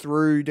running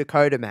through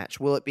Dakota match?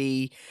 Will it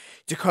be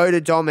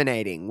Dakota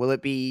dominating? Will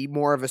it be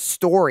more of a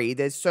story?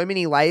 There's so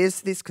many layers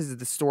to this because of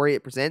the story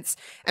it presents.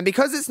 And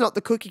because it's not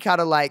the cookie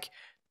cutter, like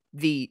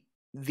the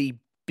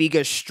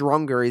bigger,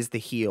 stronger is the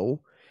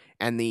heel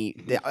and the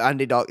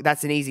underdog,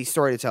 that's an easy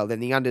story to tell. Then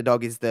the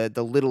underdog is the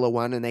littler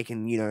one and they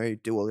can,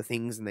 do all the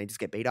things and they just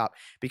get beat up.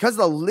 Because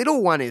the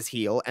little one is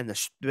heel and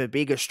the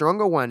bigger,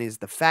 stronger one is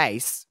the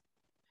face,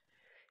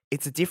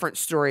 it's a different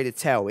story to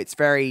tell. It's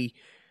very...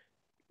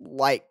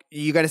 like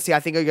I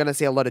think you're going to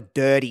see a lot of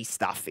dirty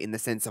stuff in the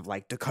sense of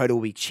like Dakota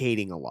will be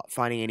cheating a lot,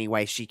 finding any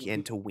way she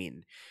can to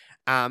win.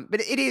 But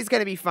it is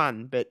going to be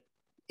fun. But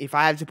if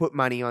I have to put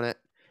money on it,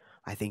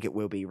 I think it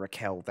will be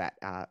Raquel that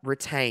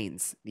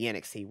retains the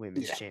NXT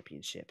Women's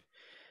Championship.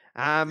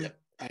 I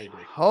agree.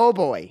 Oh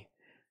boy.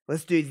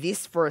 Let's do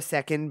this for a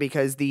second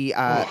because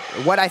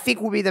what I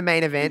think will be the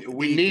main event.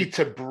 We need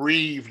to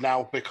breathe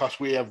now because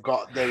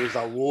there is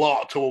a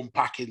lot to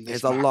unpack in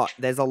this match.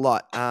 There's a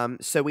lot.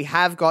 So we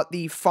have got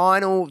the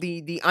final,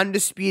 the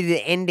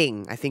undisputed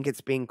ending, I think it's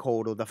being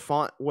called, or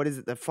what is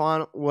it? The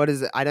final, what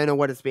is it? I don't know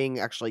what it's being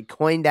actually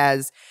coined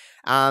as.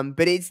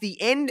 But it's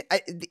the end.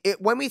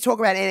 When we talk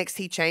about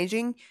NXT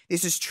changing,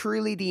 this is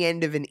truly the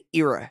end of an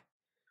era.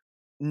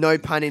 No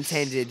pun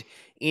intended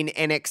in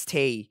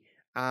NXT.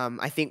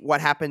 I think what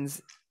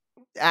happens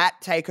at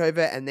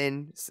Takeover and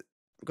then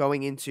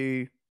going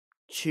into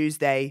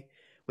Tuesday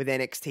with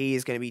NXT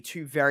is going to be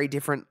two very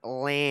different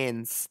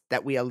lands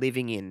that we are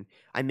living in.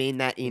 I mean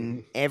that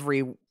in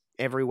every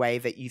way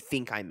that you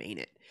think I mean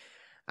it.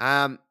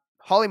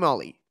 Holy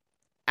moly.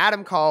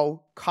 Adam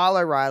Cole, Kyle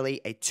O'Reilly,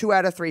 a 2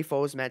 out of 3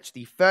 falls match.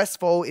 The first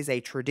fall is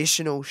a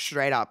traditional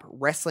straight up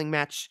wrestling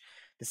match.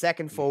 The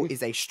second fall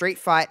is a street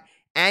fight.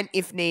 And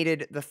if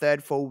needed, the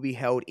third fall will be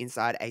held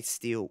inside a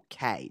steel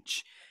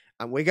cage.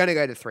 We're going to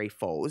go to 3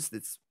 falls.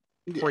 That's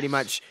pretty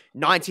much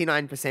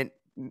 99%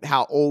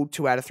 how all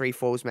 2 out of 3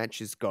 falls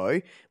matches go.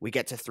 We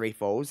get to 3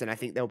 falls, and I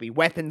think there'll be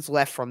weapons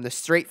left from the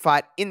street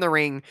fight in the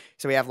ring.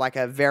 So we have like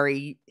a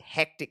very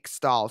hectic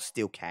style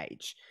steel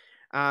cage.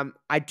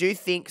 I do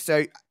think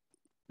so.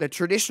 The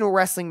traditional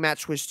wrestling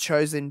match was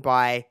chosen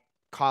by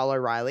Kyle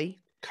O'Reilly.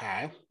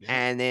 Okay. Yeah.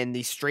 And then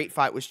the street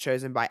fight was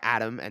chosen by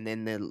Adam, and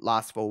then the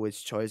last fall was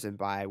chosen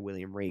by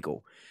William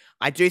Regal.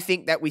 I do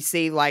think that we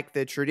see like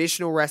the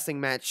traditional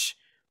wrestling match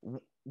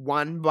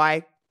won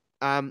by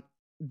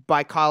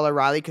Kyle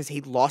O'Reilly because he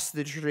lost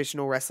the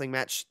traditional wrestling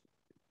match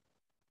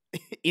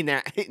in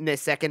their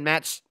second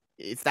match.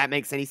 If that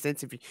makes any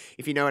sense,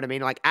 if you know what I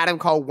mean. Like Adam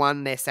Cole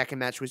won their second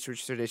match, which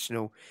was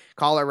traditional.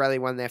 Kyle O'Reilly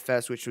won their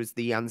first, which was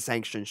the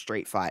unsanctioned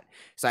street fight.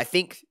 So I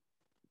think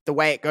the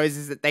way it goes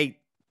is that they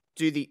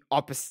do the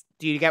opposite.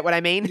 Do you get what I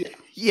mean?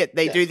 Yeah,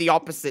 they do the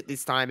opposite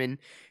this time, and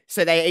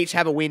so they each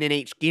have a win in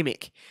each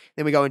gimmick.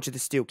 Then we go into the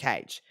steel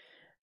cage.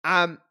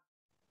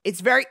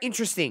 It's very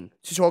interesting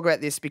to talk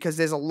about this because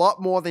there's a lot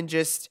more than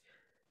just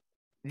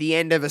the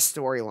end of a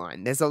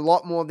storyline. There's a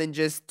lot more than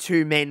just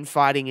 2 men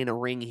fighting in a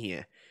ring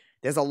here.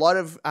 There's a lot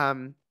of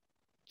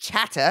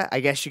chatter, I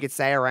guess you could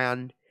say,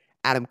 around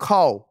Adam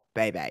Cole,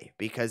 baby,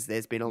 because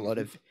there's been a lot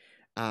of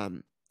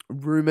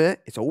rumor.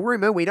 It's all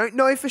rumor. We don't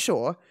know for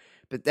sure.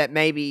 But that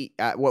maybe,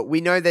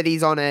 we know that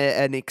he's on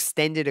an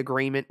extended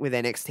agreement with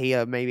NXT,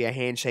 or maybe a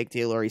handshake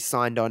deal, or he's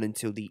signed on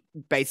until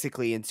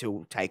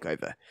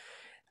Takeover.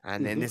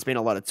 And then there's been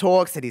a lot of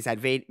talks that he's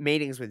had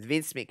meetings with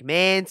Vince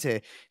McMahon to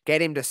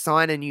get him to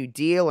sign a new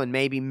deal and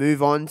maybe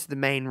move on to the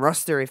main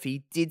roster if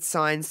he did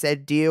sign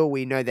said deal.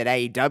 We know that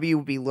AEW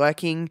will be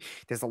lurking.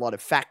 There's a lot of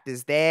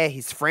factors there.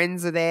 His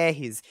friends are there.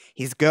 His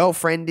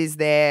girlfriend is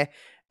there.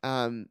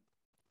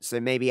 So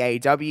maybe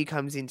AEW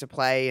comes into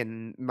play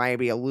and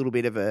maybe a little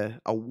bit of a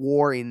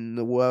war in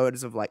the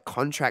words of like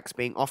contracts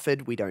being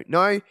offered. We don't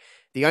know.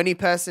 The only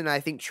person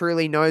I think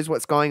truly knows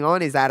what's going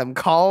on is Adam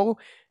Cole,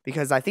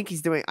 because I think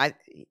he's doing,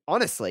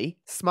 honestly,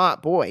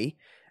 smart boy.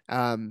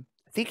 I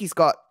think he's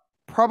got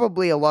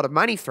probably a lot of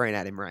money thrown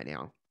at him right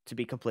now, to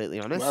be completely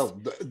honest. Well,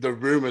 the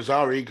rumors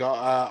are he got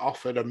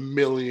offered $1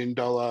 million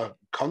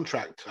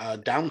contract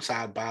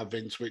downside by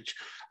Vince, which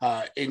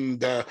in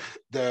the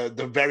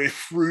very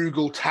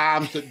frugal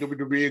times that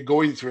WWE are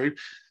going through,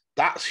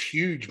 that's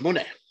huge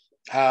money.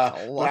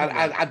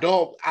 I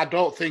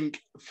don't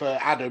think for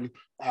Adam,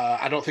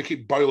 I don't think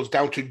it boils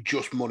down to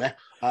just money.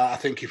 I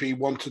think if he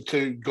wanted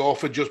to go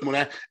for just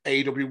money,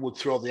 AEW would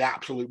throw the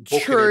absolute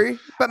book. True,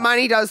 but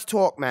money does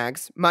talk,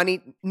 Mags.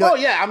 Money. No,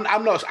 yeah,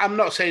 I'm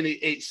not saying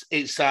it's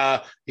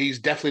he's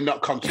definitely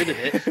not considered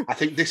it. I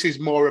think this is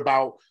more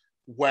about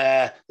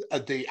where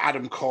the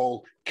Adam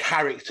Cole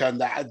character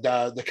and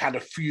the kind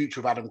of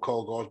future of Adam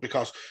Cole goes,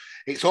 because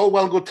it's all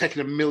well and good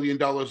taking $1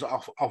 million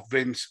off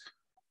Vince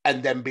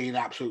and then being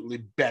absolutely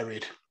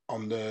buried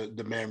on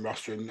the main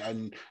roster.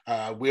 And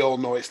we all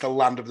know it's the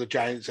land of the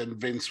giants, and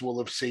Vince will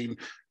have seen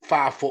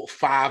 5'5"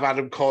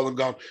 Adam Cole and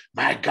gone,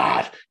 my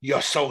God,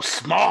 you're so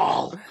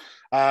small.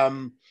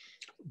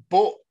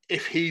 But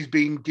if he's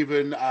been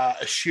given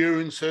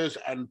assurances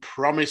and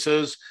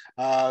promises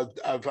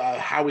of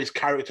how his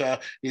character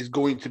is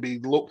going to be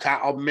looked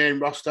at on main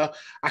roster,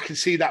 I can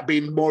see that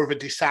being more of a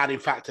deciding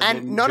factor.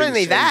 And not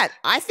only that,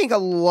 I think a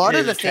lot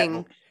of the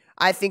thing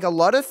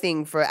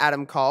for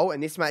Adam Cole,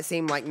 and this might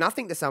seem like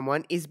nothing to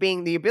someone, is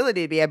being the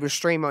ability to be able to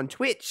stream on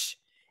Twitch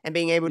and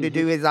being able to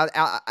do his.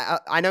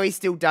 I know he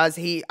still does.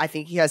 I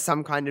think he has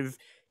some kind of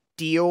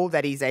deal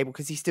that he's able,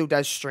 because he still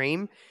does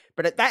stream.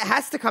 But that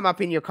has to come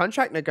up in your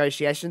contract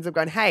negotiations of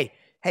going, hey,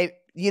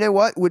 you know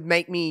what would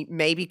make me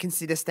maybe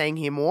consider staying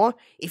here more?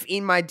 If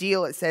in my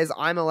deal it says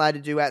I'm allowed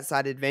to do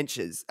outside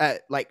adventures,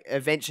 like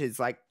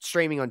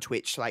streaming on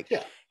Twitch.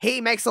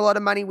 He makes a lot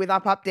of money with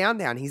Up, Up, Down,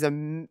 Down. He's a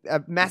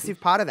massive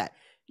part of that.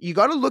 You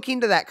got to look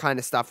into that kind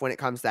of stuff when it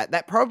comes to that.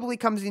 That probably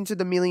comes into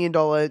the $1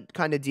 million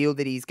kind of deal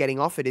that he's getting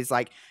offered is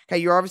like, okay,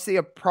 you're obviously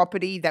a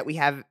property that we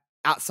have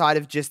outside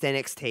of just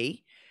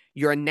NXT.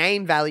 You're a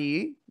name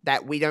value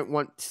that we don't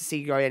want to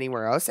see go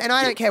anywhere else. And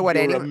I don't care what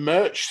anyone... You're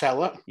a merch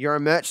seller. You're a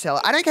merch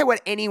seller. I don't care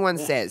what anyone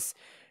says.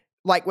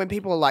 Like when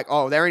people are like,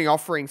 oh, they're only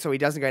offering so he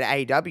doesn't go to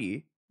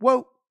AEW.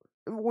 Well,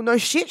 no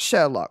shit,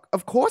 Sherlock.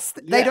 Of course,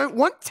 they don't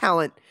want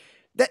talent.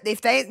 That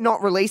if they're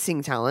not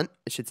releasing talent,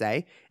 I should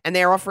say, and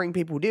they're offering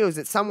people deals,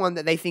 it's someone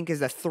that they think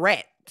is a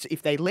threat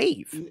if they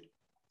leave.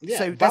 Yeah,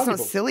 so that's not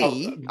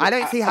silly. I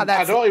don't see how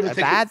that's a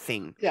bad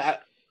thing. Yeah,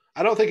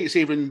 I don't think it's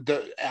even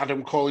that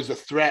Adam Cole is a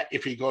threat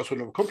if he goes to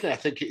another company. I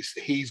think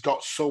he's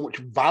got so much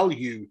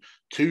value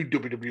to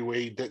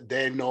WWE that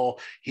they know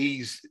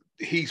he's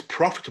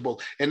profitable,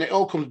 and it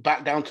all comes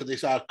back down to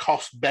this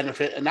cost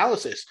benefit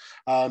analysis.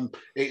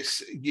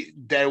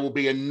 There will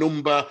be a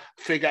number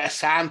figure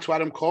assigned to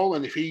Adam Cole,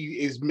 and if he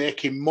is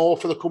making more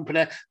for the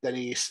company, then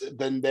he's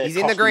in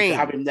the green. To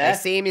have him there. They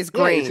see him as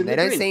green. They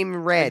don't see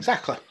him red.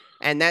 Exactly.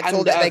 And that's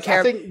all that they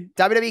care.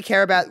 WWE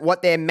care about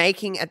what they're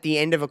making at the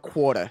end of a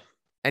quarter.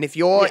 And if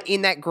you're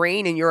in that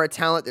green and you're a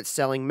talent that's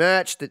selling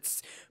merch,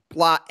 that's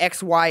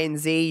X, Y, and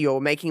Z,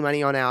 you're making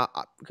money on our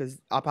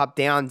because up,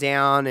 down,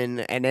 down,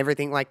 and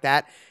everything like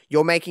that.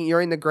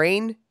 You're in the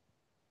green.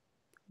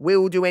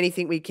 We'll do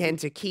anything we can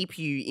to keep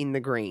you in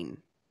the green.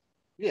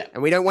 Yeah,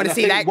 and we don't want to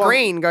see that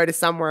green go to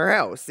somewhere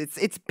else. It's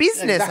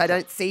business. Exactly. I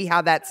don't see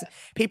how that's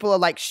people are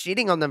like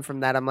shitting on them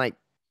from that. I'm like,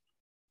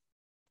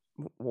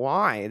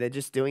 why? They're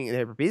just doing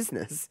their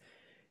business.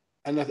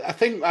 And I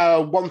think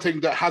one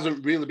thing that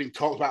hasn't really been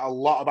talked about a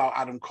lot about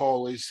Adam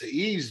Cole is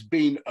he's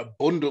been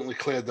abundantly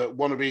clear that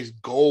one of his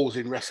goals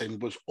in wrestling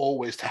was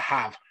always to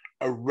have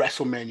a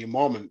WrestleMania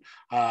moment.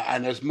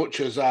 And as much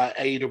as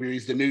AEW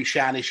is the new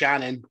shiny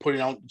and putting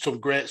on some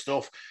great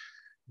stuff,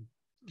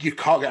 you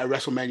can't get a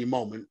WrestleMania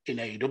moment in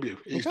AEW.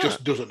 It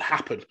just doesn't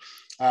happen.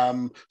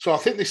 So I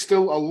think there's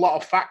still a lot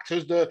of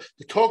factors. The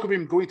talk of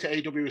him going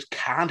to AEW has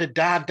kind of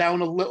died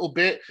down a little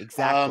bit.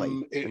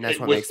 Exactly.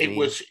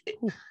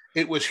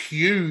 It was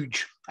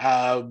huge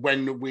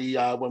when we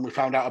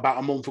found out about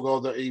a month ago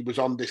that he was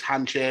on this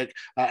handshake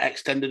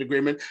extended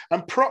agreement.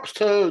 And props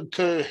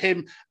to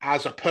him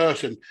as a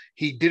person.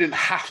 He didn't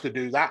have to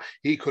do that.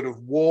 He could have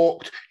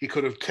walked. He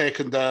could have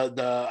taken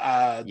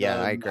I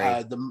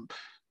agree.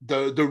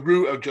 The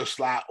route of just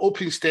like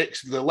upping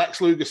sticks, the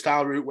Lex Luger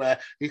style route where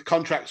his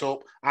contract's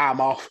up,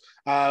 arm off.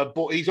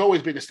 But he's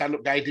always been a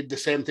stand-up guy. He did the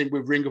same thing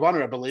with Ring of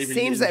Honor, I believe. He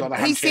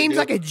seems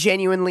like a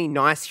genuinely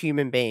nice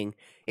human being.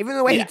 Even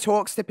the way he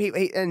talks to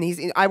people,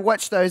 I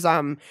watch those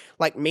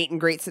like meet and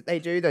greets that they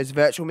do, those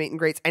virtual meet and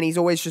greets, and he's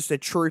always just a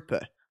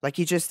trooper. Like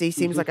he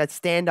seems like a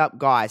stand-up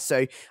guy.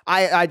 So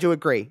I do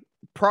agree.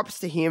 Props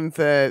to him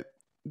for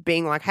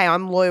being like, hey,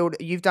 I'm loyal.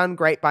 You've done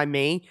great by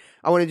me.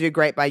 I want to do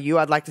great by you.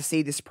 I'd like to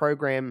see this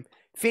program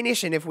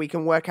finish, and if we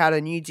can work out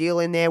a new deal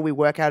in there, we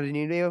work out a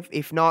new deal.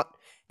 If not,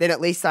 then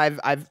at least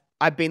I've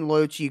been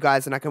loyal to you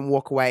guys, and I can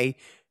walk away,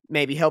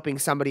 maybe helping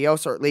somebody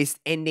else, or at least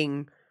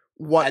ending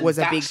what was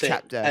a big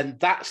chapter. And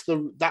that's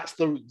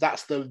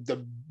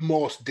the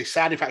most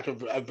deciding factor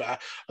of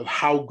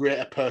how great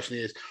a person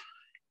he is.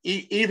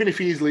 Even if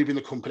he's leaving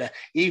the company,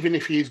 even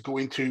if he's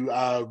going to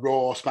Raw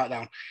or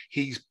SmackDown,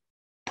 he's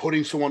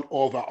putting someone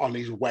over on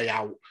his way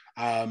out.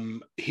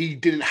 He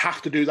didn't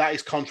have to do that.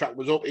 His contract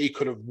was up. He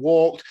could have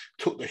walked,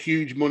 took the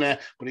huge money,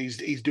 but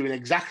he's doing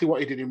exactly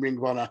what he did in Ring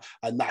of Honor,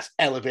 and that's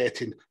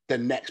elevating the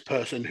next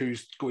person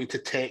who's going to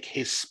take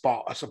his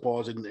spot, I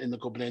suppose, in the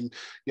company. And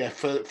yeah,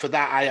 for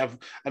that,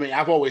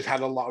 I've always had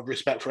a lot of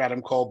respect for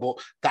Adam Cole,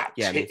 but that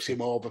tips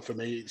him over for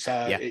me.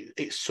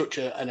 It's such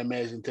an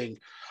amazing thing.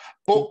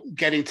 But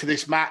getting to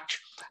this match,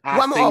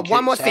 one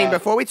more thing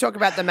before we talk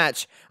about the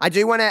match, I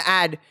do want to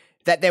add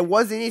that there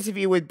was an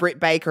interview with Britt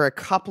Baker a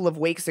couple of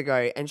weeks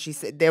ago, and she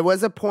said there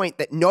was a point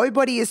that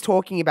nobody is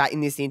talking about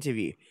in this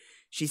interview.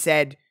 She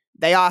said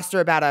they asked her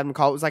about Adam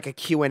Cole. It was like a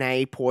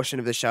Q&A portion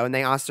of the show, and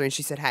they asked her, and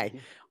she said, hey,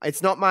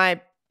 it's not my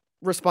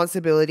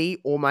responsibility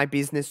or my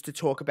business to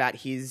talk about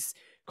his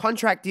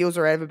contract deals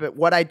or whatever, but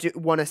what I do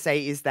want to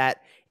say is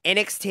that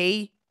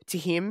NXT to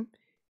him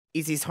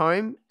is his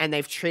home, and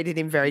they've treated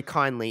him very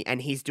kindly,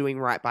 and he's doing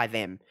right by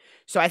them.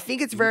 So I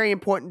think it's very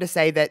important to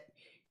say that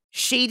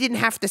she didn't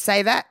have to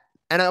say that.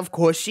 And of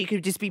course, she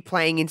could just be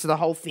playing into the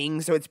whole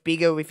thing, so it's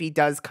bigger if he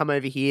does come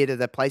over here to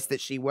the place that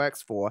she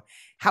works for.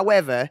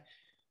 However,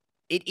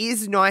 it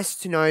is nice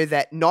to know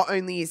that not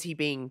only is he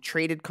being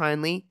treated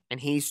kindly, and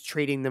he's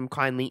treating them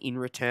kindly in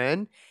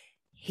return,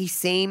 he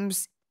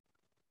seems,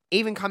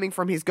 even coming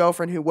from his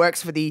girlfriend who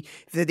works for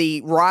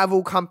the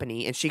rival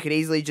company, and she could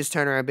easily just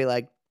turn around and be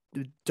like,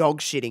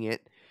 dog shitting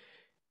it,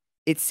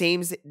 it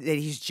seems that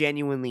he's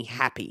genuinely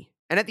happy.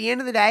 And at the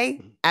end of the day,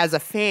 as a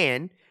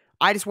fan,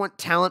 I just want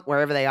talent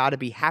wherever they are to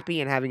be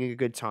happy and having a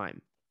good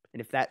time.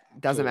 And if that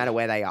doesn't matter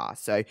where they are.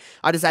 So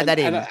I just add that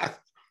in.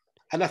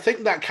 And I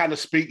think that kind of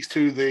speaks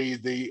to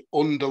the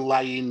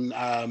underlying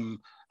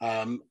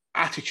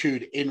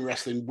attitude in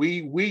wrestling.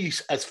 We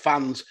as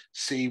fans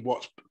see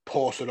what's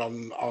posted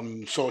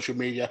on social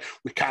media.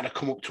 We kind of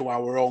come up to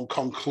our own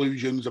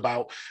conclusions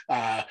about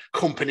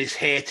companies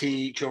hating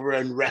each other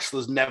and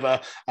wrestlers never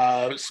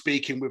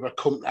speaking with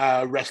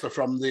a wrestler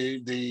from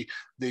the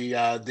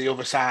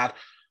other side.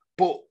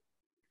 But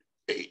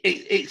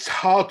it's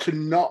hard to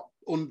not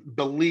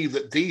believe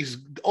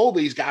that all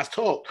these guys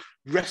talk.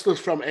 Wrestlers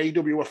from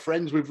AEW are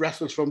friends with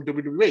wrestlers from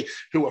WWE,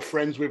 who are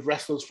friends with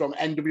wrestlers from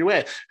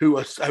NWA, who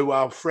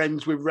are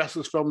friends with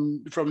wrestlers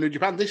from New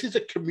Japan. This is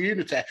a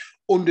community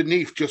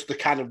underneath just the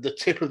kind of the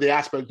tip of the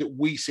iceberg that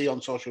we see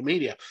on social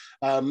media.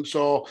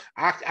 So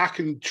I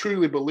can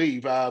truly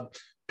believe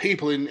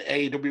people in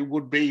AEW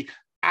would be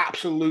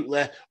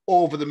absolutely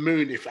over the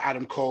moon if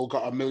Adam Cole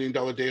got $1 million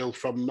deal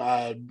from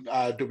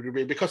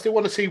WWE, because they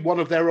want to see one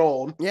of their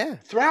own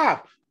thrive.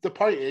 The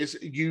point is,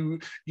 you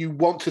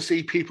want to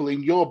see people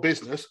in your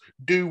business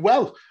do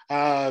well.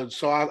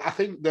 So I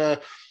think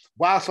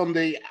whilst on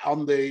the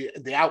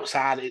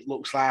outside it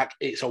looks like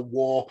it's a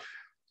war,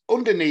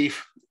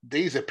 underneath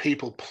these are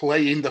people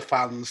playing the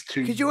fans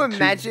to. Could you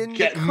imagine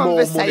get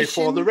more money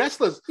for the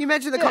wrestlers? You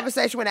imagine the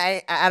conversation when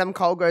Adam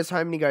Cole goes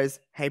home and he goes,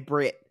 "Hey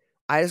Britt,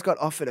 I just got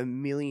offered $1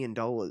 million."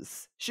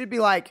 Should be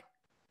like,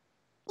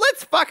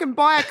 let's fucking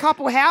buy a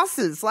couple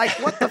houses. Like,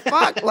 what the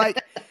fuck?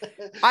 Like,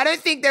 I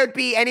don't think there would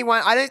be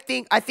anyone. I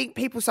think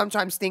people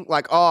sometimes think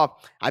like, oh,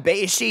 I bet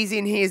you she's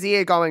in his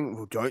ear going,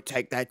 well, don't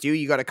take that deal.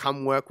 You got to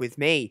come work with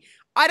me.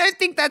 I don't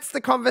think that's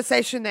the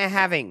conversation they're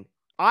having.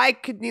 I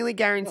could nearly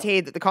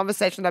guarantee that the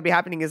conversation that'll be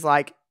happening is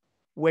like,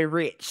 we're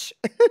rich.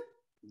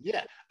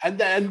 Yeah. And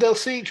then they'll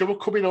see each other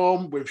coming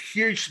home with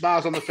huge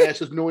smiles on their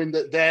faces, knowing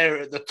that they're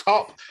at the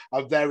top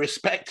of their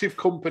respective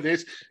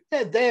companies.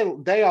 Yeah,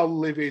 they are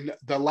living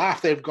the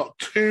life. They've got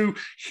 2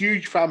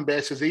 huge fan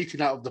bases eating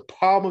out of the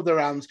palm of their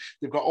hands.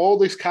 They've got all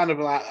this kind of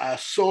like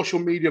social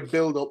media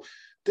build-up.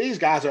 These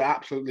guys are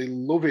absolutely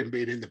loving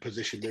being in the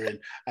position they're in.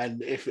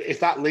 And if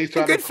that leads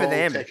to Adam Cole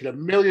taking $1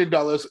 million,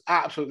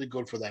 absolutely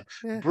good for them.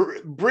 Yeah.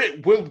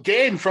 Britt will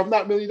gain from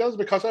that $1 million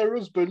because her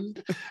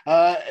husband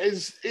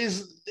is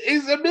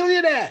a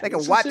millionaire. They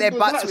can wipe their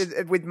butts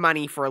with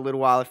money for a little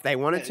while if they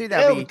wanted to.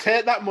 They'll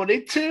take that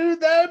money to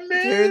the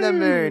moon. To the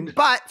moon.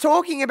 But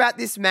talking about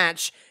this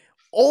match,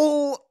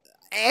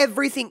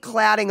 everything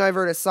clouding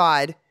over it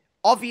aside,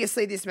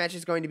 obviously this match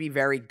is going to be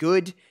very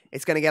good.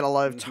 It's going to get a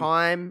lot of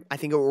time. I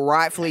think it will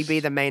rightfully be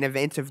the main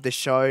event of the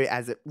show,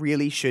 as it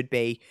really should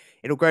be.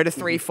 It'll go to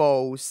 3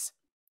 falls.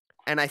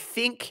 And I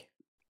think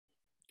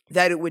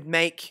that it would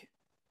make,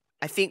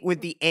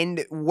 with the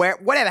end,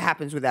 whatever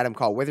happens with Adam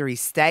Cole, whether he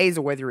stays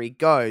or whether he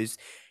goes,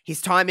 his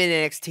time in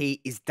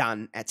NXT is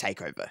done at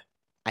TakeOver.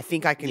 I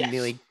think I can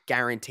nearly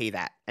guarantee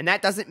that. And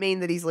that doesn't mean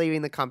that he's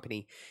leaving the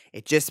company.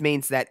 It just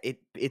means that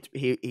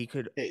he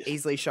could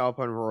easily show up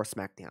on Raw or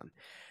SmackDown.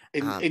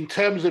 In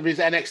terms of his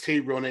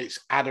NXT run, it's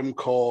Adam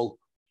Cole,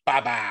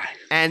 bye-bye.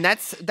 And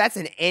that's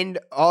an end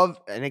of,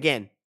 and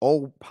again,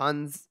 all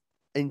puns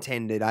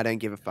intended, I don't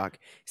give a fuck.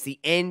 It's the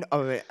end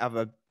of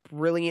a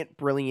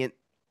brilliant,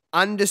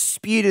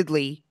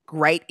 undisputedly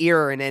great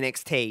era in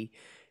NXT,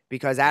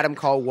 because Adam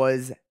Cole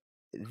was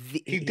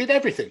he did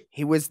everything.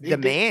 He was the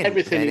man of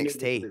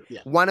NXT.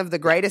 Yeah. One of the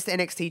greatest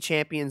NXT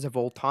champions of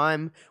all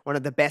time. One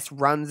of the best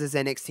runs as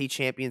NXT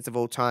champions of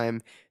all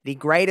time. The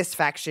greatest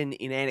faction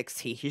in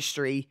NXT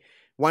history.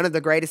 One of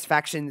the greatest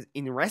factions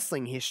in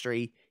wrestling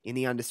history in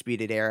the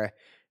Undisputed Era.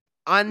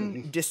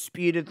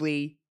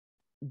 Undisputedly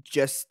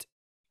just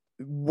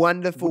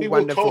wonderful, we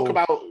will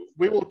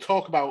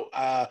talk about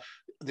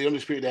the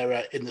Undisputed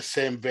Era in the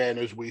same vein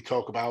as we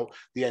talk about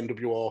the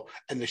NWO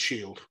and the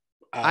Shield.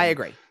 I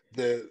agree.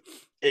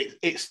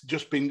 It's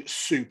just been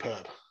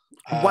superb,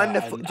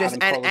 wonderful.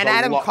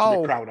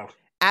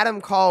 Adam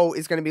Cole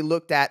is going to be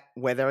looked at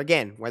whether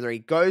he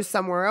goes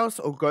somewhere else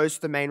or goes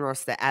to the main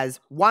roster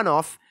as one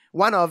of,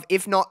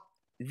 if not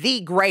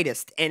the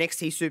greatest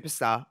NXT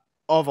superstar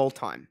of all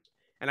time.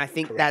 And I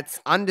think that's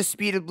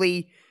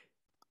undisputably,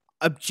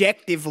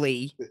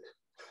 objectively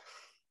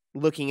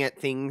looking at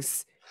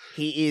things,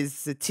 he is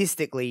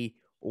statistically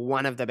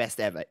one of the best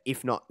ever,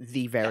 if not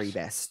the very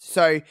best.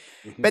 So,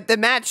 but the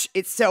match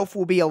itself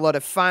will be a lot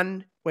of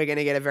fun. We're going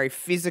to get a very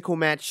physical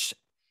match.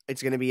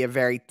 It's going to be a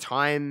very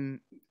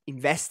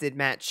time-invested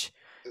match.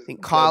 I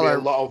think Kylo, a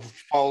lot of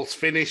false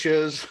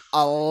finishes.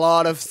 A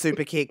lot of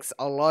super kicks,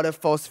 a lot of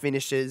false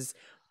finishes.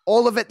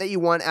 All of it that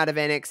you want out of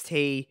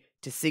NXT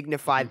to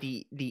signify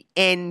the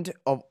end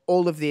of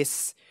all of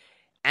this.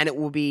 And it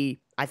will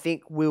be, I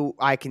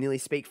can nearly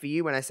speak for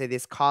you when I say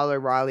this, Kyle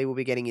O'Reilly will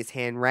be getting his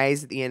hand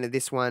raised at the end of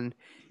this one.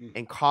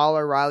 And Kyle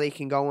O'Reilly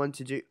can go on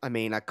to do,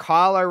 a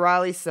Kyle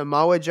O'Reilly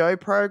Samoa Joe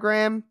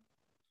program.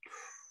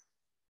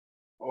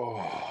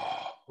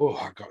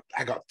 I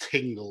got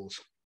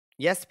tingles.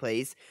 Yes,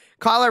 please.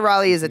 Kyle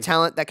O'Reilly is a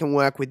talent that can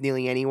work with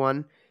nearly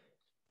anyone,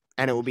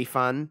 and it will be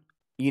fun.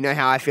 You know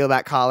how I feel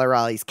about Kyle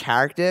O'Reilly's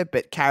character,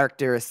 but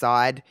character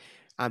aside,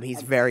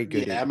 he's very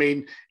good. Yeah,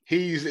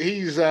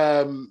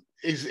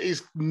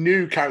 his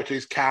new character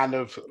is kind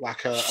of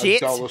like a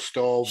dollar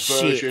store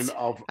version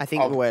of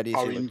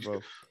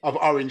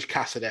Orange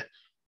Cassidy.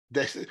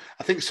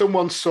 I think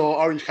someone saw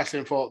Orange Cassidy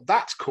and thought,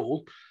 that's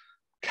cool.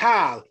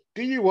 Carl,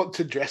 do you want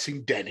to dress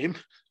in denim?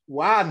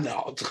 Why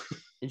not?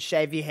 And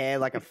shave your hair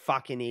like a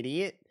fucking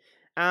idiot.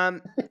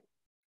 I'm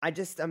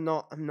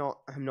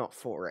not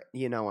for it.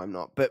 You know I'm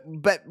not.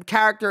 But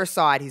character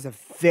aside, he's a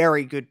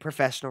very good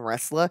professional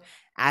wrestler,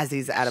 as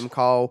is Adam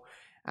Cole.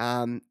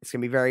 It's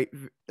gonna be very.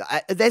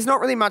 There's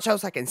not really much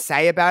else I can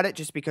say about it,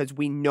 just because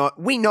we know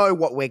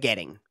what we're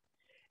getting,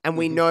 and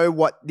we know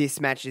what this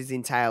match is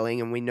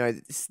entailing, and we know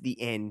that this is the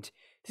end.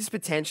 This is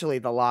potentially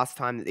the last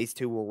time that these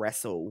two will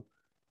wrestle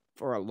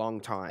for a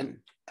long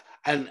time.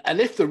 And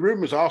if the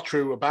rumors are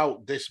true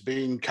about this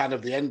being kind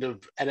of the end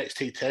of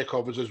NXT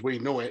takeovers as we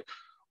know it,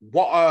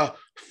 what a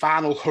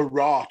final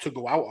hurrah to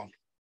go out on.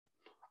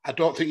 I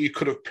don't think you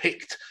could have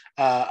picked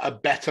a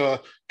better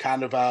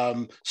kind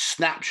of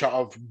snapshot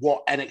of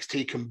what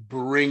NXT can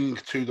bring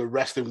to the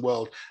wrestling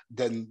world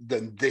than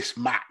this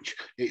match.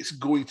 It's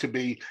going to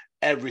be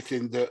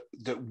everything that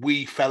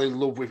we fell in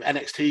love with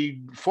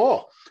NXT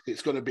for.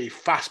 It's going to be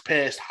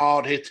fast-paced,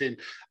 hard-hitting,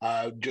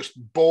 just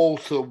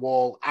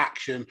ball-to-the-wall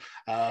action,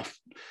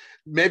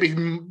 maybe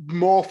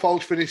more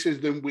false finishes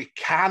than we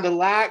kind of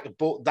like,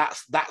 but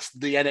that's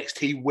the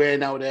NXT way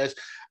nowadays.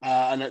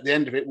 And at the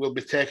end of it, we'll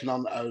be taking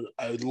on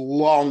a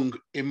long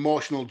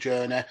emotional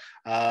journey,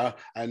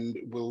 and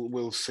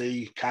we'll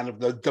see kind of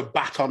the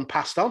baton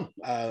passed on,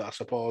 I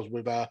suppose,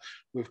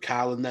 with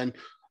Carl. And then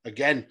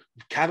again,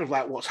 kind of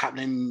like what's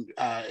happening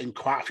in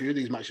quite a few of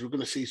these matches, we're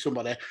going to see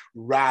somebody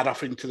ride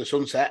off into the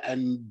sunset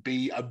and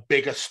be a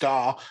bigger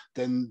star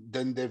than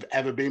they've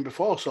ever been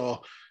before.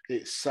 So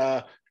it's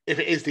if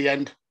it is the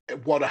end,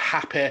 what a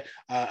happy,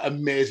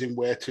 amazing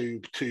way to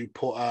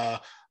put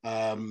an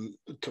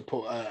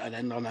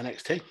end on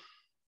NXT.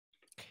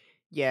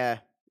 Yeah,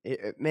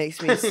 it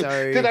makes me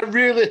so. Did I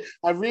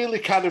really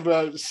kind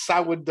of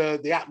soured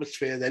the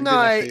atmosphere then?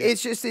 No,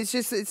 it's just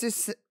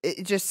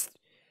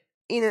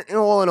in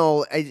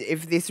all,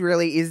 if this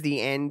really is the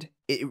end,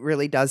 it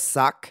really does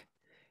suck.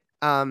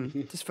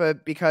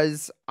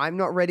 Because I'm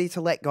not ready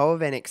to let go of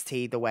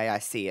NXT the way I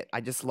see it.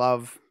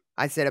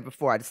 I said it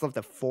before, I just love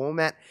the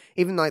format,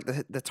 even like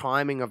the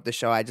timing of the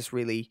show. I just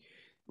really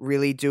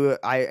do.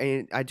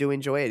 I do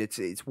enjoy it.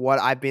 It's what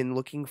I've been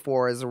looking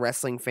for as a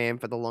wrestling fan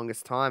for the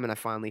longest time, and I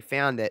finally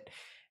found it,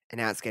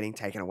 and now it's getting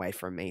taken away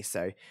from me.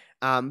 So,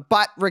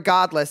 but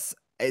regardless,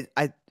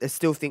 I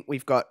still think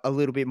we've got a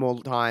little bit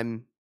more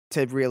time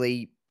to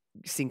really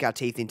sink our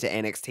teeth into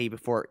NXT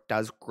before it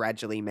does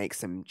gradually make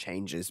some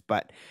changes.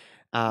 But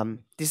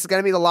this is going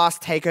to be the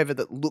last takeover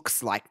that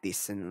looks like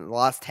this, and the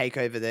last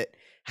takeover that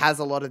has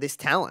a lot of this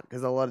talent,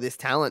 because a lot of this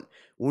talent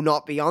will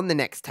not be on the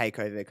next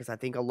takeover, because I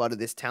think a lot of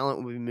this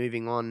talent will be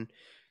moving on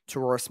to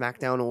Raw,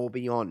 SmackDown, or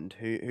beyond.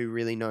 Who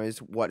really knows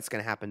what's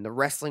going to happen? The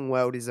wrestling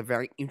world is a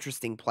very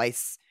interesting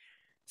place,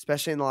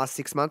 especially in the last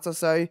 6 months or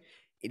so.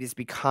 It has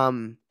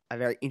become a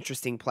very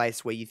interesting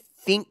place where you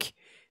think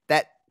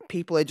that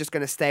people are just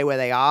going to stay where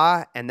they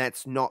are, and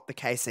that's not the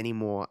case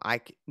anymore.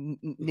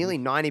 Nearly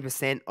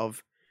 90%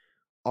 of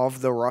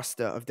the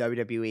roster of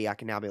WWE, I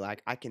can now be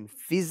like, I can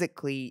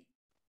physically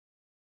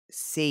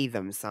see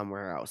them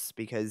somewhere else,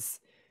 because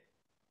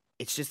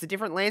it's just a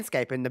different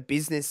landscape, and the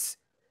business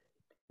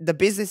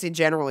in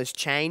general is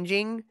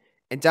changing,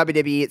 and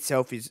WWE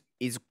itself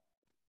is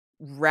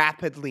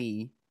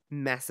rapidly,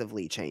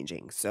 massively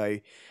changing. So,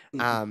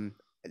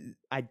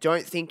 I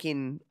don't think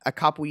in a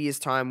couple years'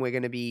 time we're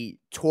going to be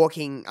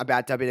talking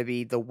about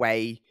WWE the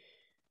way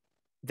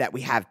that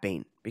we have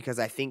been, because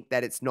I think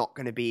that it's not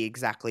going to be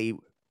exactly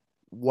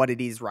what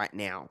it is right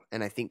now.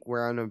 And I think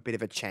we're on a bit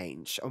of a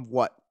change of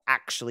what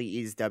actually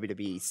is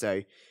WWE.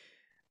 So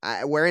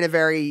we're in a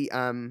very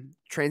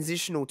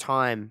transitional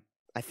time,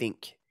 I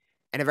think,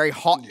 and a very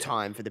hot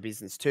time for the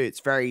business too. It's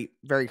very,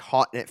 very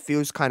hot, and it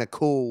feels kind of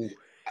cool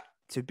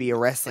to be a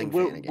wrestling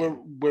fan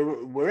again.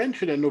 We're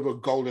entering another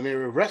golden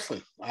era of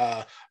wrestling,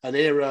 an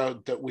era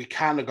that we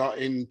kind of got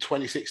in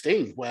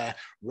 2016, where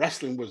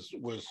wrestling was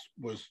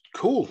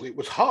cool. It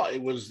was hot.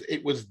 It was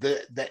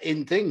the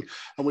in thing,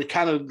 and we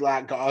kind of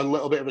like got a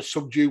little bit of a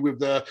subdue with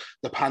the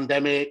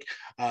pandemic,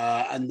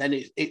 and then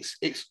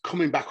it's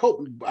coming back up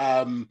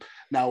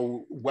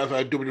now.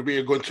 Whether WWE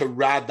are going to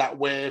ride that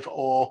wave,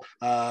 or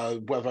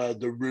whether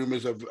the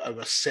rumors of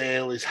a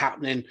sale is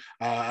happening,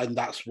 and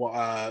that's what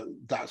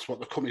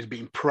the company's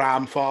been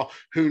primed for,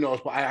 who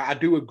knows? But I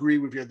do agree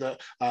with you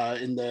that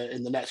in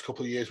the next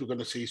couple of years we're going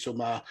to see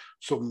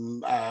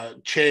some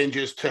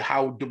changes to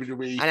how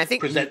WWE and I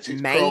think presents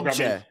its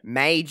programming.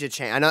 Major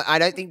change. I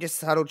don't think just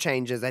subtle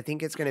changes. I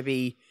think it's going to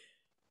be,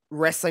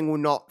 wrestling will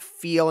not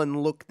feel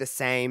and look the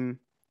same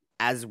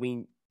as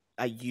we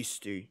are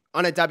used to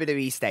on a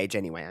WWE stage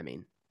anyway, I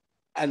mean.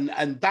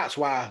 And that's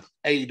why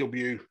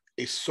AEW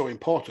is so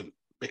important,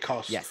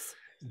 because yes,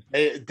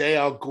 they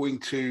are going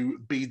to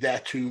be there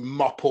to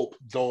mop up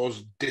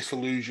those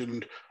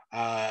disillusioned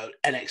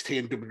NXT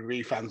and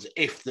WWE fans.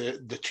 If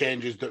the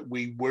changes that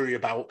we worry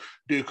about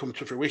do come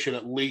to fruition,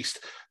 at least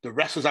the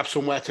wrestlers have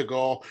somewhere to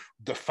go,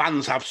 the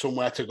fans have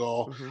somewhere to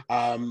go,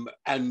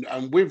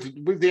 and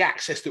with the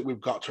access that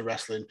we've got to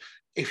wrestling,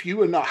 if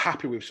you are not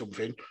happy with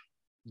something,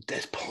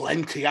 there's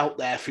plenty out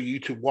there for you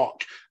to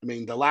watch. I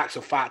mean, the likes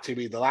of Fat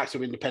TV, the likes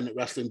of Independent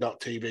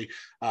Wrestling.tv,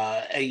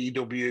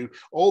 AEW,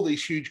 all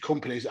these huge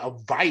companies are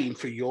vying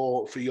for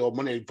your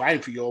money,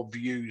 vying for your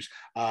views,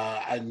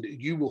 and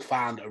you will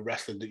find a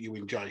wrestling that you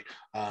enjoy.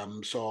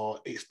 So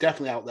it's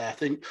definitely out there. I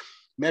think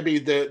maybe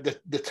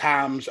the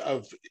times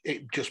of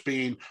it just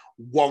being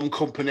one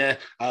company,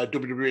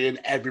 WWE, and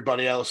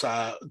everybody else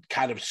are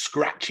kind of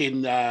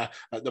scratching at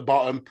the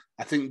bottom.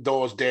 I think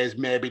those days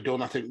may be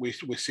done. I think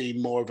we're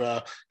seeing more of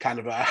a kind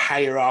of a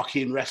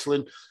hierarchy in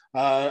wrestling,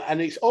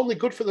 and it's only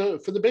good for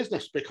the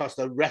business because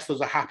the wrestlers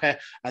are happy,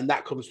 and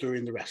that comes through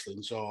in the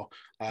wrestling. So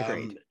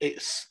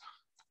it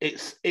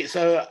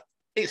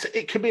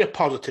can be a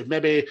positive.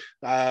 Maybe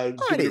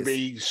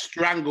WWE's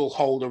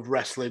stranglehold of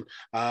wrestling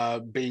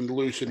being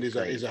loosened is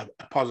a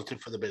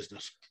positive for the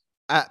business.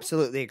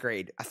 Absolutely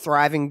agreed. A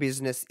thriving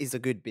business is a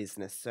good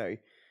business. So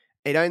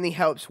it only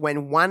helps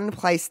when one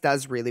place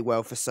does really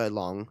well for so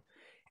long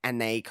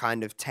and they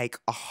kind of take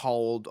a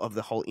hold of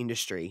the whole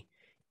industry.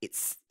 It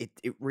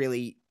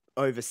really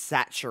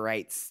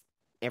oversaturates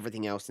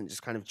everything else and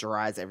just kind of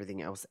dries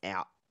everything else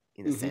out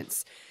in a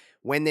sense.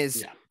 When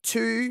there's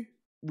two,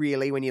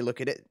 really, when you look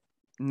at it,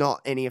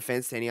 not any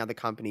offense to any other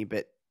company,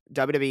 but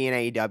WWE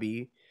and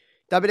AEW.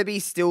 WWE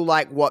is still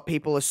like what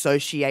people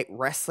associate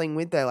wrestling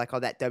with. They're like, oh,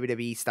 that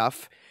WWE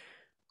stuff.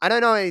 I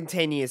don't know in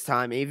 10 years'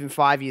 time, even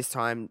 5 years'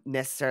 time,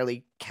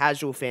 necessarily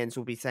casual fans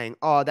will be saying,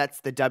 oh,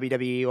 that's the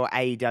WWE or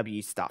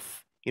AEW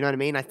stuff. You know what I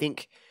mean? I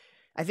think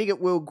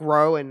it will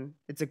grow, and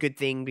it's a good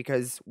thing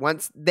because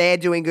once they're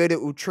doing good,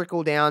 it will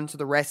trickle down to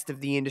the rest of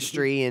the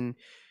industry. And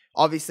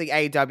obviously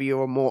AEW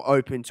are more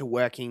open to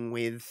working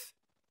with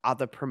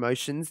other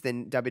promotions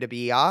than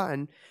WWE are.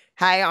 And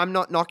hey, I'm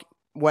not knocking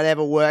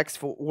whatever works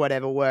for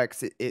whatever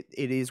works. It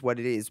is what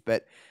it is.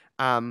 But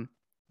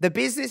the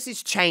business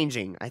is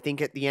changing. I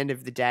think at the end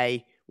of the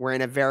day, we're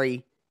in a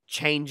very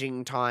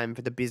changing time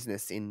for the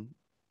business in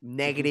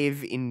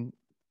negative, in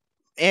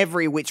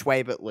every which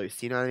way but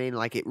loose. You know what I mean?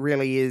 Like it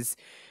really is.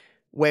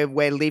 We're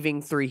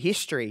living through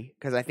history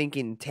because I think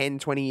in 10,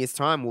 20 years'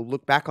 time, we'll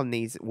look back on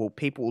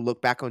people will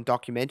look back on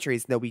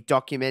documentaries. There'll be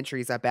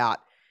documentaries about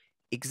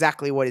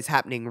exactly what is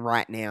happening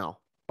right now.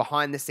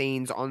 Behind the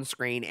scenes, on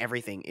screen,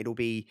 everything.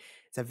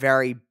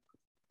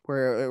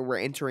 We're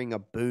entering a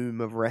boom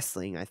of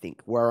wrestling, I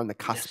think. We're on the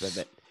cusp of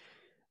it.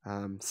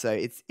 So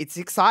it's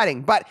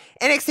exciting. But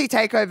NXT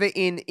TakeOver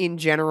in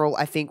general,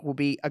 I think will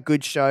be a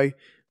good show.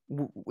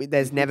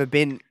 There's never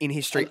been in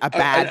history a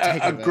bad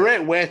TakeOver. A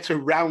great way to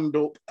round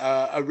up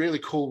a really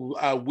cool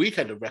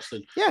weekend of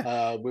wrestling.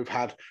 Yeah, we've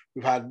had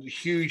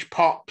huge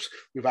pops,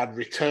 we've had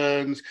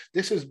returns.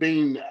 This has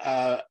been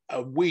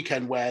a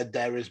weekend where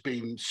there has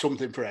been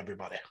something for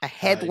everybody. A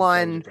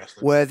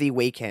headline-worthy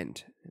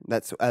weekend.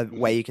 That's a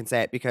way you can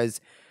say it,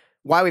 because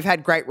while we've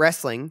had great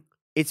wrestling,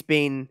 it's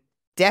been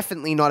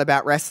definitely not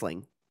about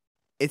wrestling.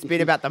 It's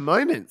been about the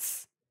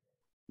moments.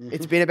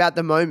 It's been about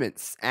the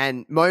moments,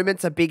 and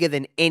moments are bigger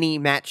than any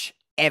match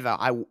ever.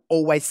 I will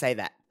always say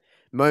that.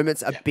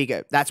 Moments are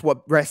bigger. That's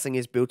what wrestling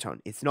is built on.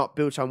 It's not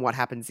built on what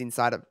happens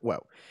inside of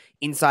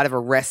a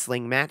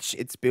wrestling match.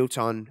 It's built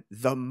on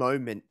the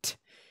moment.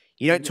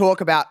 You don't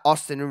talk about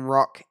Austin and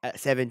Rock at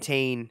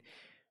 17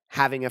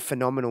 having a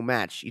phenomenal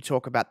match. You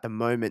talk about the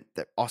moment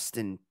that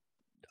Austin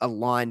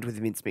aligned with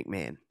Vince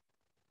McMahon.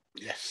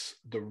 Yes,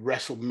 the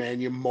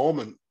WrestleMania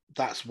moment.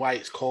 That's why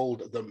it's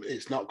called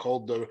it's not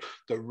called the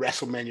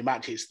WrestleMania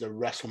match. It's the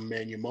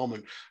WrestleMania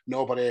moment.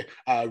 Nobody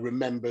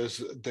remembers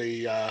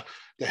the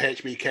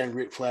HBK and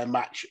Ric Flair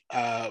match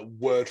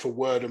word for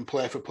word and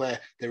play for play.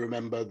 They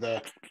remember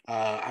the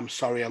 "I'm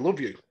sorry, I love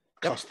you,"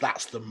 because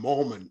that's the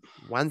moment.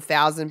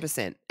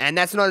 1000%. And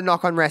that's not a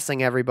knock on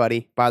wrestling,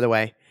 everybody, by the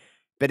way.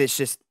 But it's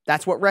just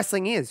that's what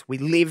wrestling is. We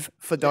live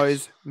for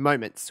those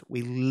moments.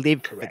 We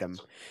live for them.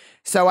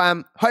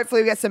 So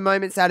hopefully we get some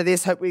moments out of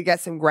this. Hopefully we get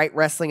some great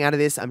wrestling out of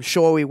this. I'm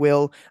sure we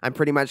will. I'm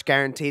pretty much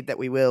guaranteed that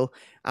we will.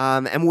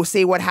 And we'll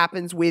see what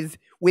happens with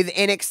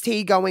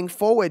NXT going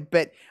forward.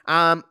 But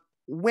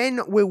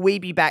when will we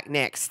be back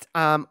next?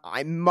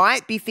 I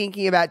might be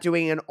thinking about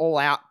doing an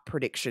all-out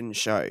prediction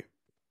show.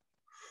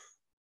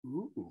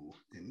 Ooh,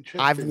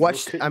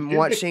 interesting. I'm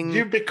watching.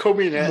 You're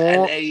becoming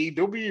an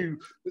AEW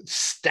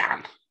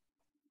stan.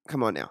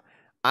 Come on now.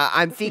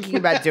 I'm thinking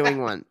about doing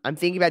one.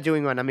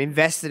 I'm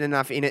invested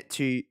enough in it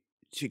to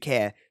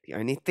care. The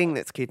only thing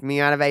that's keeping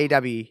me out of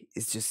AEW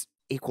is just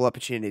equal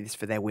opportunities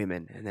for their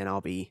women, and then I'll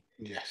be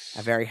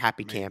a very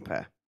happy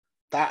camper.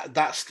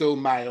 That's still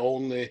my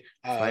only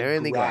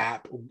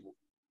gripe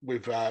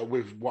with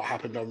what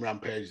happened on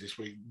Rampage this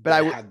week. But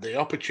I had the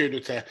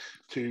opportunity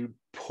to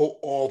put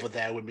over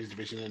their women's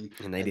division,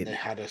 and they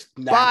had a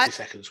 90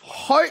 seconds.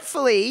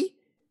 Hopefully,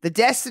 the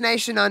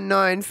destination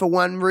unknown for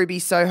one Ruby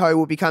Soho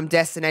will become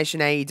destination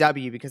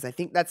AEW, because I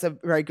think that's a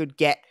very good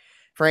get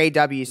for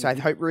AEW. So I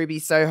hope Ruby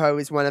Soho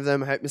is one of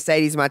them. I hope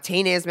Mercedes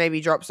Martinez maybe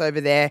drops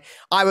over there.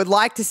 I would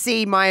like to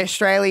see my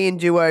Australian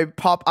duo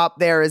pop up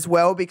there as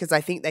well, because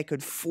I think they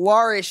could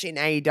flourish in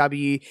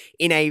AEW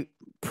in a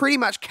pretty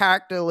much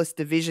characterless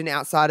division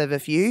outside of a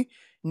few.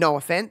 No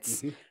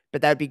offense,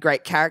 but they'd be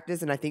great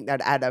characters, and I think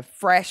they'd add a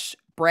fresh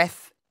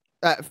breath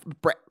of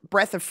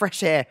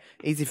fresh air,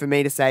 easy for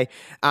me to say,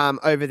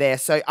 over there.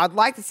 So I'd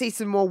like to see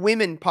some more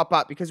women pop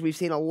up because we've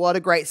seen a lot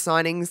of great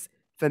signings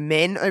for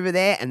men over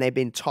there, and they've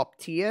been top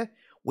tier.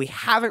 We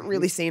haven't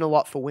really seen a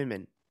lot for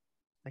women.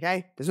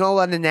 Okay? There's not a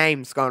lot of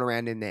names going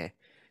around in there.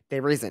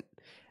 There isn't.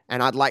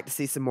 And I'd like to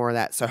see some more of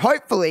that. So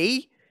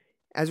hopefully,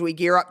 as we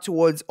gear up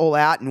towards All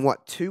Out in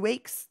 2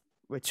 weeks?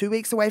 We're 2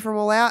 weeks away from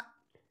All Out.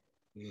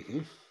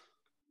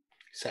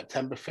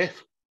 September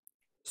 5th.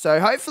 So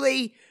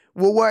hopefully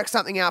we'll work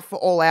something out for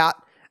All Out.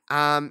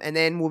 And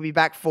then we'll be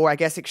back for, I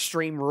guess,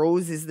 Extreme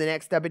Rules is the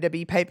next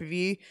WWE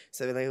pay-per-view.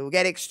 So we'll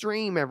get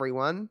Extreme,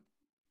 everyone.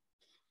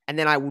 And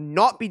then I will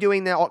not be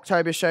doing the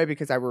October show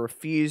because I will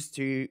refuse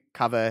to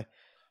cover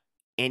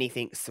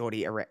anything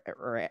Saudi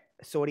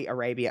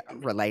Arabia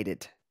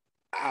related.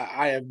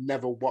 I have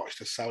never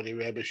watched a Saudi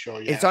Arabia show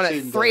yet. It's on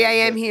at 3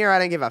 a.m. here. I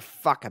don't give a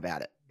fuck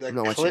about it. The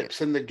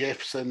clips and the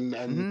GIFs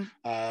and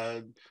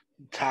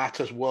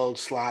Tata's World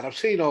Slide. I've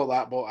seen all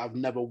that, but I've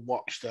never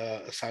watched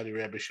a Saudi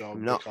Arabia show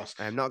because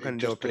I'm not going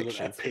to do a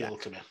prediction. It doesn't appeal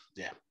to me.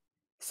 Yeah.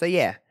 So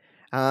yeah,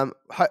 I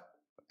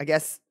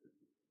guess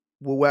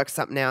we'll work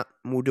something out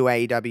and we'll do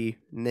AEW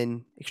and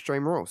then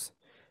Extreme Rules.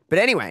 But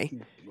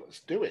anyway, let's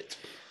do it.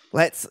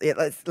 Let's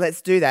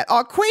do that.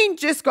 Oh, Queen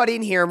just got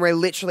in here and we're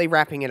literally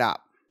wrapping it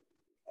up.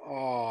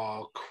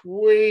 Oh,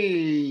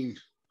 Queen.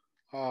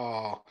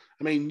 Oh,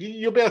 I mean,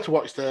 you'll be able to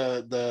watch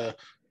the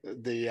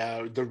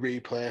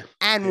replay.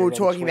 And we're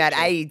talking about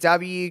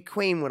AEW.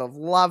 Queen would have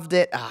loved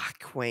it.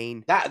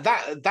 Queen.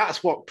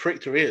 That's what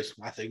pricked her ears,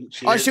 I think.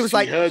 She was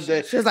like,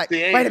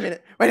 wait a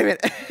minute.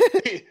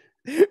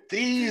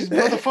 These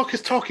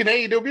motherfuckers talking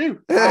AEW.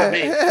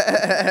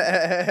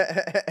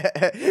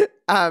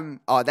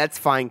 Oh, that's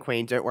fine,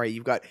 Queen. Don't worry.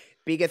 You've got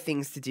bigger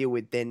things to deal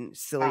with than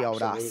silly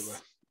old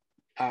us.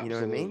 Absolutely. You know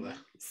what I mean?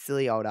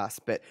 Silly old us.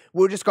 But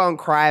we'll just go and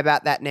cry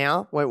about that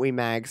now, won't we,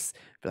 Mags?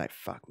 Be like,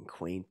 fucking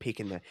Queen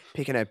picking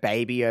her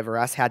baby over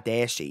us. How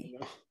dare she?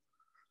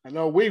 I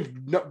know we've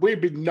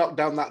been knocked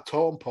down that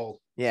totem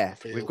pole. Yeah,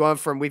 we've gone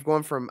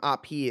from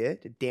up here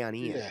to down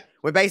here. Yeah.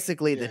 We're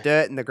basically the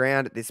dirt in the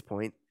ground at this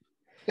point.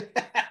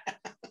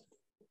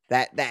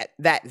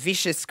 That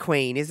vicious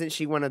Queen, isn't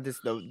she one of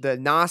the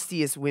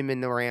nastiest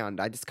women around?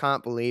 I just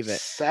can't believe it.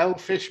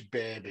 Selfish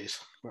babies.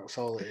 That's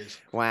all it is.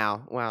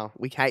 Wow.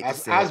 We hate to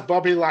see as it.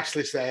 Bobby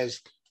Lashley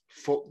says,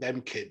 fuck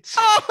them kids.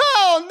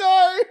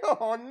 Oh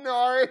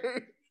no.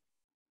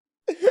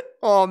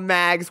 Oh,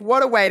 Mags,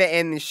 what a way to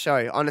end this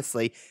show,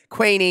 honestly.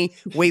 Queenie,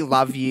 we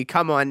love you.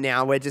 Come on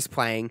now, we're just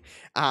playing.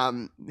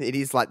 It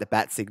is like the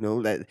bat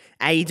signal that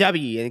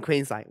AEW, and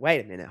Queen's like,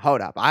 wait a minute, hold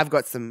up. I've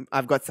got some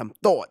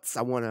thoughts.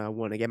 I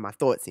wanna get my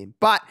thoughts in.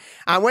 But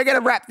we're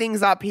gonna wrap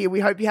things up here. We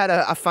hope you had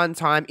a fun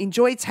time.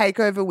 Enjoy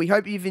Takeover. We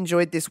hope you've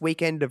enjoyed this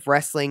weekend of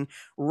wrestling.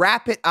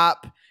 Wrap it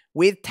up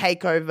with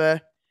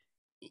Takeover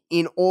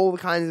in all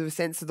kinds of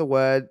sense of the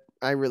word.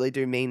 I really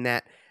do mean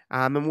that.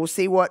 And we'll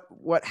see what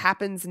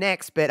happens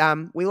next. But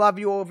we love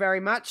you all very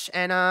much.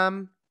 And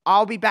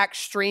I'll be back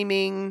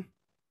streaming.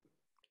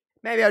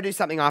 Maybe I'll do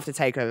something after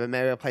Takeover.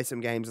 Maybe I'll play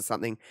some games or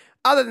something.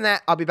 Other than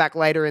that, I'll be back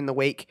later in the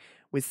week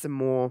with some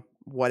more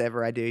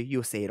whatever I do.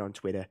 You'll see it on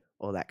Twitter,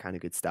 all that kind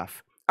of good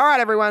stuff. All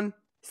right, everyone.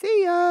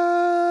 See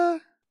ya.